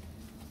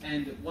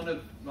 And one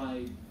of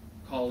my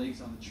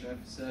colleagues on the trip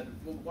said,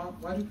 well,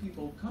 why do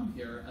people come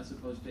here as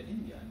opposed to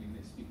India? I mean,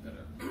 they speak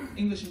better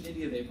English in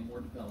India, they have a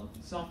more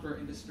developed software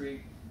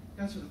industry.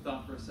 The guy sort of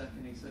thought for a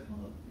second, he said,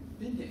 well, you've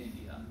been to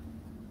India.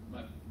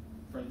 My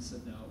friend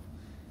said no.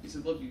 He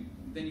said, look,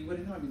 then you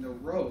wouldn't know. I mean, their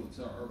roads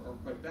are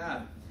quite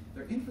bad.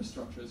 Their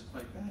infrastructure is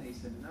quite bad. He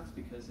said, and that's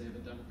because they have a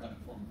democratic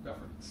form of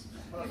governance.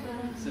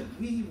 He said,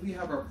 we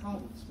have our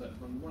problems, but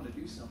when we want to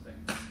do something.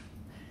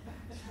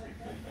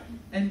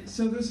 And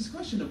so there's this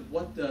question of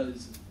what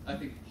does, I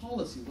think,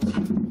 policy,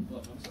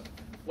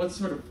 what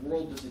sort of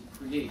world does it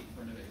create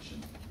for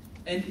innovation?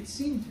 And it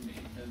seemed to me,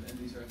 and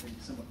these are, I think,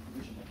 somewhat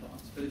provisional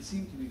thoughts, but it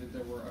seemed to me that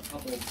there were a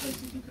couple of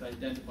places you could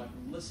identify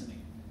from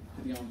listening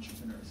to the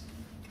entrepreneurs.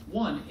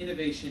 One,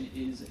 innovation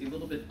is a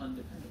little bit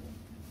undependable.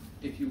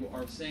 If you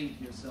are saying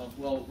to yourself,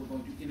 well, we're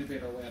going to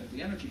innovate our way out of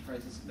the energy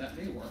crisis, that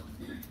may work,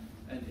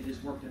 and it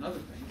has worked in other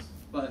things,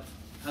 but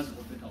hasn't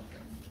worked in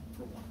healthcare,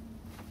 for one.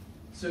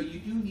 So you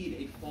do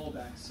need a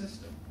fallback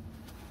system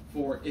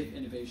for if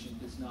innovation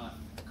does not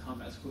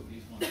come as quickly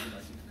as one would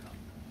like it to come.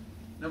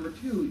 Number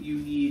two, you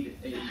need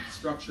a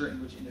structure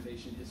in which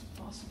innovation is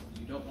possible.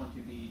 You don't want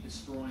to be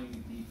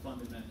destroying the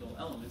fundamental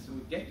elements that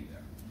would get you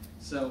there.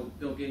 So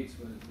Bill Gates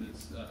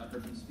I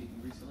heard him speaking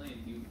recently,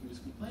 and he was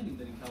complaining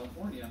that in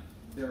California,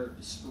 they're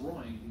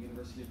destroying the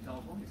University of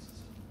California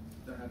system.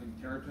 They're having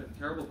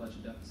terrible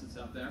budget deficits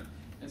out there.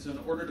 And so in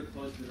order to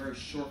close the very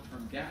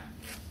short-term gap,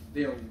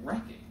 they are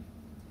wrecking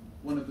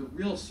one of the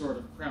real sort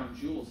of crown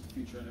jewels of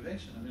future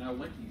innovation. I mean, I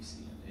went to UC,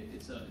 and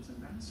it's a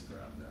massacre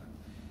out there.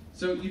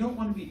 So you don't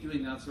want to be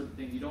doing that sort of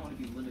thing. You don't want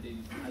to be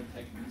limiting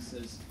high-tech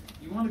uses.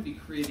 You want to be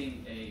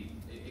creating a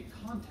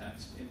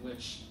context in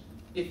which,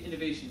 if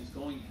innovation is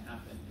going to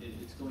happen,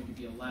 it's going to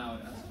be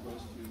allowed, as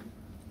opposed to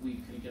we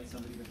couldn't get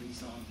somebody to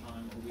visa on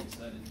time, or we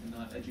decided to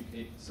not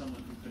educate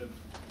someone who could have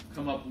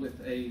come up with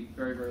a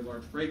very, very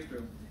large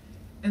breakthrough.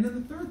 And then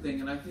the third thing,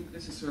 and I think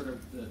this is sort of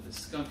the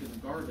skunk in the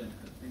garden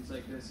of things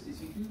like this,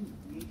 is you do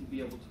need to be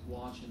able to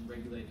watch and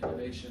regulate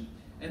innovation.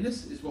 And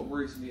this is what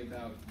worries me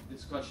about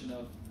this question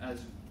of,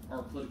 as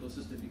our political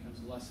system becomes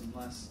less and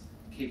less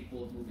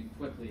capable of moving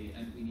quickly,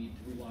 and we need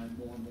to rely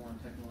more and more on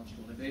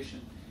technological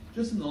innovation.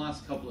 Just in the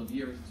last couple of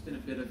years, it's been a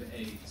bit of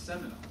a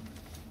seminar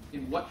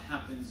in what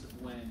happens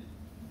when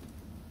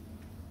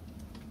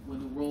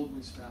the world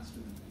moves faster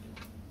than we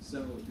do.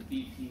 So the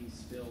BP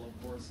spill,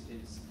 of course,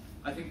 is,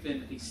 I think,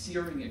 been a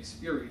searing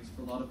experience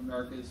for a lot of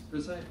Americans,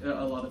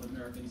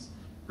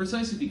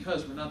 precisely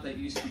because we're not that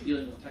used to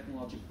dealing with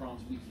technological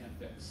problems we can't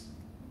fix.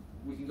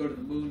 We can go to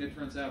the moon, it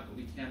turns out, but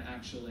we can't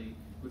actually,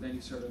 with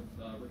any sort of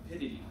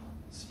rapidity,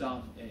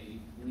 stop a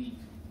leak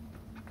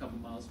a couple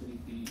miles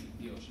beneath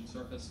the ocean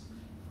surface.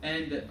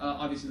 And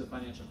obviously the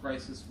financial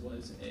crisis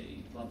was a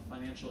lot of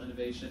financial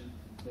innovation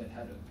that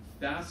had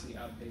vastly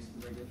outpaced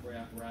the regulatory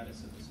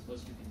apparatus that was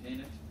supposed to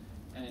contain it,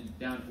 and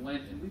down it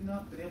went, and we've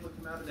not been able to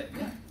come out of that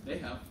yet. They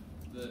have.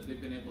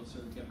 They've been able to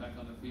sort of get back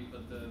on their feet,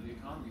 but the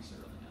economy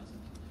certainly hasn't.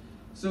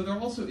 So there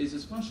also is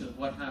this question of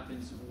what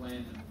happens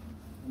when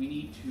we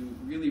need to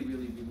really,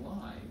 really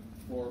rely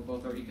for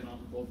both our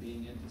economic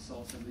well-being and to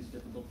solve some of these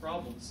difficult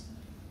problems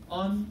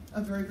on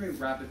a very, very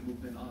rapid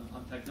movement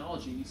on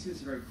technology. And you see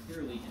this very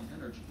clearly in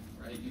energy,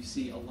 right? You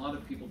see a lot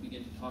of people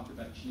begin to talk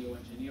about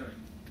geoengineering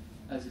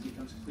as it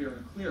becomes clearer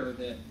and clearer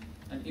that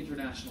an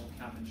international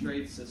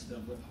cap-and-trade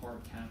system with hard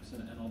caps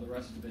and all the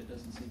rest of it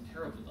doesn't seem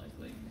terribly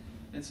likely.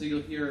 And so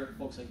you'll hear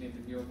folks like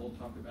Nathan Myhrvold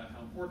talk about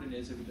how important it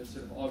is that we just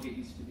sort of all get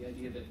used to the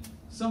idea that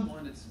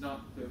someone, it's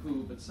not clear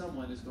who, but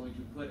someone is going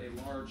to put a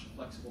large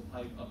flexible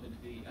pipe up into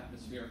the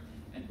atmosphere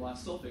and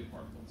blast sulfate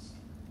particles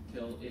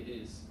till it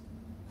is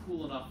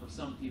cool enough for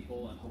some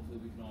people, and hopefully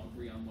we can all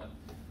agree on what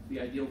the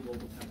ideal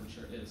global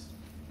temperature is.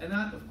 And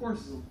that, of course,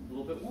 is a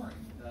little bit worrying,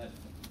 that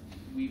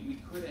we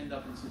could end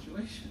up in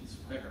situations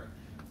where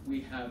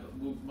we have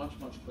moved much,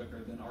 much quicker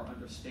than our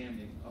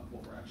understanding of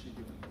what we're actually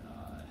doing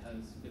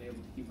has been able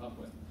to keep up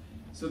with.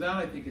 So that,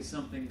 I think, is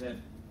something that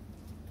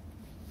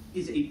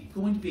is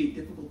going to be a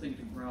difficult thing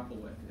to grapple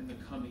with in the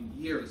coming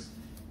years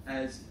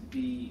as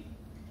the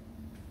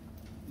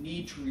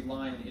need to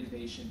rely on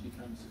innovation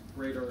becomes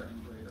greater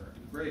and greater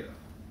and greater.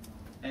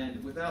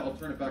 And with that, I'll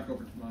turn it back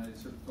over to my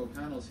sort of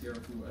co-panelists here,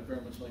 who I'd very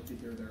much like to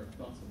hear their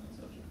thoughts on that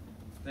subject.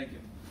 Thank you.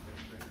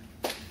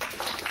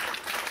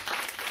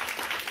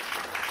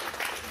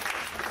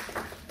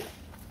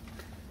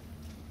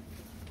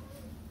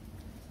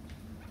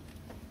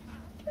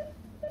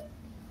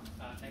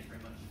 Thanks very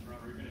much,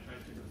 Robert. We're going to try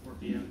to stick with 4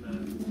 p.m.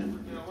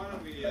 Why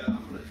don't we,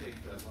 I'm going to take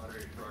the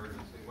moderator prerogative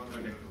and say, why don't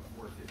we go to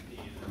 4:15,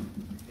 and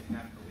if you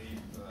have to leave,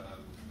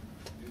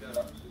 do that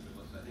obviously,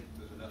 unless I think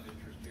there's enough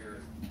interest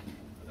here, and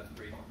enough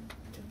great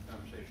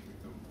conversation we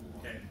can move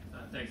along. Okay,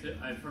 thanks.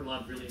 I've heard a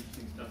lot of really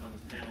interesting stuff on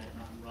this panel.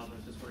 Rob, I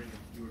was just wondering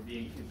if you were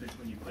being impish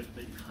when you put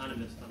the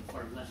economist on the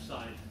far left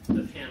side of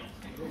the panel.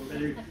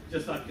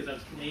 Just thought because I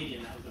was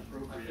Canadian, that was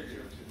appropriate.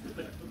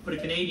 Put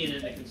a Canadian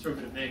in a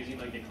conservative magazine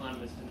like The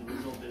Economist, and the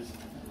result is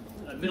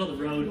middle of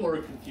the road or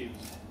confused.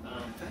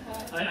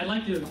 I'd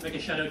like to make a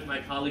shout out to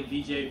my colleague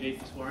Vijay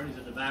Vaitheswaran, who's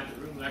in the back of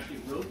the room, who actually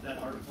wrote that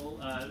article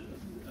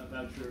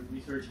about your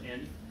research,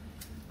 Andy.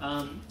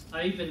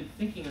 I've been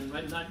thinking, and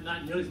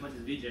not nearly as much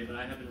as Vijay, but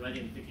I have been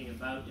writing and thinking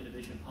about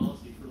innovation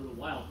policy for a little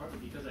while, partly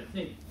because I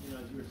think,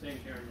 as you were saying,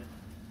 Karen,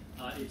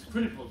 that it's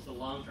critical to the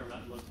long-term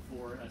outlook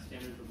for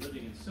standards of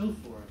living and so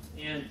forth.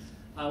 And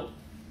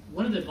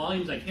one of the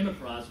volumes I came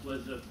across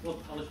was a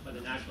book published by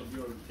the National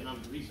Bureau of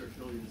Economic Research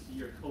earlier this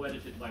year,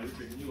 co-edited by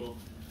Richard Newell,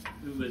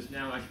 who is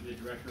now actually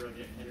the director of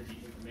the Energy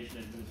Information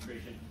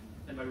Administration,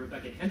 and by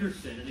Rebecca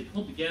Henderson. And they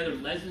pulled together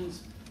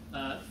lessons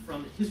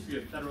from the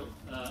history of federal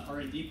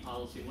R&D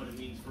policy and what it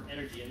means for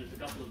energy. And there's a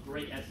couple of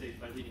great essays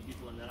by leading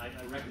people in that I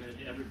recommend it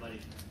to everybody.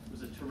 It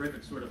was a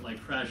terrific sort of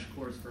like crash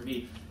course for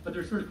me. But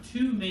there's sort of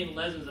two main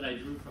lessons that I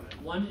drew from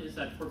it. One is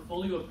that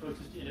portfolio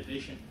approaches to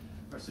innovation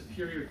are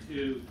superior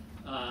to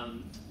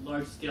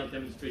large-scale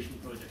demonstration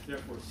projects.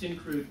 Therefore,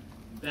 syncrude,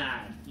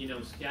 bad.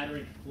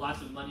 Scattering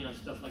lots of money on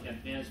stuff like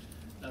advanced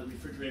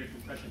refrigerator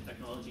compression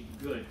technology,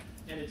 good.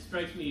 And it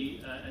strikes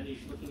me,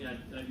 Anish, looking at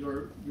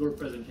your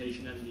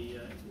presentation and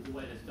the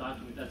White House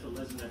document, that's a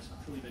lesson that's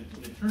truly been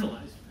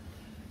internalized,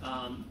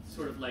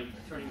 sort of like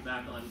turning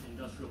back on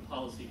industrial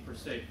policy per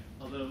se.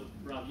 Although,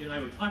 Rob, you and I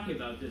were talking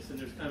about this, and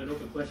there's kind of an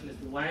open question as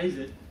to why is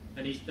it,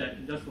 Anish, that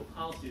industrial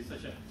policy is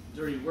such a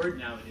dirty word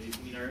nowadays.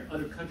 I mean, our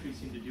other countries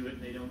seem to do it,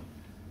 and they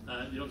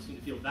don't seem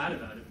to feel bad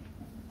about it.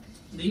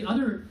 The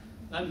other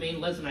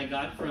main lesson I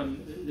got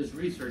from this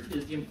research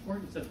is the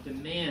importance of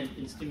demand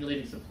in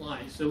stimulating supply.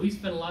 So we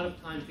spent a lot of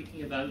time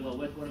thinking about, well,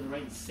 what are the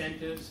right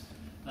incentives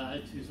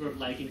to sort of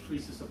like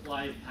increase the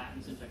supply of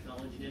patents and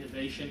technology and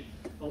innovation.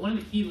 But one of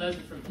the key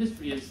lessons from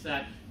history is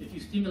that if you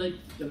stimulate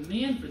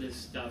demand for this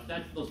stuff,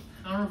 that's the most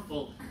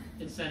powerful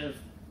incentive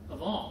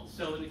of all.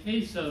 So in the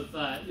case of,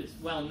 it's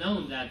well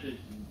known that the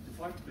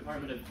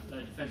Department of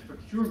Defense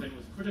procurement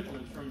was critical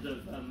in terms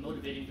of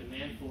motivating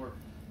demand for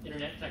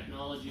internet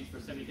technologies, for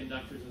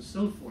semiconductors, and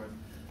so forth.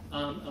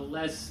 A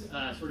less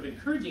sort of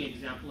encouraging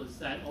example is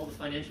that all the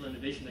financial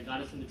innovation that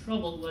got us into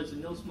trouble was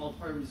in no small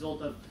part a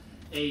result of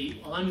a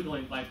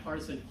ongoing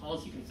bipartisan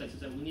policy consensus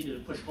that we needed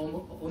to push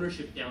home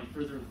ownership down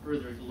further and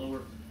further into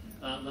lower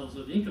levels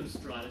of the income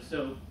strata.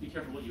 So be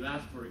careful what you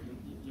ask for,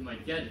 you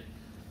might get it.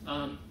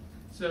 And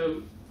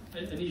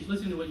he's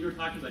listening to what you were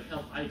talking about,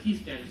 health IT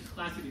standards, it's a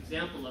classic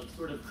example of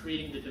sort of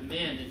creating the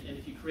demand, and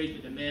if you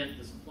create the demand,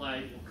 the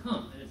supply will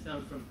come. And it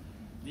sounds from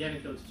the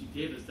anecdotes you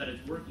gave us that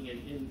it's working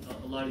in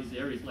a lot of these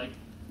areas, like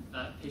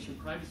patient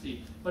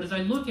privacy. But as I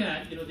look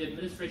at the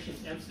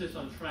administration's emphasis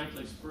on trying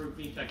to spur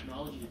green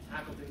technology to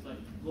tackle things like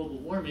global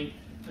warming,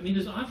 I mean,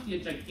 there's obviously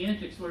a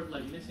gigantic sort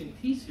of missing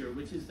piece here,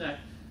 which is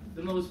that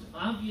the most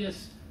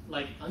obvious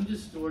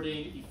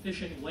undistorting,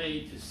 efficient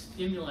way to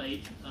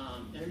stimulate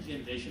energy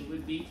innovation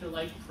would be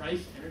to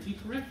price energy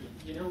correctly.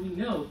 We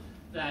know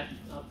that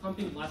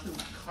pumping lots of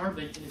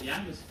carbon into the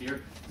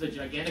atmosphere is a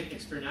gigantic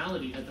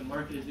externality that the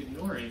market is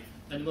ignoring.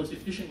 And the most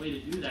efficient way to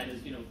do that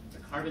is, it's a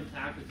carbon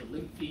tax, it's a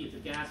link fee, it's a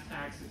gas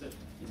tax, it's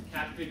a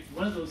cap rate, it's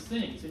one of those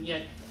things. And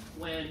yet,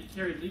 when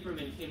Kerry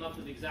Lieberman came up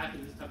with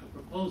exactly this type of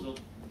proposal,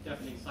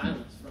 deafening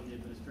silence from the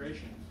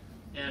administration.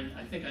 And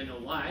I think I know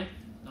why,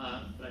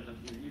 but I'd love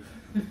to hear you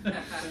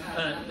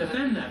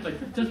defend that.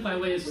 But just by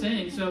way of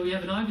saying, so we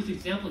have an obvious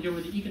example here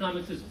where the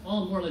economics is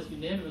all more or less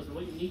unanimous on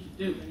what you need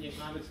to do, and the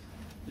economics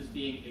is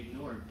being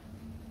ignored.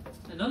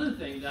 Another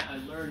thing that I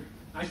learned,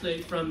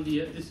 actually, from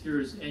this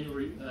year's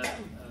annual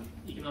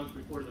economic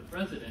report of the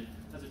president,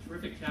 has a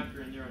terrific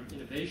chapter in there on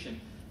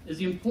innovation, is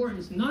the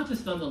importance not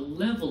just on the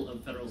level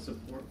of federal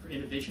support for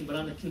innovation, but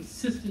on the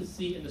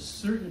consistency and the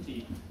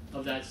certainty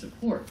of that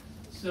support.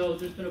 So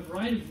there's been a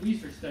variety of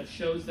research that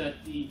shows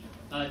that the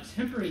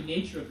temporary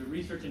nature of the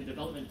research and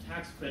development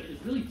tax credit is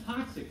really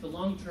toxic to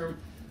long-term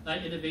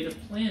innovative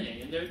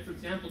planning. And there, for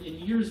example, in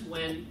years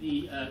when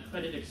the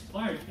credit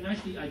expires, you can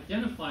actually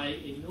identify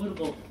a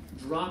notable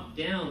drop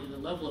down in the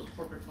level of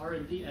corporate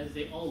R&D as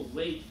they all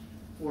wait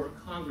for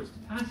Congress to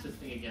pass this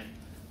thing again.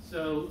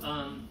 So,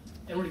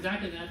 and we're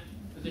exactly in that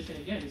position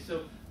again.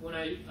 So when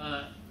I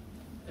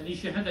And you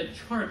should have that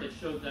chart that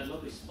showed that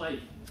lovely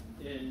spike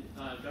in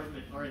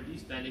government R&D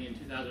spending in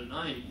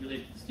 2009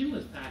 related to the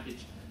stimulus package.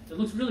 It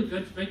looks really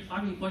good, it's a great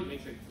talking point,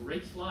 makes a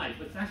great slide,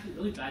 but it's actually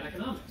really bad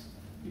economics.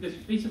 Because you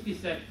basically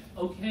said,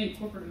 okay,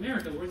 corporate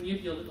America, we're going to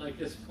give you like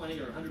this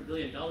 $20 or $100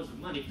 billion of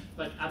money,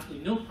 but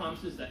absolutely no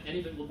promises that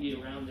any of it will be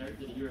around there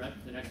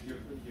the next year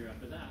or the year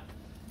after that.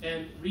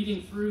 And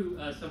reading through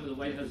some of the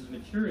White House's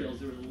materials,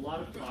 there was a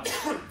lot of talk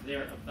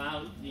there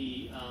about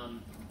the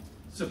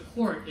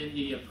support in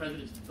the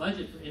president's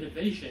budget for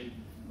innovation.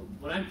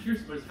 What I'm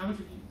curious about is how much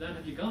of that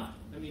have you got?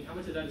 I mean, how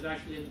much of that is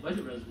actually in the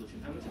budget resolution?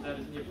 How much of that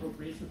is in the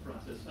appropriation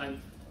process?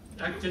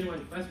 A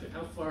genuine question,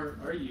 how far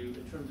are you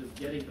in terms of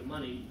getting the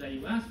money that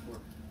you asked for?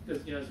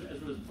 Because, you know,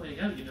 as was pointing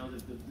out, you know,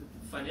 the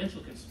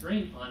financial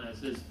constraint on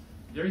us is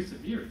very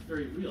severe, it's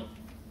very real.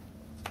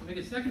 To make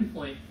a second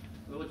point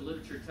about what the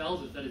literature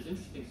tells us that is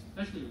interesting,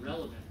 especially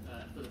relevant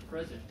for the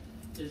present,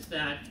 is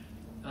that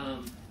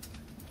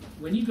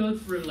when you go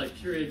through like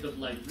periods of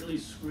like really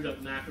screwed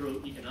up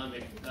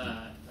macroeconomic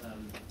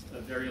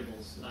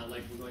variables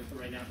like we're going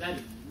through right now, that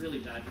is really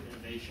bad for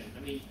innovation.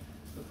 I mean,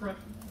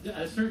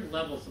 at a certain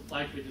level,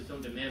 supply creates its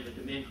own demand, but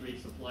demand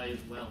creates supply as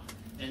well.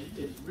 And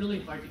it's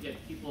really hard to get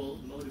people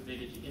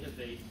motivated to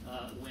innovate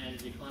when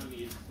the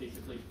economy is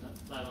basically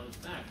flat on its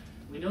back.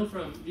 We know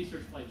from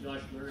research by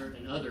Josh Lerner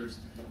and others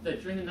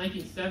that during the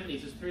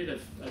 1970s, this period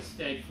of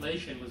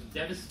stagflation was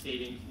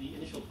devastating to the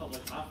initial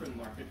public offering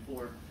market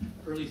for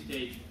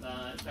early-stage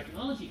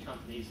technology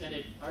companies, and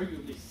it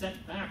arguably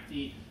set back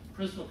the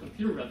personal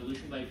computer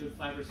revolution by a good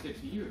 5 or 6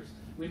 years.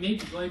 We may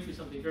be going through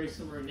something very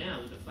similar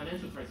now with the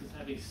financial crisis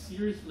having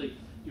seriously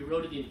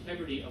eroded the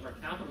integrity of our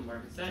capital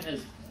markets. That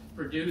has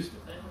produced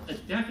a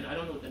definite, I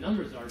don't know what the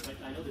numbers are, but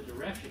I know the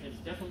direction, and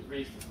it's definitely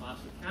raised the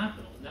cost of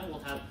capital, and that will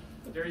have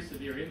a very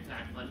severe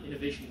impact on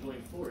innovation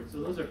going forward. So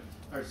those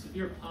are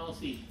severe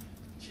policy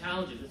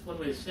challenges. That's one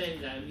way of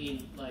saying that. I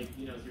mean, like,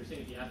 you know, as you're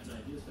saying at the Aspen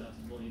Ideas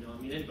Festival, you know,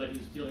 I mean, anybody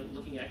who's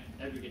looking at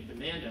aggregate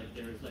demand out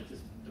there is like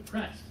just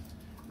depressed,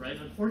 right?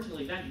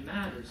 Unfortunately, that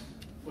matters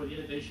for the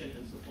innovation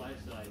and supply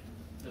side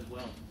as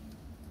well.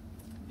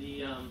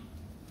 The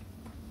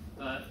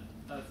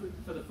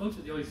for the folks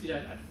at the OECD,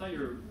 I thought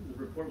the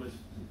report was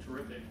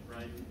terrific,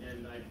 right?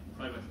 And I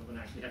pride myself on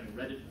actually having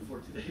read it before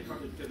today,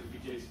 partly because of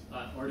BJ's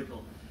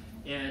article,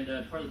 and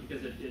partly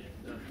because it you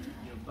know,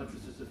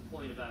 buttresses this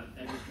point about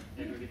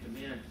aggregate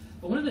demand.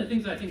 But one of the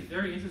things I think is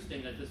very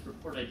interesting that this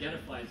report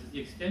identifies is the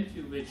extent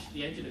to which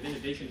the engine of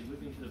innovation is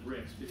moving to the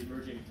BRICS, to the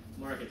emerging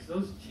markets.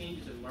 Those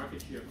changes in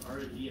market share of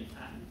R&D and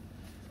patent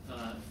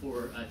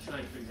for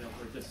China, for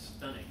example, are just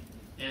stunning.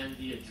 And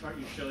the chart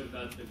you showed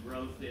about the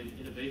growth in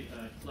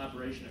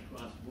collaboration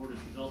across borders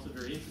is also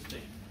very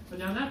interesting. But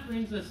now that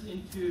brings us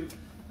into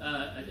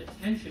a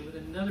tension with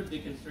another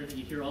big concern that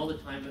you hear all the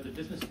time about the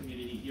business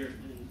community here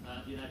in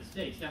the United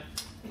States. Now,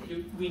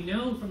 we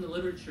know from the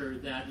literature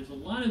that there's a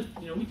lot of,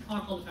 you know, we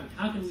talk all the time,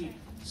 how can we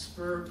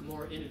spur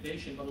more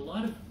innovation? But a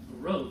lot of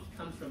growth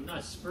comes from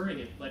not spurring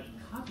it, but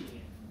copying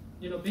it.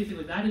 You know,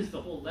 basically that is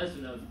the whole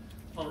lesson of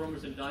Paul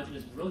Romer's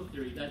endogenous growth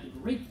theory, that the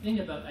great thing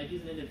about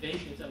ideas and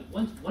innovation is that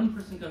once one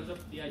person comes up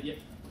with the idea,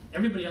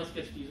 everybody else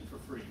gets to use it for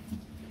free.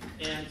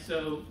 And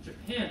so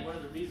Japan, one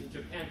of the reasons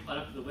Japan caught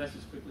up to the West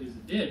as quickly as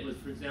it did was,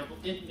 for example,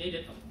 it made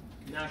it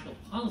a national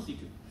policy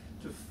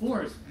to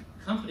force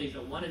companies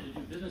that wanted to do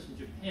business in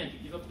Japan to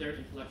give up their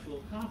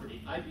intellectual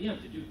property.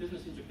 IBM, to do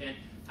business in Japan,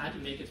 had to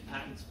make its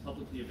patents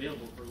publicly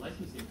available for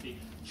licensing fee.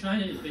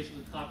 China is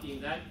basically copying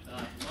that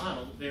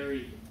model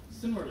very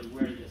similarly,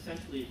 where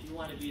essentially if you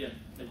want to be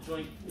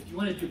if you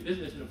want to do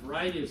business in a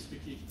variety of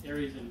strategic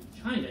areas in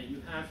China,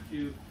 you have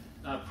to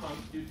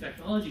promise to do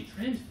technology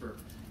transfer.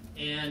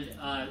 And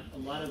a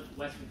lot of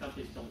Western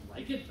companies don't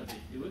like it, but they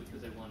do it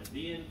because they want to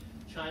be in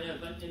China.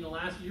 But in the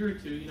last year or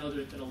two, you know,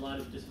 there's been a lot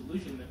of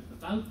disillusionment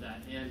about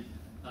that. And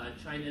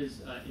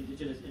China's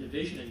Indigenous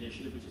Innovation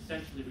Initiative, which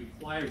essentially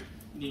required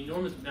an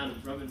enormous amount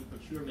of government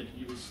procurement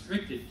to be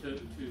restricted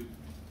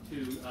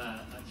to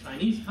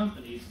Chinese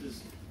companies,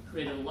 has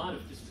created a lot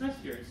of distress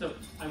here. So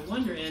I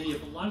wonder, Andy,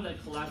 if a lot of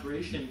that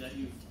collaboration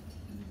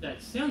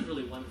that sounds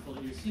really wonderful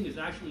that you're seeing is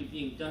actually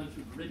being done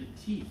through gritted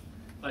teeth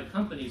by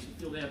companies who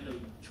feel they have no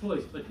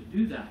choice but to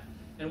do that.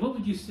 And what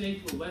would you say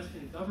to a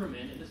Western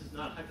government, and this is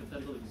not a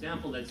hypothetical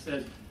example, that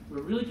says we're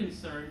really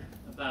concerned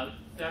about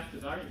theft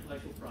of our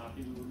intellectual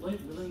property, we were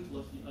willing to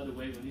look the other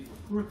way when these were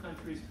poor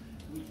countries,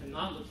 we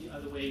cannot look the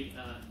other way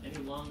any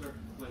longer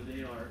when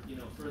they are, you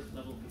know,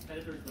 first-level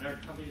competitors, when our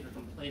companies are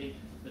complaining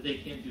that they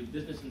can't do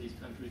business in these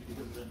countries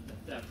because of the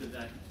theft of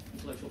that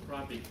intellectual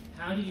property.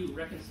 How do you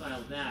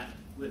reconcile that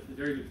with the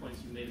very good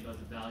points you made about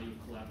the value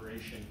of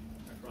collaboration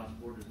across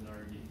borders in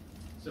R&D?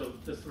 So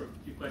just for a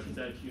few questions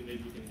out to you,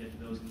 maybe you can get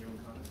to those in your own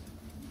comments.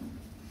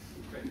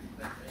 Great.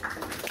 Thank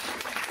you.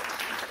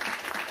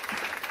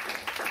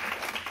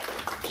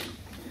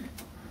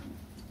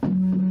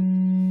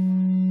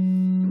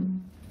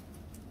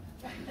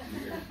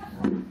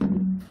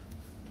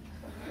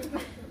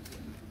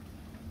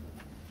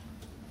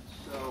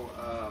 So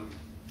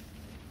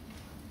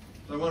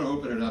I want to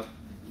open it up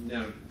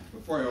now.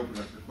 Before I open it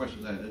up for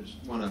questions, I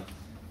just want to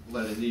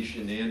let Anish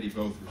and Andy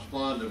both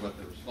respond to what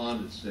the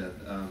respondents said.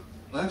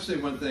 I have to say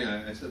one thing.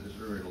 I said this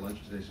earlier at lunch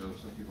today, so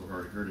some people have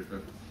already heard it,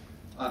 but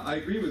I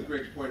agree with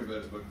Greg's point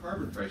about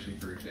carbon pricing,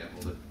 for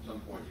example, that at some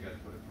point you got to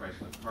put a price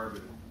on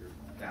carbon, your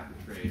cap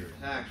and trade or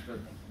tax. But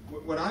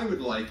what I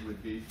would like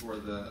would be for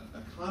the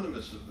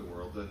economists of the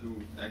world who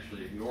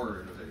actually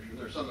ignore innovation.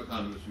 There are some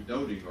economists who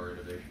don't ignore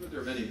innovation, but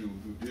there are many who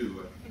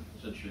do.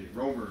 Essentially,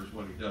 Romer is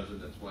one who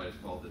doesn't. That's why it's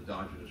called the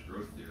endogenous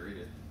growth theory.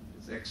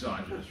 It's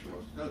exogenous for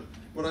most economists.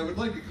 What I would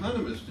like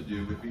economists to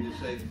do would be to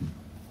say,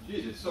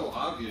 geez, it's so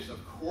obvious.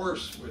 Of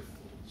course, with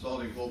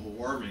solving global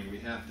warming, we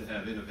have to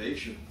have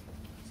innovation.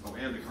 Oh,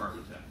 and the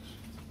carbon tax.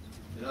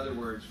 In other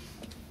words,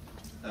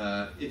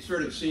 it's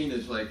sort of seen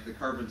as like the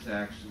carbon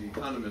tax, the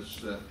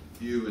economists'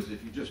 view is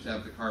if you just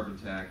have the carbon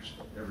tax,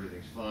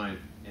 everything's fine.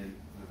 And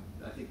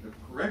I think the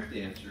correct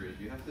answer is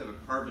you have to have a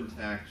carbon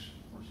tax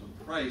or some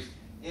price,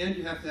 and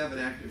you have to have an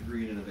active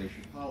green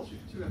innovation policy.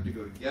 The two have to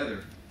go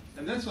together.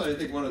 And that's why I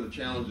think one of the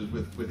challenges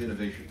with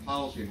innovation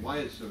policy and why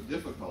it's so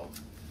difficult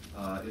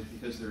is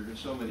because there are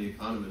just so many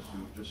economists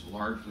who just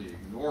largely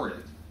ignore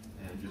it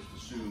and just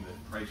assume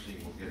that pricing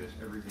will get us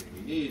everything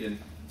we need. And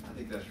I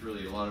think that's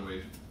really in a lot of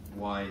ways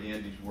why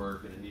Andy's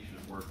work and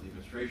Anish's work and the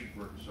administration's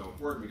work is so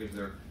important, because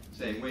they're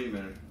saying, wait a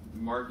minute,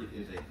 the market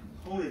is a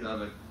component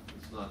of it,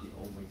 it's not the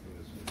only thing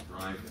that's going to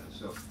drive that.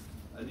 So,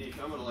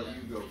 Anish, I'm going to let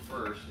you go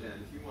first,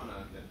 and if you want to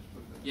just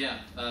put the... Yeah,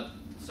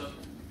 so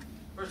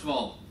first of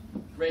all,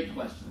 great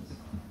questions.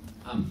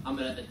 I'm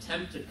going to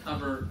attempt to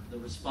cover the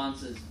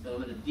responses, but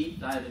I'm going to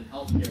deep dive in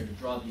healthcare to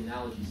draw the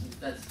analogy, since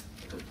that's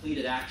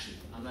completed action.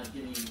 I'm not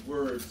giving you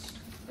words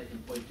that can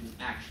point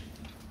to action.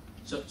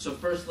 So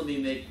first, let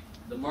me make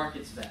the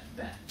market's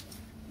bet.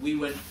 We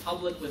went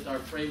public with our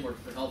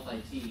framework for health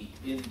IT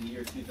in the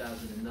year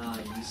 2009.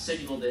 We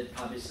signaled it,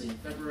 obviously, in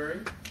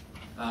February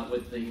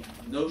with the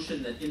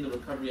notion that in the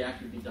Recovery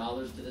Act would be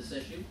dollars to this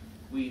issue.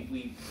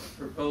 We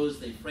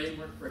proposed a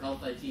framework for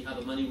health IT, how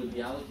the money would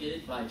be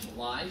allocated by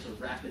July, so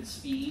rapid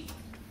speed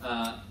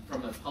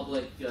from a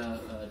public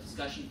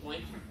discussion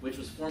point, which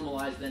was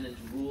formalized then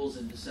into rules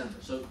in December.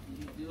 So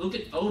you look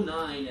at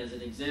 2009 as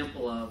an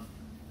example of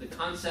the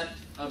concept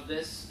of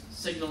this,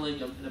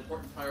 signaling an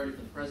important priority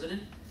for the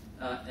president,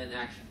 and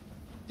action.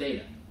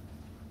 Data.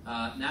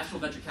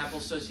 National Venture Capital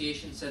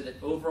Association said that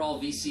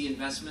overall VC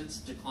investments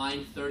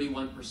declined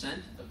 31%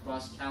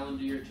 across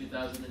calendar year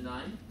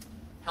 2009.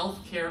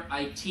 Healthcare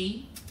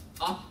IT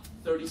up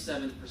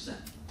 37%.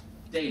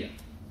 Data.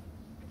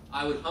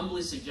 I would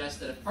humbly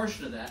suggest that a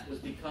portion of that was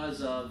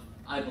because of,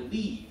 I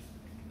believe,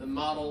 the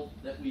model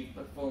that we've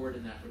put forward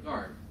in that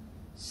regard.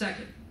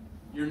 Second,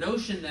 your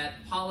notion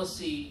that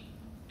policy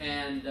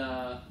and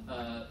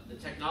the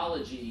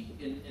technology,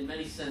 in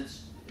many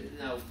sense,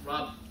 now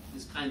Rob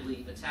is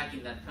kindly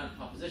attacking that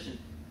proposition,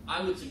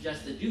 I would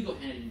suggest they do go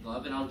hand in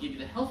glove, and I'll give you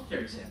the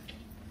healthcare example.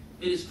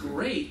 It is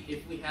great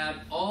if we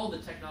have all the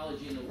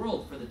technology in the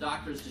world for the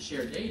doctors to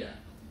share data,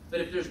 but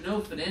if there's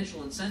no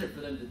financial incentive for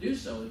them to do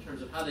so in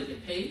terms of how they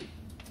get paid,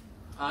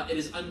 it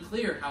is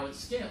unclear how it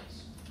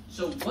scales.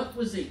 So what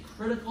was a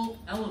critical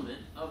element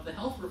of the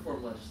health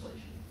reform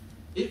legislation?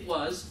 It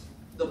was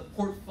the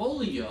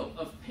portfolio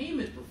of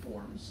payment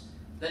reforms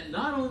that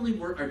not only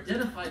were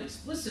identified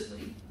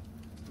explicitly,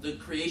 the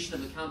creation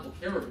of accountable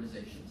care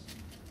organizations,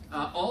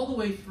 all the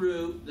way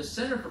through the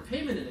Center for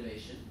Payment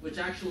Innovation, which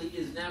actually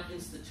is now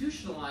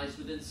institutionalized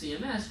within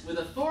CMS with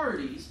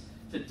authorities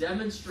to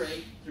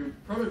demonstrate through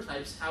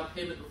prototypes how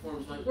payment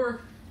reforms might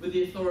work, with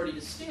the authority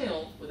to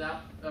scale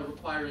without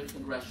requiring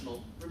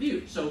congressional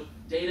review. So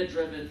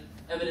data-driven,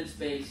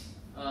 evidence-based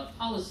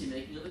policy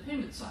making on the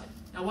payment side.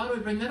 Now, why do I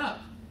bring that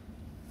up?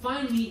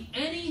 Find me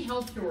any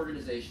healthcare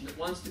organization that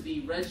wants to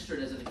be registered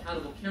as an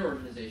accountable care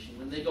organization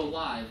when they go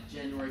live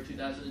January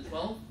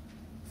 2012.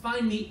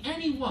 Find me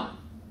any one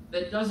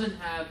that doesn't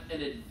have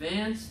an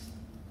advanced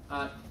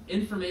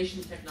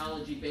information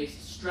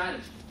technology-based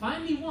strategy.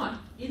 Find me one.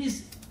 It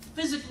is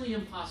physically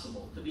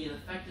impossible to be an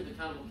effective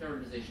accountable care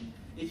organization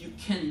if you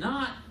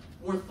cannot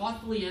more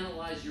thoughtfully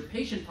analyze your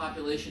patient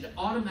population to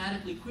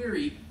automatically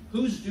query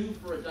who's due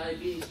for a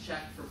diabetes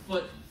check for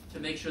foot to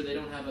make sure they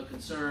don't have a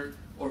concern,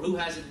 or who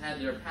hasn't had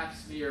their pap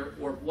smear,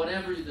 or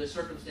whatever the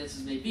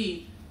circumstances may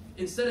be,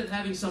 instead of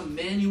having some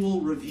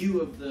manual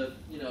review of the,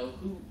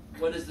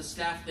 what does the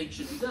staff think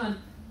should be done,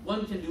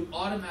 one can do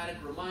automatic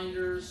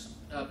reminders,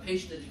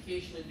 patient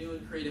education in new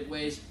and creative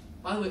ways,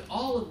 by the way,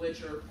 all of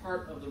which are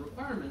part of the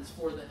requirements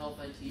for the health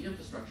IT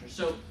infrastructure.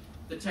 So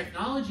the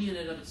technology in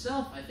and of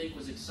itself, I think,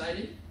 was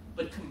exciting,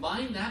 but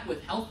combine that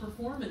with health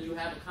reform, and you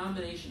have a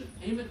combination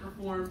of payment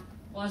reform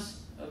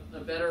plus a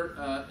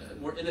better,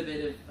 more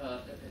innovative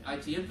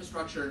IT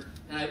infrastructure,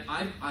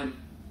 and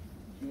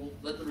we'll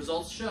let the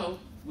results show,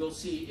 we'll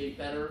see a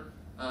better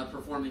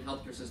performing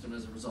healthcare system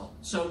as a result.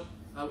 So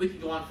we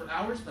could go on for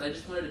hours, but I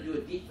just wanted to do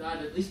a deep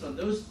dive, at least on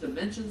those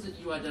dimensions that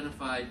you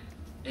identified,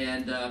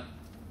 and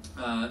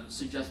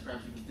suggest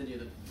perhaps we continue.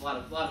 A lot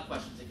of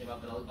questions that came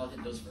up, but I'll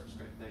hit those first.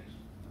 Great, thanks.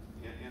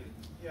 And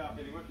yeah,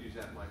 maybe why don't you use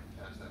that mic,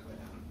 pass that way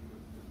down if you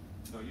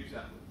would. No, use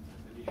that one.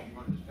 Anish, you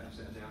want to just pass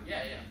that down?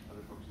 Yeah, yeah.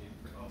 Other folks need.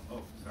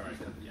 Oh, sorry.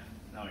 Yeah,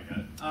 now I got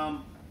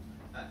it.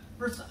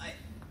 First,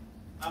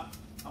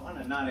 I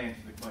want to not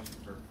answer the question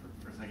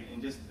for a second,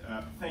 and just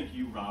thank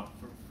you, Rob,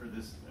 for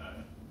this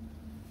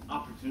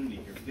opportunity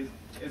here. Because,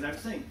 as I was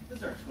saying, this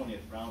is our 20th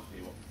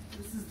roundtable.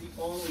 This is the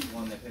only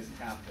one that has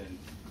happened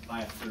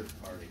by a third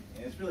party,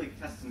 and it's really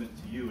a testament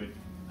to you at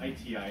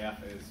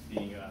ITIF as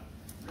being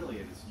really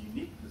in this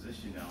unique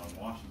position now in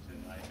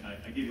Washington.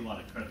 I give you a lot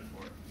of credit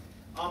for it.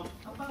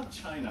 About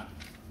China,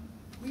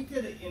 we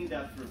did an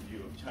in-depth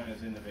review of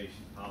China's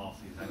innovation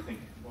policies. I think,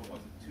 what was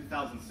it,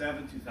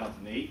 2007,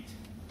 2008.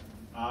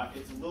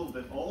 It's a little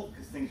bit old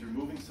because things are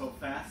moving so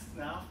fast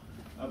now,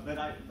 but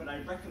I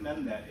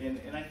recommend that.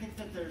 And I think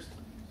that there's,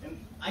 and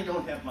I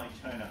don't have my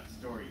China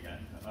story yet.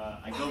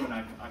 I go in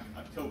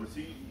October, so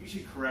you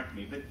should correct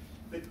me.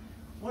 But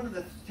one of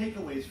the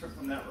takeaways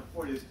from that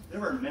report is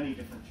there are many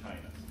different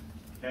Chinas,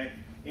 okay?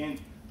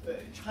 And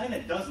China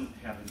doesn't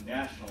have a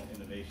national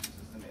innovation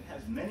system. It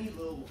has many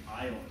little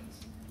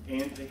islands,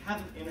 and they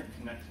haven't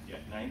interconnected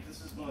yet. And I think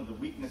this is one of the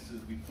weaknesses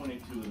we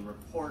pointed to in the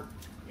report,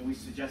 and we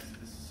suggested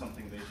this is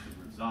something they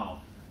should resolve.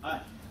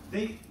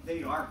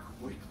 They are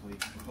quickly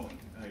growing.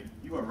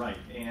 You are right,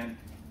 and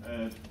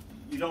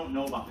you don't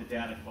know about the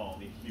data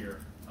quality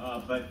here,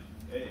 but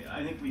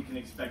I think we can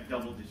expect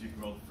double-digit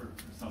growth for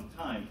some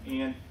time.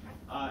 And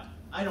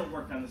I don't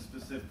work on this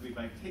specifically,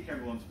 but I take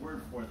everyone's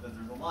word for it that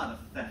there's a lot of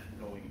theft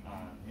going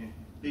on and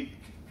big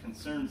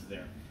concerns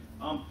there.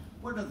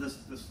 What are the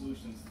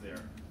solutions there?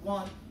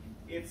 One,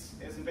 it's,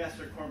 as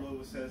Ambassador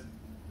Kornblum says,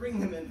 bring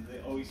them into the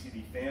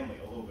OECD family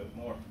a little bit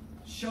more.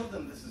 Show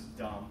them this is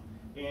dumb,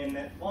 and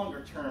that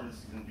longer term this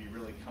is going to be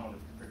really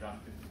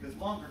counterproductive. Because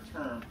longer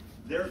term,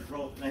 their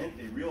growth, and I think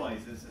they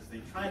realize this, as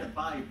they try to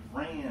buy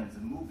brands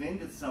and move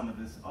into some of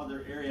this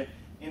other area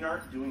and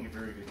aren't doing a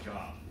very good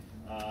job.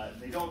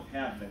 They don't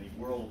have many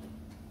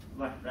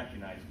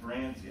world-recognized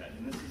brands yet.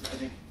 And this is, I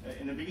think,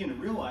 and they begin to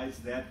realize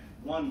that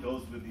one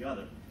goes with the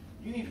other.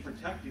 You need to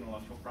protect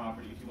intellectual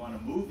property if you want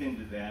to move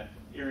into that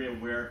area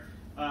where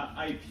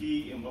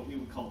IP and what we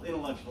would call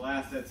intellectual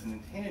assets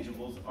and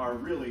intangibles are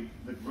really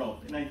the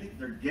growth. And I think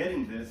they're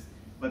getting this,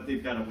 but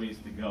they've got a ways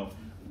to go.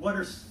 What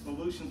are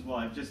solutions? Well,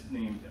 I've just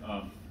named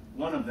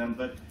one of them,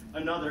 but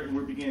another, and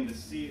we're beginning to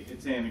see,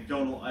 it's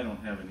anecdotal, I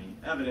don't have any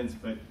evidence,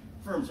 but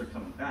firms are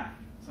coming back.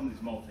 Some of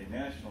these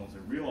multinationals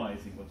are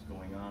realizing what's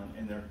going on,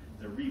 and they're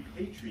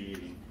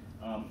repatriating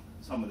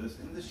some of this,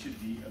 and this should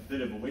be a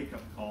bit of a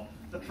wake-up call.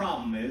 The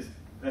problem is,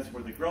 that's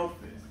where the growth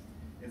is.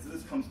 And so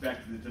this comes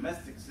back to the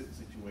domestic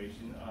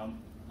situation.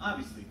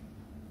 Obviously,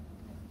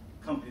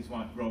 companies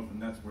want growth, and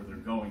that's where they're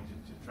going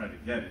to try to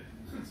get it.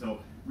 And so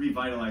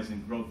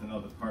revitalizing growth in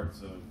other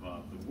parts of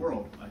the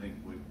world, I think,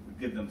 would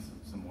give them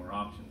some more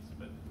options.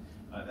 But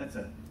that's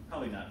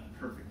probably not a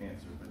perfect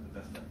answer, but the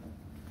best I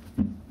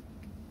can.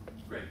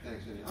 Great,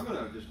 thanks, Andy. I'm going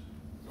to just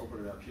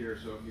open it up here,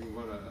 so if you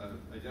want to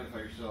identify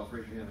yourself,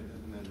 raise your hand,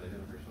 and then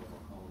identify yourself.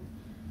 I'll call him.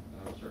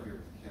 We'll start here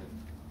with Ken.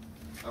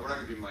 We're not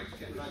going to do Mike's,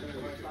 Ken. We're not going to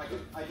do Mike's.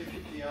 I did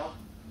PTL.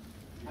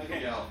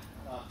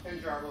 Ken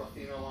Jarbo,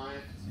 Female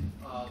Alliance.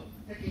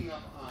 Picking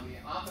up on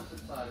the opposite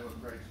side of what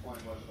Greg's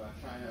point was about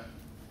China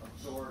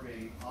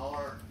absorbing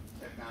our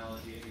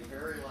technology. In the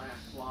very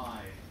last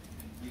slide,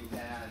 you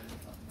had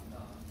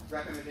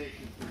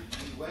recommendations for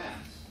the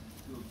U.S.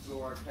 to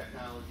absorb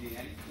technology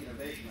and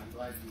innovation. I'm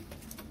glad you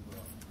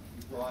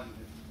broadened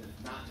it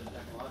to not just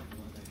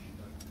technological innovation,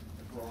 but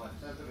a broad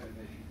sense of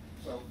innovation.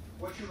 So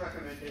what's your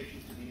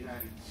recommendation to the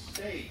United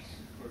States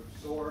for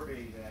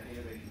absorbing that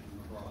innovation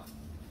from abroad?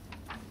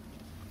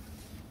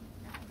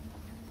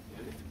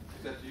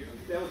 Is that to you?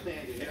 That was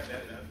Andy. Yeah,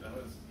 that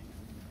was.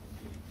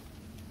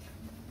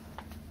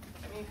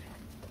 I mean,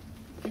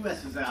 the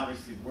U.S. is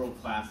obviously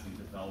world-class in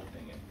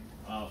developing it.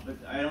 But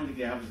I don't think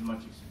they have as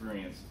much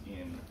experience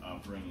in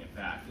bringing it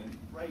back. And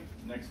right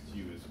next to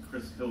you is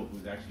Chris Hill,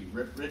 who's actually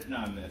written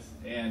on this.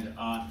 And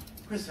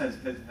Chris has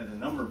a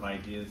number of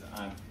ideas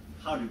on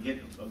how to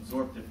get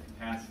absorptive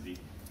capacity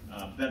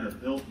better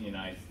built in the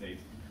United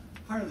States.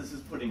 Part of this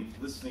is putting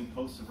listening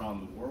posts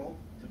around the world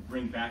to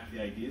bring back the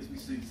ideas. We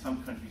see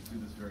some countries do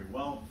this very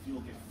well. If you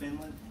look at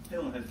Finland,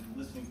 Finland has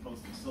listening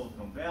posts in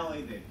Silicon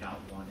Valley. They've got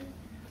one in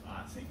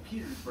St.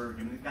 Petersburg,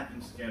 and they've got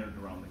them scattered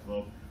around the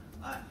globe.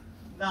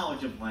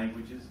 Knowledge of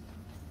languages,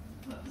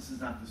 this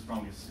is not the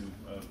strongest suit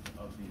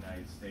of the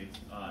United States,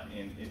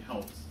 and it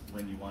helps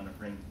when you want to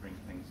bring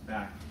things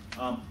back.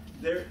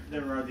 There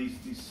are these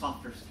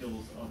softer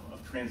skills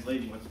of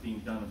translating what's being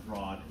done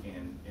abroad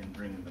and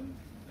bringing them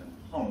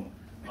home.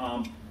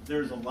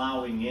 There's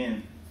allowing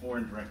in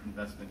foreign direct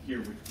investment here,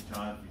 which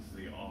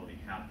obviously already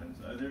happens.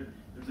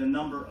 There's a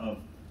number of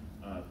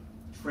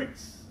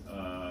tricks,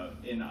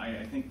 and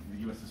I think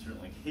the U.S. is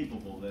certainly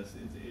capable of this.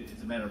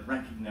 It's a matter of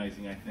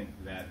recognizing, I think,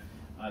 that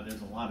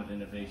there's a lot of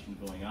innovation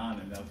going on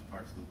in those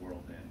parts of the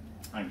world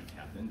and trying to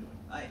tap into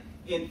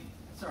it.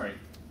 Sorry,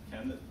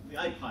 Ken, the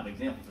iPod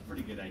example is a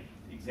pretty good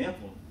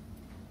example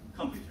of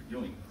companies are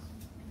doing this.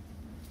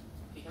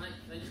 Hey, can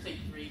I just take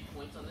 3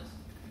 points on this?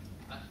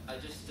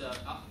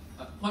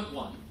 Point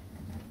one,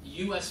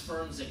 U.S.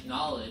 firms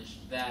acknowledge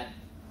that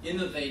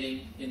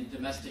innovating in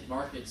domestic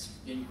markets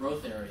in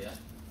growth area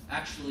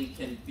actually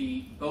can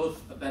be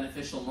both a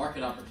beneficial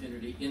market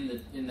opportunity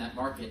in that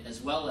market,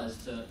 as well as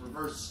to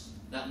reverse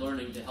that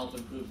learning to help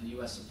improve the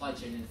U.S. supply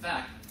chain. In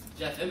fact,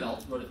 Jeff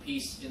Immelt wrote a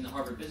piece in the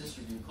Harvard Business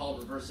Review called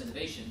Reverse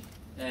Innovation,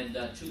 and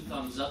 2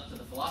 thumbs up to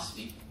the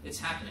philosophy. It's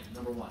happening,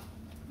 number one.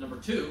 Number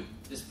two,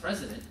 this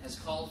president has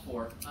called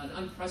for an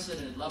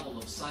unprecedented level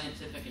of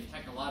scientific and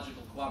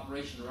technological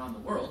cooperation around the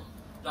world.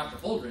 Dr.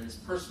 Holdren is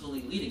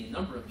personally leading a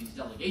number of these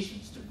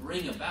delegations to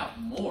bring about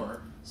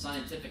more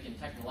scientific and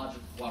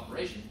technological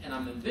cooperation, and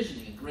I'm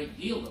envisioning a great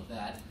deal of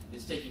that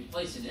is taking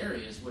place in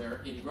areas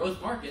where in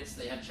growth markets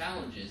they have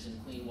challenges in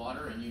clean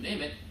water and you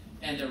name it,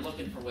 and they're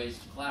looking for ways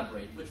to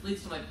collaborate, which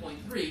leads to my point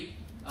 3.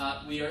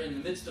 We are in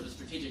the midst of a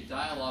strategic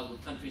dialogue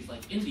with countries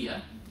like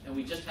India, and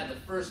we just had the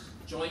first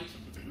joint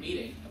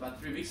meeting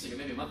about 3 weeks ago,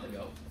 maybe a month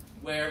ago,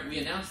 where we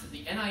announced that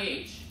the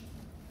NIH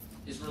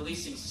is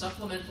releasing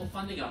supplemental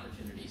funding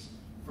opportunities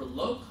for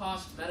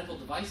low-cost medical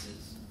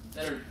devices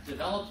that are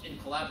developed in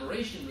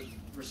collaboration with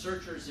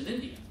researchers in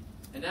India.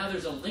 And now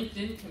there's a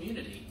LinkedIn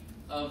community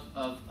of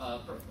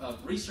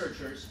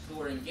researchers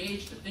who are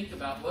engaged to think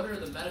about what are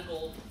the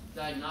medical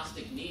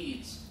diagnostic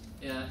needs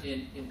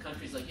in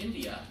countries like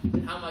India,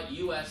 and how might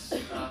U.S.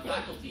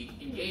 faculty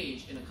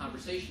engage in a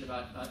conversation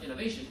about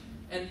innovation.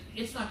 And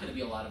it's not going to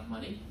be a lot of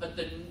money, but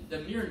the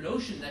mere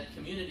notion that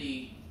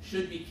community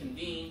should be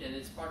convened and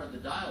it's part of the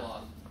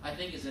dialogue, I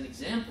think is an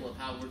example of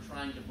how we're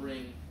trying to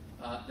bring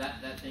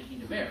that thinking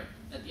to bear.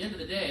 At the end of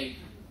the day,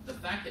 the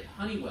fact that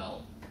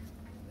Honeywell,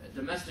 a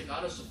domestic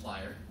auto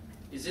supplier,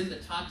 is in the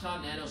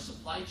Tata Nano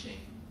supply chain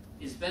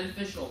is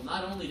beneficial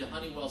not only to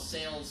Honeywell's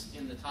sales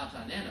in the Tata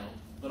Nano,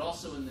 but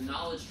also in the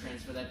knowledge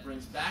transfer that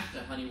brings back to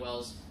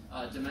Honeywell's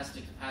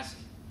domestic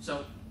capacity.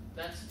 So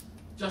that's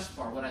just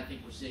far what I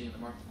think we're seeing in the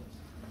marketplace.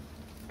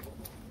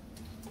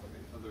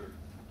 Okay, other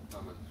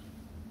comments?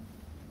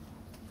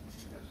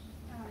 Yes.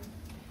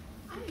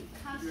 I'm Could you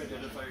constantly.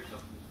 identify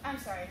yourself, please? I'm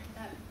sorry.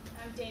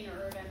 I'm Dana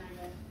Irvin. I'm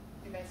an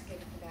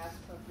investigator for the House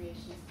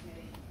Appropriations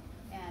Committee,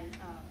 and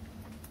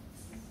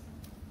this is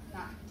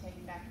not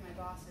taken back to my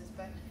bosses,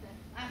 but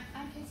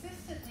I'm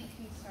consistently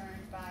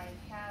concerned by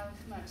how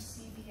much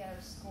CBO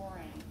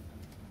scoring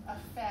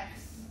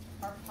affects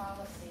our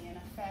policy and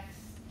affects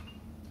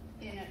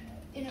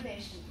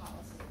innovation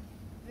policy.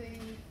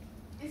 The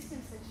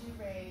instance that you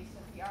raised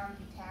of the R&D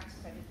tax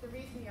credit, the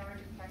reason the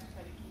R&D tax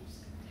credit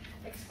keeps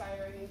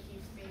expiring and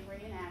keeps being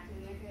reenacted,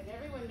 and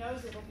everyone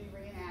knows it will be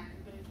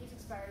reenacted, but it keeps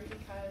expiring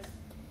because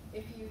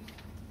if you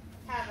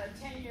have a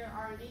 10-year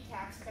R&D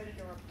tax credit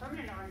or a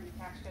permanent R&D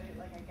tax credit,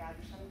 like I gather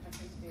some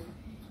countries do,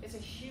 it's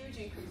a huge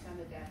increase on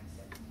the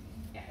deficit.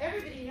 Now,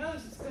 everybody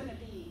knows it's going to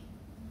be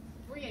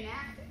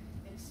reenacted.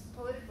 It's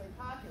politically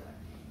popular.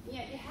 And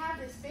yet you have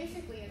this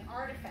basically an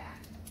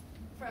artifact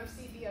from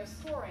CBO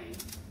scoring,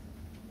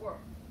 or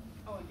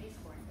O&D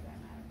scoring for that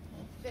matter,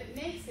 that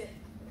makes it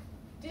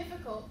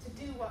difficult to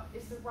do what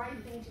is the right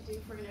thing to do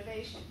for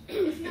innovation.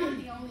 It's not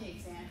the only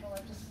example.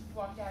 I just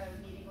walked out of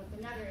a meeting with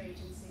another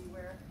agency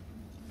where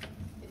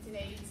it's an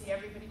agency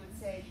everybody would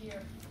say,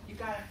 here, you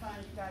got to fund,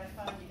 you got to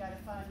fund, you got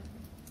to fund.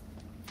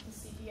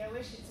 It's a CBO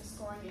issue, it's a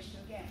scoring issue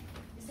again.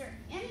 Is there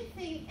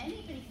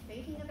anybody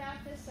thinking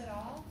about this at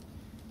all?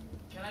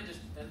 Can I just,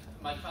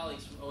 my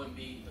colleagues from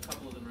OMB, a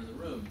couple of them are in the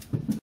room,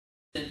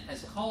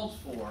 has called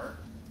for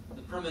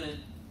the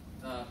permanence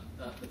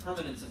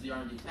of the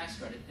R&D tax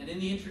credit, and in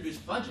the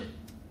introduced budget,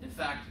 in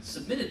fact,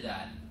 submitted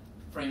that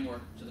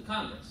framework to the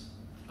Congress,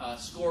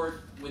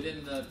 scored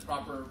within the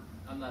proper,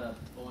 I'm not a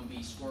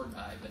OMB score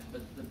guy,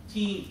 but the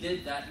team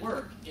did that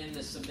work in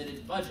the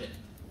submitted budget,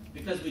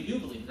 because we do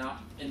believe. Now,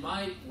 in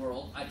my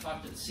world, I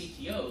talk to the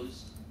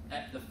CTOs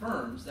at the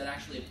firms that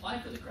actually apply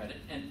for the credit,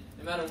 and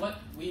no matter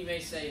what we may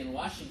say in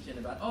Washington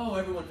about, oh,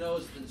 everyone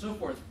knows, and so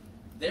forth,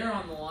 they're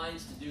on the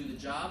lines to do the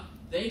job.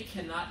 They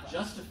cannot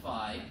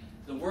justify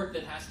the work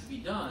that has to be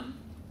done.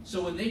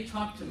 So when they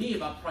talk to me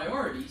about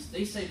priorities,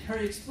 they say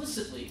very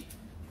explicitly,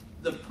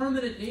 the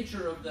permanent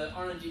nature of the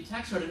R&D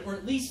tax credit, or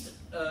at least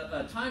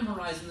a time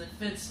horizon that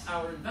fits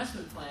our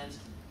investment plans,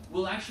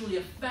 will actually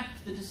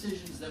affect the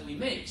decisions that we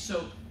make.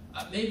 So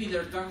maybe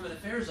their government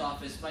affairs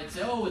office might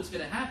say, oh, it's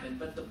going to happen,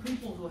 but the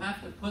people who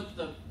have to put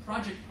the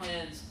project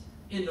plans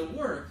into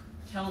work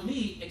tell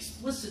me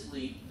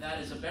explicitly that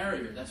is a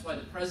barrier. That's why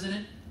the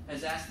president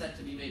has asked that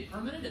to be made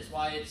permanent. It's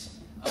why it's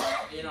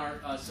in our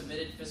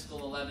submitted fiscal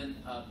 11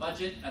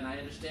 budget, and I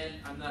understand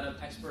I'm not an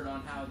expert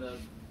on how the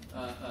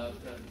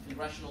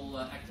congressional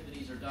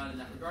activities are done in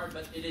that regard,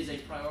 but it is a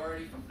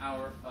priority from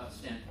our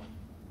standpoint.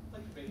 I'd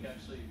like to make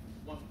actually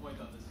one point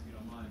on this, if you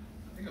don't mind.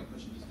 I think I'm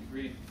pushing this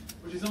degree,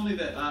 which is only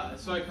that,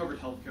 so I covered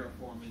healthcare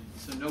reform, and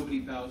so nobody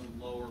bows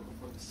lower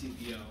before the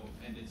CBO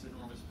and its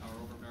enormous power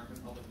over American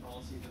public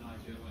policy than I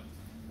do, and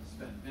I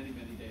spent many,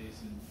 many days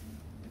in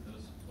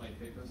those white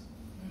papers.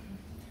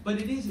 But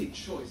it is a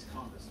choice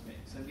Congress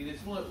makes. I mean,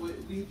 it's one,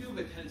 we do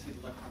have a tendency to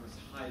let Congress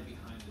hide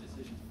behind the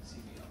decisions of the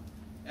CBO.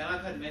 And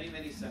I've had many,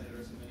 many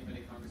senators and many,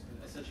 many congressmen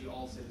essentially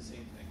all say the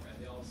same thing, right?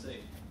 They all say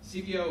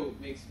CBO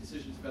makes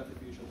decisions about the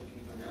future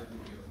looking in the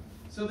rearview mirror.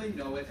 So they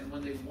know it, and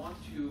when they want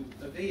to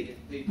evade it,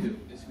 they do.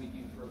 This week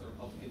you've heard the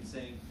Republicans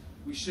saying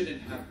we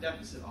shouldn't have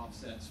deficit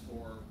offsets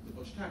for the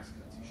Bush tax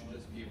cuts. You should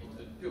just be able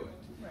to do it.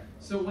 Right.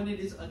 So when it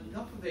is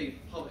enough of a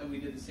public, and we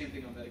did the same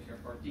thing on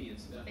Medicare Part D,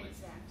 incidentally.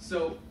 Exactly.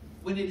 So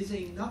when it is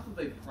enough of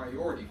a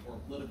priority for a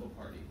political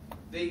party,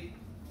 they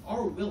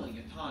are willing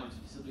at times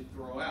to simply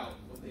throw out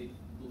what they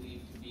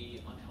believe to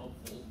be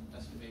unhelpful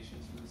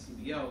estimations from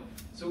the CBO.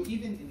 So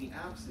even in the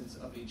absence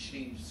of a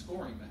changed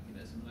scoring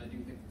mechanism, and I do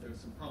think that there's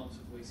some problems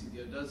with the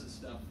way CBO does this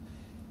stuff,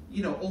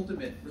 you know,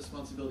 ultimate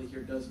responsibility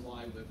here does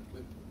lie with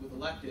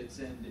electeds,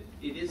 and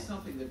it is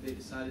something that they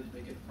decided to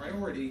make it a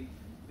priority,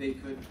 they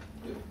could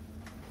do.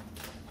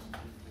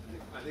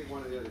 I think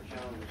one of the other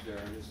challenges there,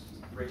 and this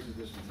raises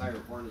this entire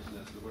hornet's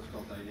nest of what's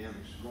called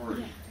dynamic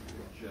scoring,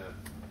 which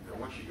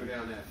once you go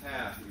down that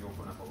path, you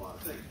open up a lot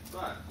of things.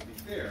 But to be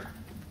fair,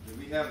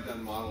 we have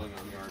done modeling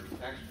on the R&D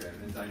tax credit,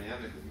 and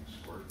dynamically it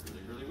scored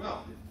really, really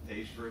well. It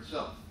pays for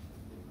itself.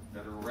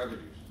 Federal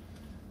revenues.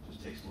 It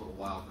just takes a little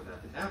while for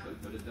that to happen,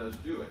 but it does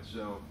do it.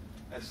 So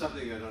that's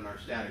something that on our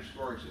static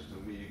scoring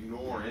system, we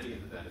ignore any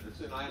of the benefits.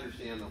 And I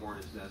understand the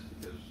hornet's nest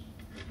because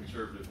the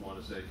conservatives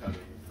want to say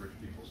cutting rich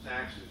people's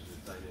taxes is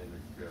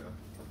dynamic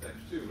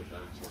effects too, which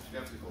I'm more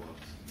skeptical of.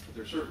 But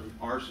there certainly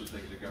are some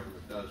things the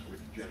government does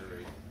which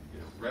generate,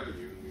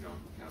 revenue, and we don't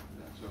account for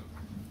that. So,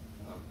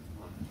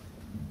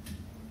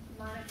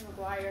 Monica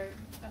McGuire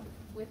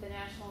with the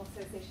National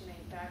Association of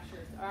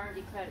Manufacturers.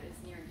 R&D credit is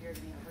near and dear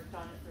to me. I've worked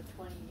on it for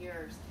 20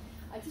 years.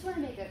 I just want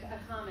to make a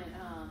comment,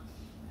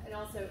 and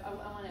also I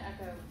want to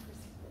echo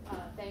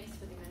thanks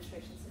for the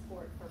administration's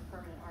support for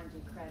permanent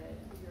R&D credit.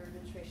 Your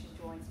administration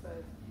joins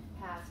both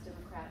past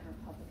Democrat and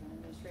Republican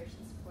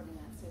administrations supporting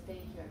that. So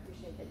thank you. I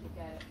appreciate that you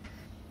get it.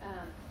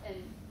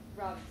 And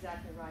Rob's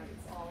exactly right.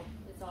 It's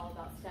all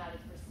about static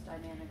versus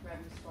dynamic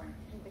revenue scoring.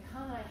 And the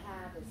comment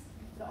I have is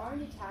the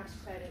R&D tax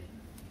credit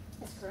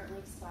is currently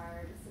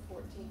expired. It's the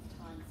 14th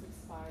time it's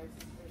expired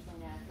since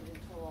originally enacted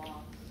into law.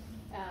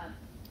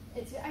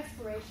 Its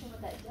expiration,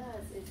 what that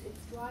does is it's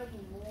driving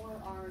more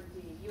R&D,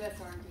 U.S.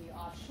 R&D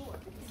offshore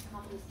because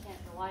companies can't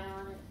rely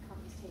on it.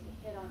 Companies take a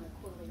hit on their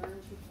quarterly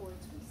earnings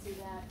reports. We see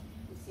that.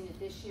 We've seen it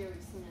this year.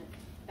 We've seen it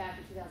back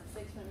in 2006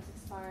 when it was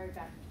expired,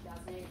 back in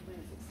 2008 when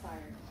it was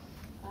expired.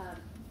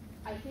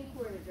 I think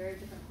we're in a very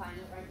different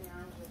climate right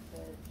now with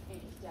the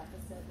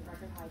deficit, the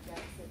record high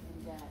deficit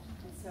and debt.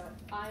 And so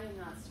I am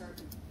not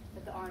certain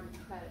that the R&D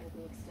credit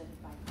will be extended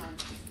by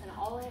Congress. And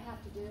all I have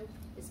to do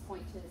is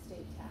point to the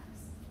state tax.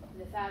 And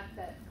the fact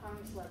that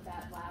Congress let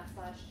that lapse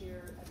last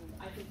year,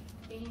 I think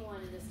anyone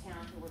in this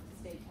town who worked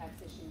the state tax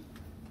issue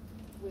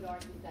would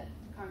argue that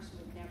Congress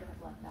would never have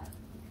let that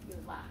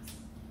lapse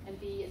and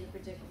be in the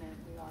predicament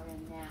we are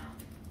in now.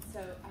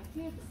 So I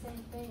fear the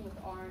same thing with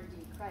R&D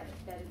credit,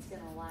 that it's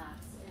going to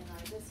lapse. And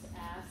I just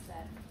ask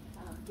that,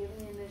 given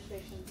the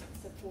administration's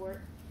support,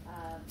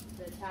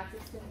 the tax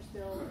extenders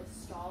bill is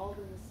stalled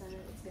in the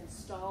Senate. It's been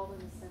stalled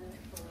in the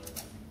Senate for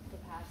the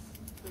past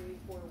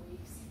 3-4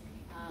 weeks.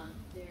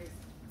 There's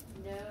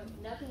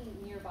nothing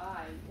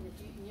nearby in the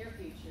near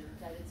future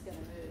that it's going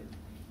to move.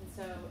 And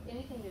so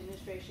anything the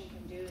administration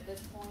can do at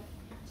this point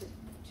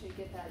to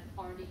get that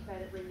R&D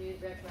credit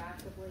renewed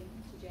retroactively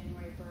to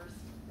January 1st,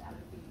 that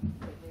would be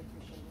greatly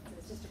appreciated. So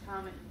it's just a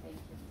comment and thank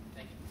you.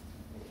 Thank you.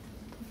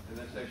 and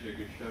that's actually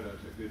a good shout out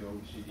to good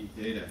OECD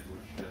data,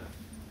 which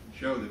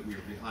show that we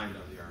are behind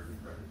on the R&D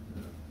credit.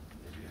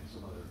 Maybe had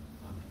some other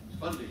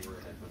funding we're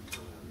ahead, but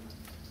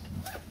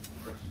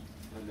Chris,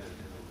 and then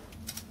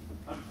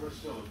I'm Chris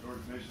Hill at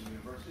George Mason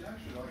University. I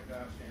actually like to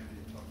ask Andy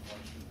a tough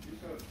question. He's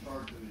got a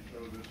chart that he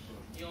showed us.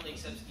 He only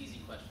accepts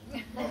easy questions.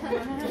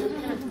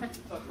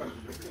 tough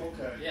question.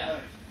 Okay. Yeah.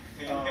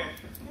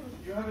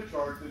 You have a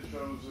chart that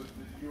shows that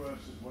the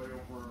U.S. is way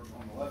over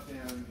on the left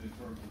hand in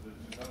terms of its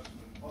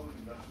investment, public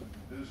investment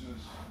in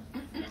business,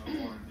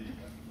 R&D.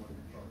 That's what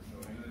your chart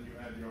showed. And then you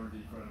add the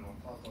R&D credit on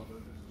top of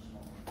it as a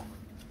small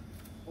increment.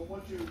 But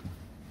what you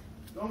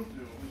don't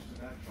do, at least in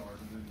that chart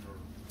and in your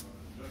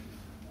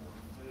objective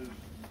report, is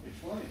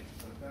explain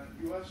that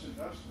U.S.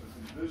 investment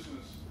in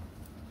business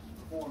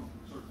reform and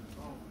research and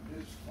development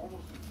is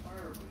almost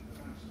entirely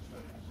defense and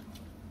space.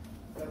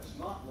 That's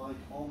not like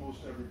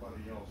almost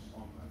everybody else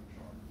on that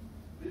chart.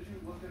 Did you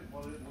look at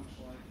what it looks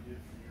like if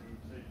you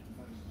take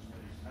defense and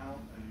space out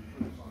and you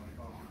put it on a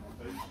comparable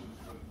basis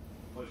with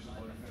places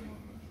like Finland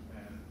and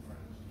Japan and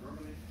France and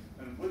Germany?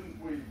 And wouldn't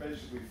we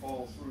basically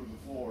fall through the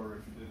floor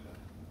if you did that?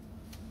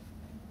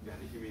 Yeah, I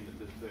think you mean the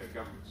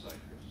government side,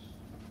 Chris.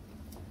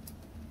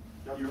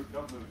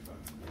 Government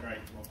expense.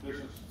 Right. Well,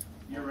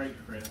 You're right,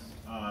 Chris.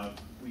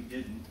 We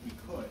didn't. We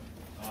could,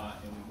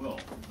 and we will.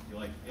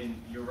 And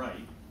you're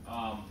right.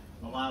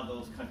 A lot of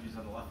those countries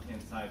on the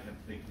left-hand side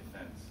have big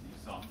defense. You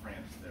saw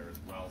France there as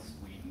well,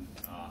 Sweden.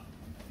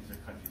 These are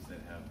countries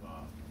that have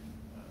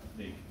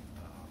big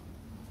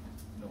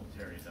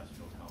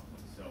military-industrial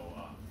complex. So,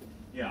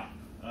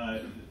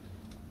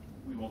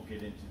 we won't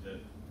get into the.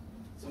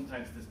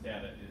 Sometimes this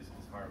data is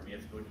hard. We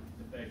have to go to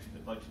the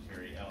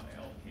budgetary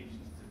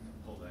allocations to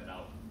pull that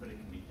out, but it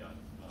can be done.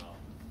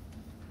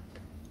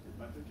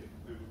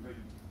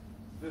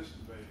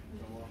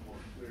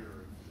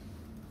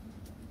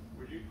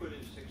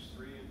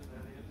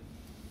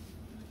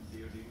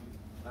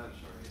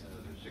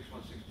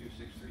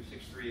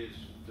 Korea's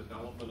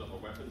development of a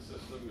weapon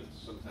system.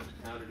 It's sometimes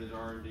counted as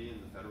R&D in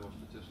the federal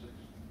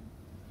statistics.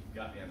 You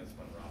got me on this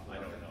one, Rob.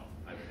 I don't know.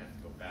 I would have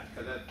to go back.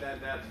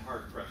 That's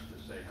hard pressed to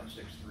say how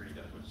 6.3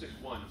 does, but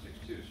 6.1,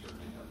 6.2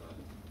 certainly has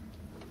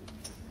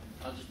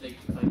a. I'll just make,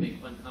 if I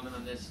make one comment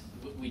on this.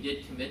 We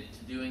did commit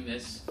to doing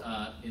this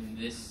in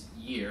this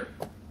year.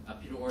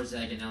 Peter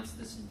Orszag announced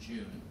this in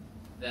June,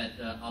 that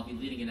I'll be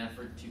leading an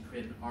effort to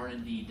create an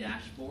R&D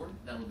dashboard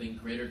that will bring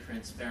greater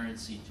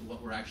transparency to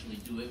what we're actually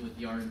doing with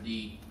the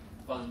R&D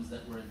funds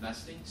that we're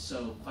investing.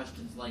 So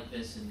questions like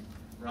this, and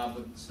Rob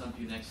would stump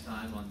you next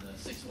time on the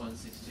 6.1,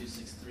 6.2,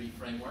 6.3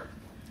 framework.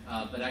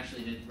 But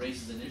actually it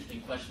raises an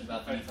interesting question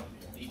about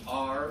the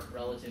R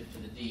relative to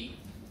the D.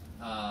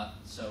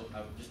 So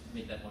I would just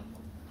make that one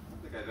point. I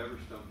don't think I've ever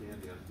stumped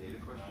Andy on data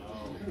questions.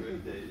 Oh. It's a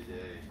good day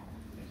today.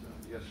 So,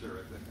 yes,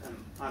 sir.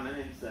 Hi, my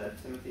name's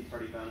Timothy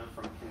Tardibona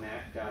from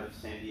Connect out of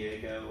San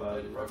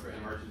Diego,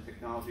 Emerging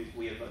Technologies.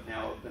 We have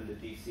now opened a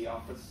DC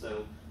office,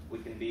 so we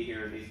can be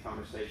here in these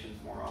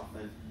conversations more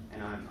often,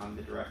 and I'm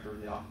the director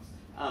of the office.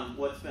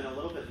 What's been a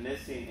little bit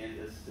missing in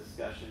this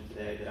discussion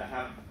today that I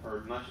haven't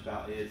heard much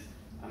about is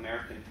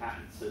American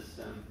patent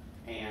system,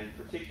 and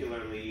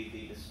particularly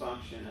the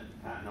dysfunction at the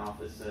patent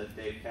office.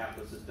 Dave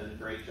Kaplis has done a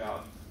great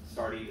job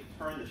starting to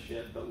turn the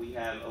ship, but we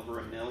have over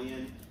 1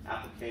 million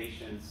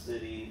applications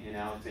sitting in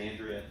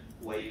Alexandria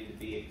waiting to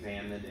be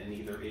examined and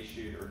either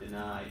issued or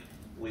denied,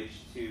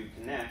 which to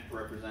Connect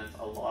represents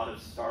a lot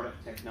of startup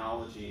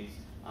technologies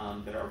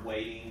that are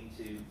waiting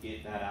to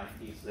get that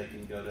IP so they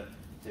can go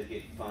to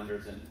get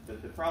funders. And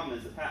the problem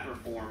is the patent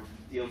reform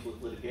deals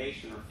with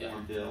litigation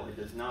reform bill. It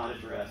does not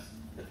address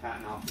the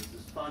patent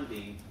office's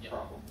funding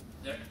problem.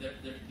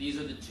 These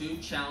are the two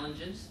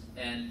challenges,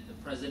 and the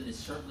president has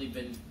certainly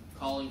been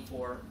calling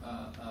for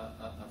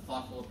a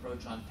thoughtful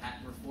approach on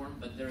patent reform,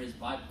 but there is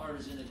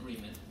bipartisan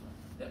agreement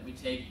that we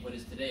take what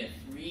is today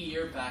a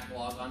 3-year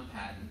backlog on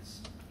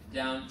patents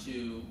down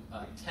to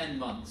 10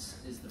 months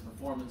is the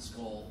performance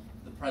goal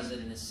the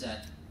president has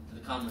set to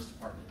the Commerce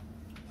Department.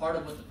 Part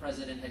of what the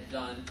president had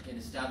done in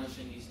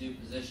establishing these new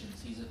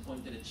positions, he's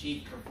appointed a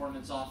chief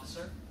performance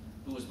officer,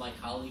 who was my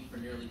colleague for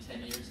nearly 10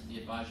 years at the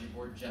advisory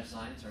board, Jeff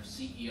Zients, our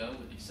CEO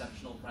with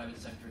exceptional private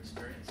sector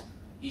experience.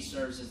 He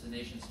serves as the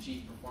nation's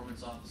chief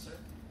performance officer.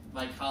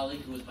 My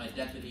colleague, who was my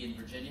deputy in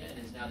Virginia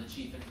and is now the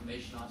chief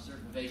information officer,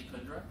 Vivek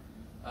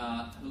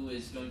Kundra, who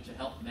is going to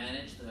help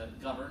manage,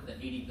 govern the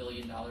 $80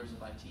 billion of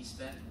IT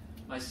spend.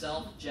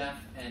 Myself, Jeff,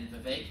 and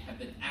Vivek have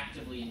been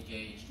actively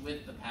engaged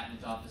with the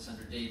patent office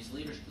under Dave's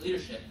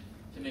leadership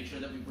to make sure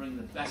that we bring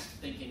the best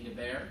thinking to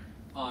bear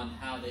on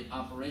how they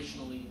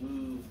operationally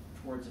move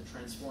towards a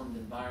transformed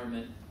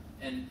environment,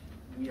 and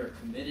we are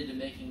committed to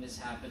making this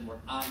happen. We're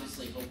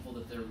obviously hopeful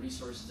that there are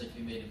resources that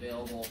can be made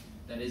available.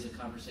 That is a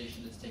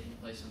conversation that's taking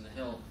place on the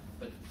Hill.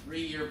 But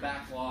 3-year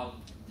backlog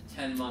to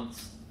 10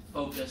 months,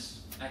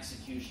 focus,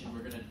 execution.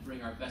 We're going to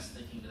bring our best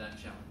thinking to that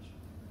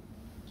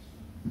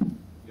challenge.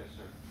 Yes,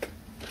 sir.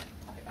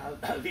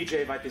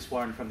 Vijay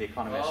Vaidiswaran from The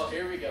Economist. Oh,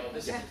 here we go.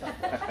 This is a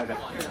tough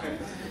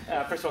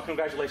one. First of all,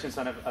 congratulations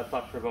on a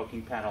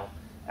thought-provoking panel.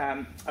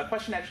 A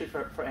question actually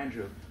for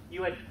Andrew.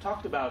 You had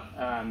talked about,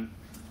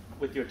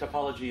 with your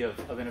topology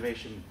of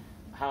innovation,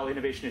 how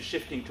innovation is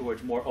shifting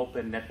towards more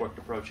open networked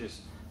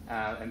approaches,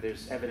 and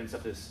there's evidence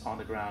of this on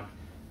the ground.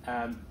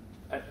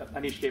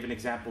 Anish gave an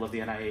example of the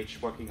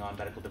NIH working on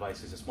medical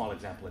devices, a small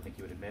example, I think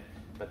you would admit,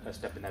 but a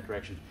step in that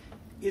direction.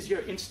 Is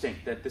your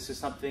instinct that this is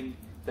something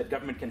that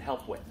government can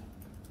help with,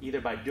 either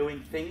by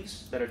doing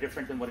things that are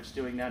different than what it's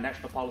doing now?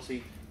 National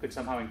policy could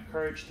somehow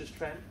encourage this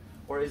trend,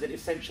 or is it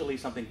essentially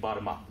something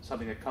bottom-up,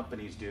 something that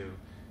companies do,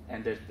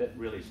 and that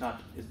really is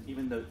not,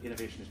 even though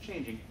innovation is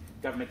changing,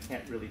 government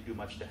can't really do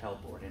much to help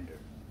or hinder?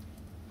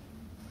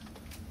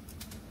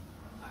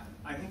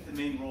 I think the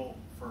main role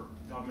for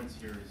governments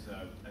here is,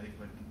 I think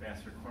what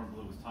Ambassador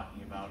Kornblue was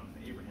talking about,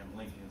 Abraham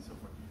Lincoln and so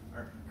forth,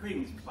 are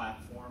creating these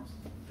platforms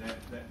that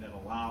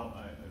allow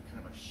a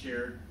kind of a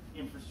shared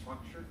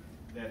infrastructure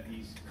that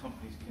these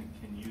companies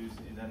can use,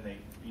 and then they,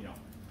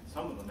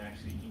 some of them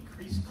actually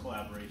increase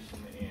collaboration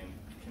and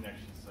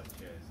connections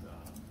such as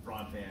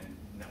broadband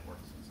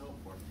networks and so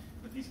forth.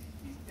 But these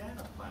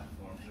data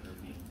platforms that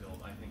are being built,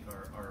 I think,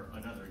 are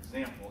another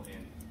example.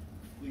 And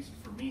at least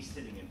for me,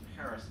 sitting in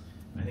Paris,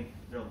 I think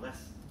they're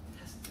less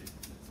tested.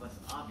 It's less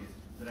obvious,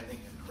 but I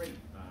think have great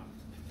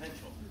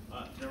potential.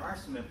 There are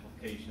some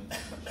implications,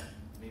 which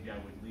maybe I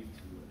would leave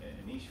to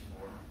Anish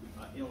for,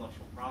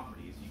 intellectual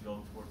property as you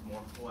go towards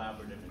more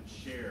collaborative and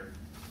shared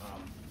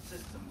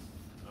systems,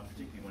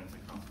 particularly when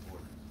it comes to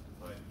borders.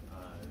 But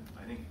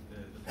I think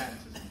the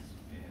patent systems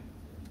and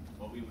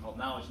what we would call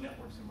knowledge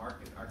networks and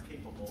market are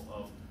capable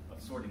of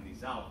sorting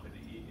these out, but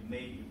it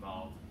may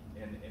evolve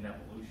in an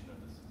evolution of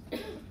this.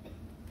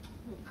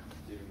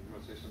 Stephen, you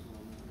want to say something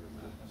on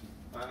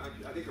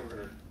that? I think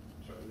we're going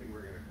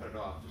to cut it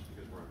off just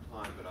because we're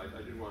on time, but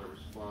I did want to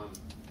respond.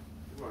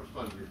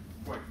 To your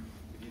point.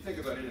 If you think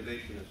about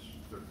innovation as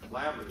sort of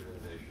collaborative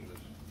innovation,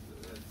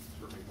 that's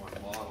certainly one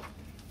model.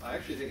 I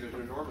actually think there's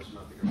an enormous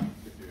amount the government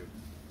could do.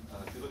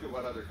 If you look at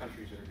what other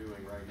countries are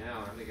doing right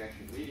now, and I think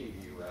actually leading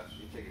the U.S.,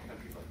 you take a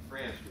country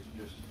France was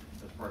just,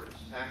 as part of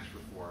its tax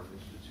reform,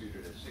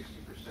 instituted a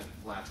 60%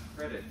 flat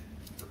credit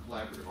for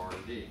collaborative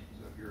R&D.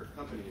 So if you're a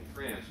company in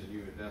France and you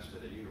invest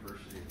at a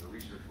university or a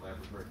research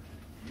laboratory,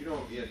 you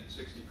don't get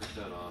 60%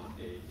 on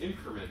an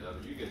increment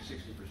of it. You get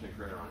 60%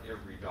 credit on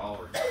every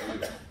dollar you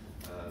do.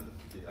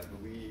 I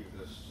believe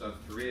South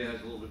Korea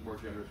has a little bit more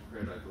generous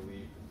credit. I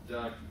believe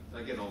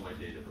I get all my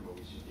data from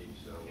OECD.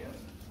 So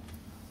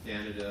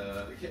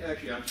Canada,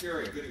 actually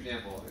Ontario, good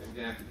example.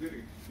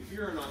 If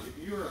you're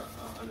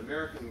an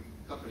American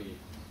company,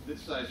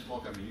 mid-sized small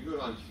company, you go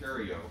to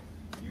Ontario,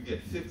 you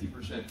get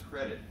 50%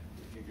 credit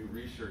if you do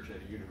research at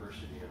a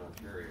university in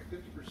Ontario.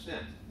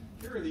 50%.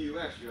 Here in the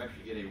U.S., you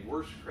actually get a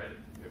worse credit.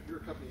 If you're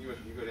a company in the U.S.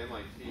 and you go to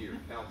MIT or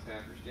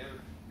Caltech or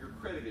Stanford, your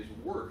credit is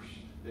worse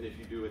than if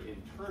you do it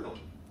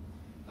internally.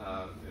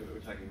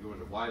 Which I can go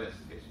into why that's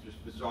the case. It's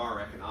just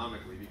bizarre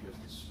economically because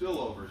the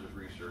spillovers of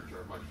research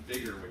are much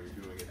bigger when you're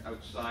doing it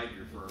outside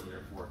your firm,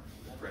 therefore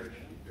the credit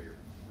should be bigger.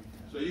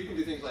 So you can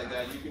do things like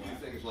that. You can do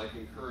things like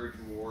encourage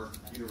more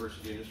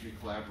university-industry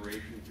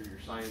collaboration through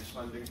your science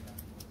funding,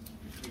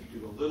 which we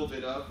do a little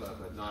bit of,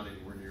 but not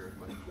anywhere near as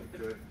much as we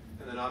could.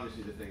 And then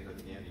obviously the things I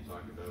think Andy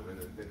talked about, and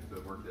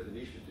the work that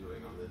Anish is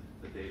doing on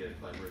the data and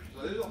collaboration.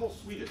 So there's a whole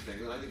suite of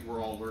things, and I think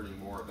we're all learning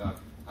more about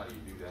how do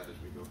you do that as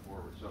we go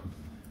forward. So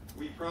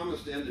we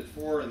promised to end at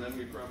 4, and then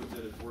we promised to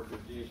end at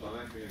 4:15, so I'm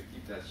actually going to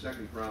keep that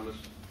second promise,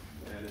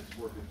 and it's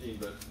 4:15.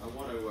 But I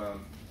want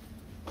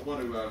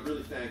to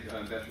really thank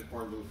Ambassador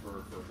Kornblue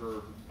for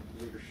her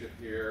leadership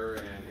here,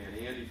 and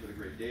Andy for the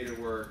great data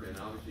work, and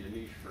obviously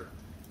Anish for.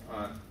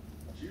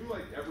 Do you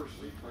ever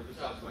sleep? I just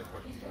asked my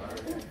question.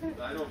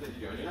 I don't think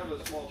you do. You have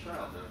a small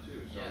child now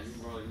too, so yes.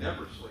 you probably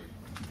never sleep.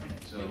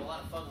 So We have a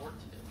lot of fun work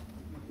to do.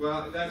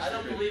 well, that's I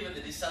don't believe in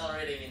the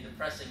decelerating and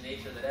depressing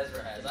nature that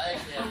Ezra has. I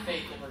actually have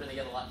faith that we're going to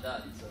get a lot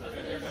done. So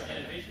There's the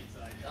innovation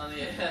side. on the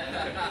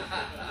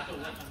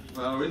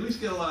well, we at least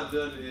get a lot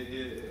done, at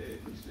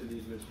least in the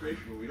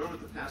administration, but we don't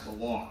have to pass a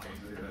law.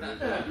 We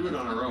do it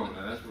on our own,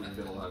 and that's where we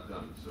get a lot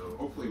done. So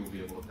hopefully we'll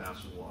be able to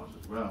pass some laws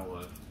as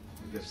well.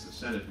 I guess the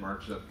Senate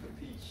marks up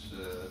competes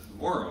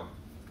tomorrow,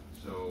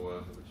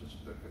 so which is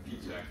the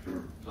Competes Act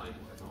for science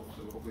and technology.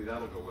 So hopefully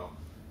that'll go well.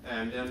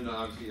 And then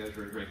obviously,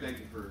 Ezra, great. Thank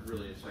you for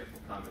really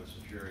insightful comments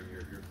and sharing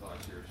your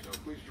thoughts here. So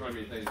please join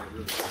me in thanking you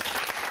really.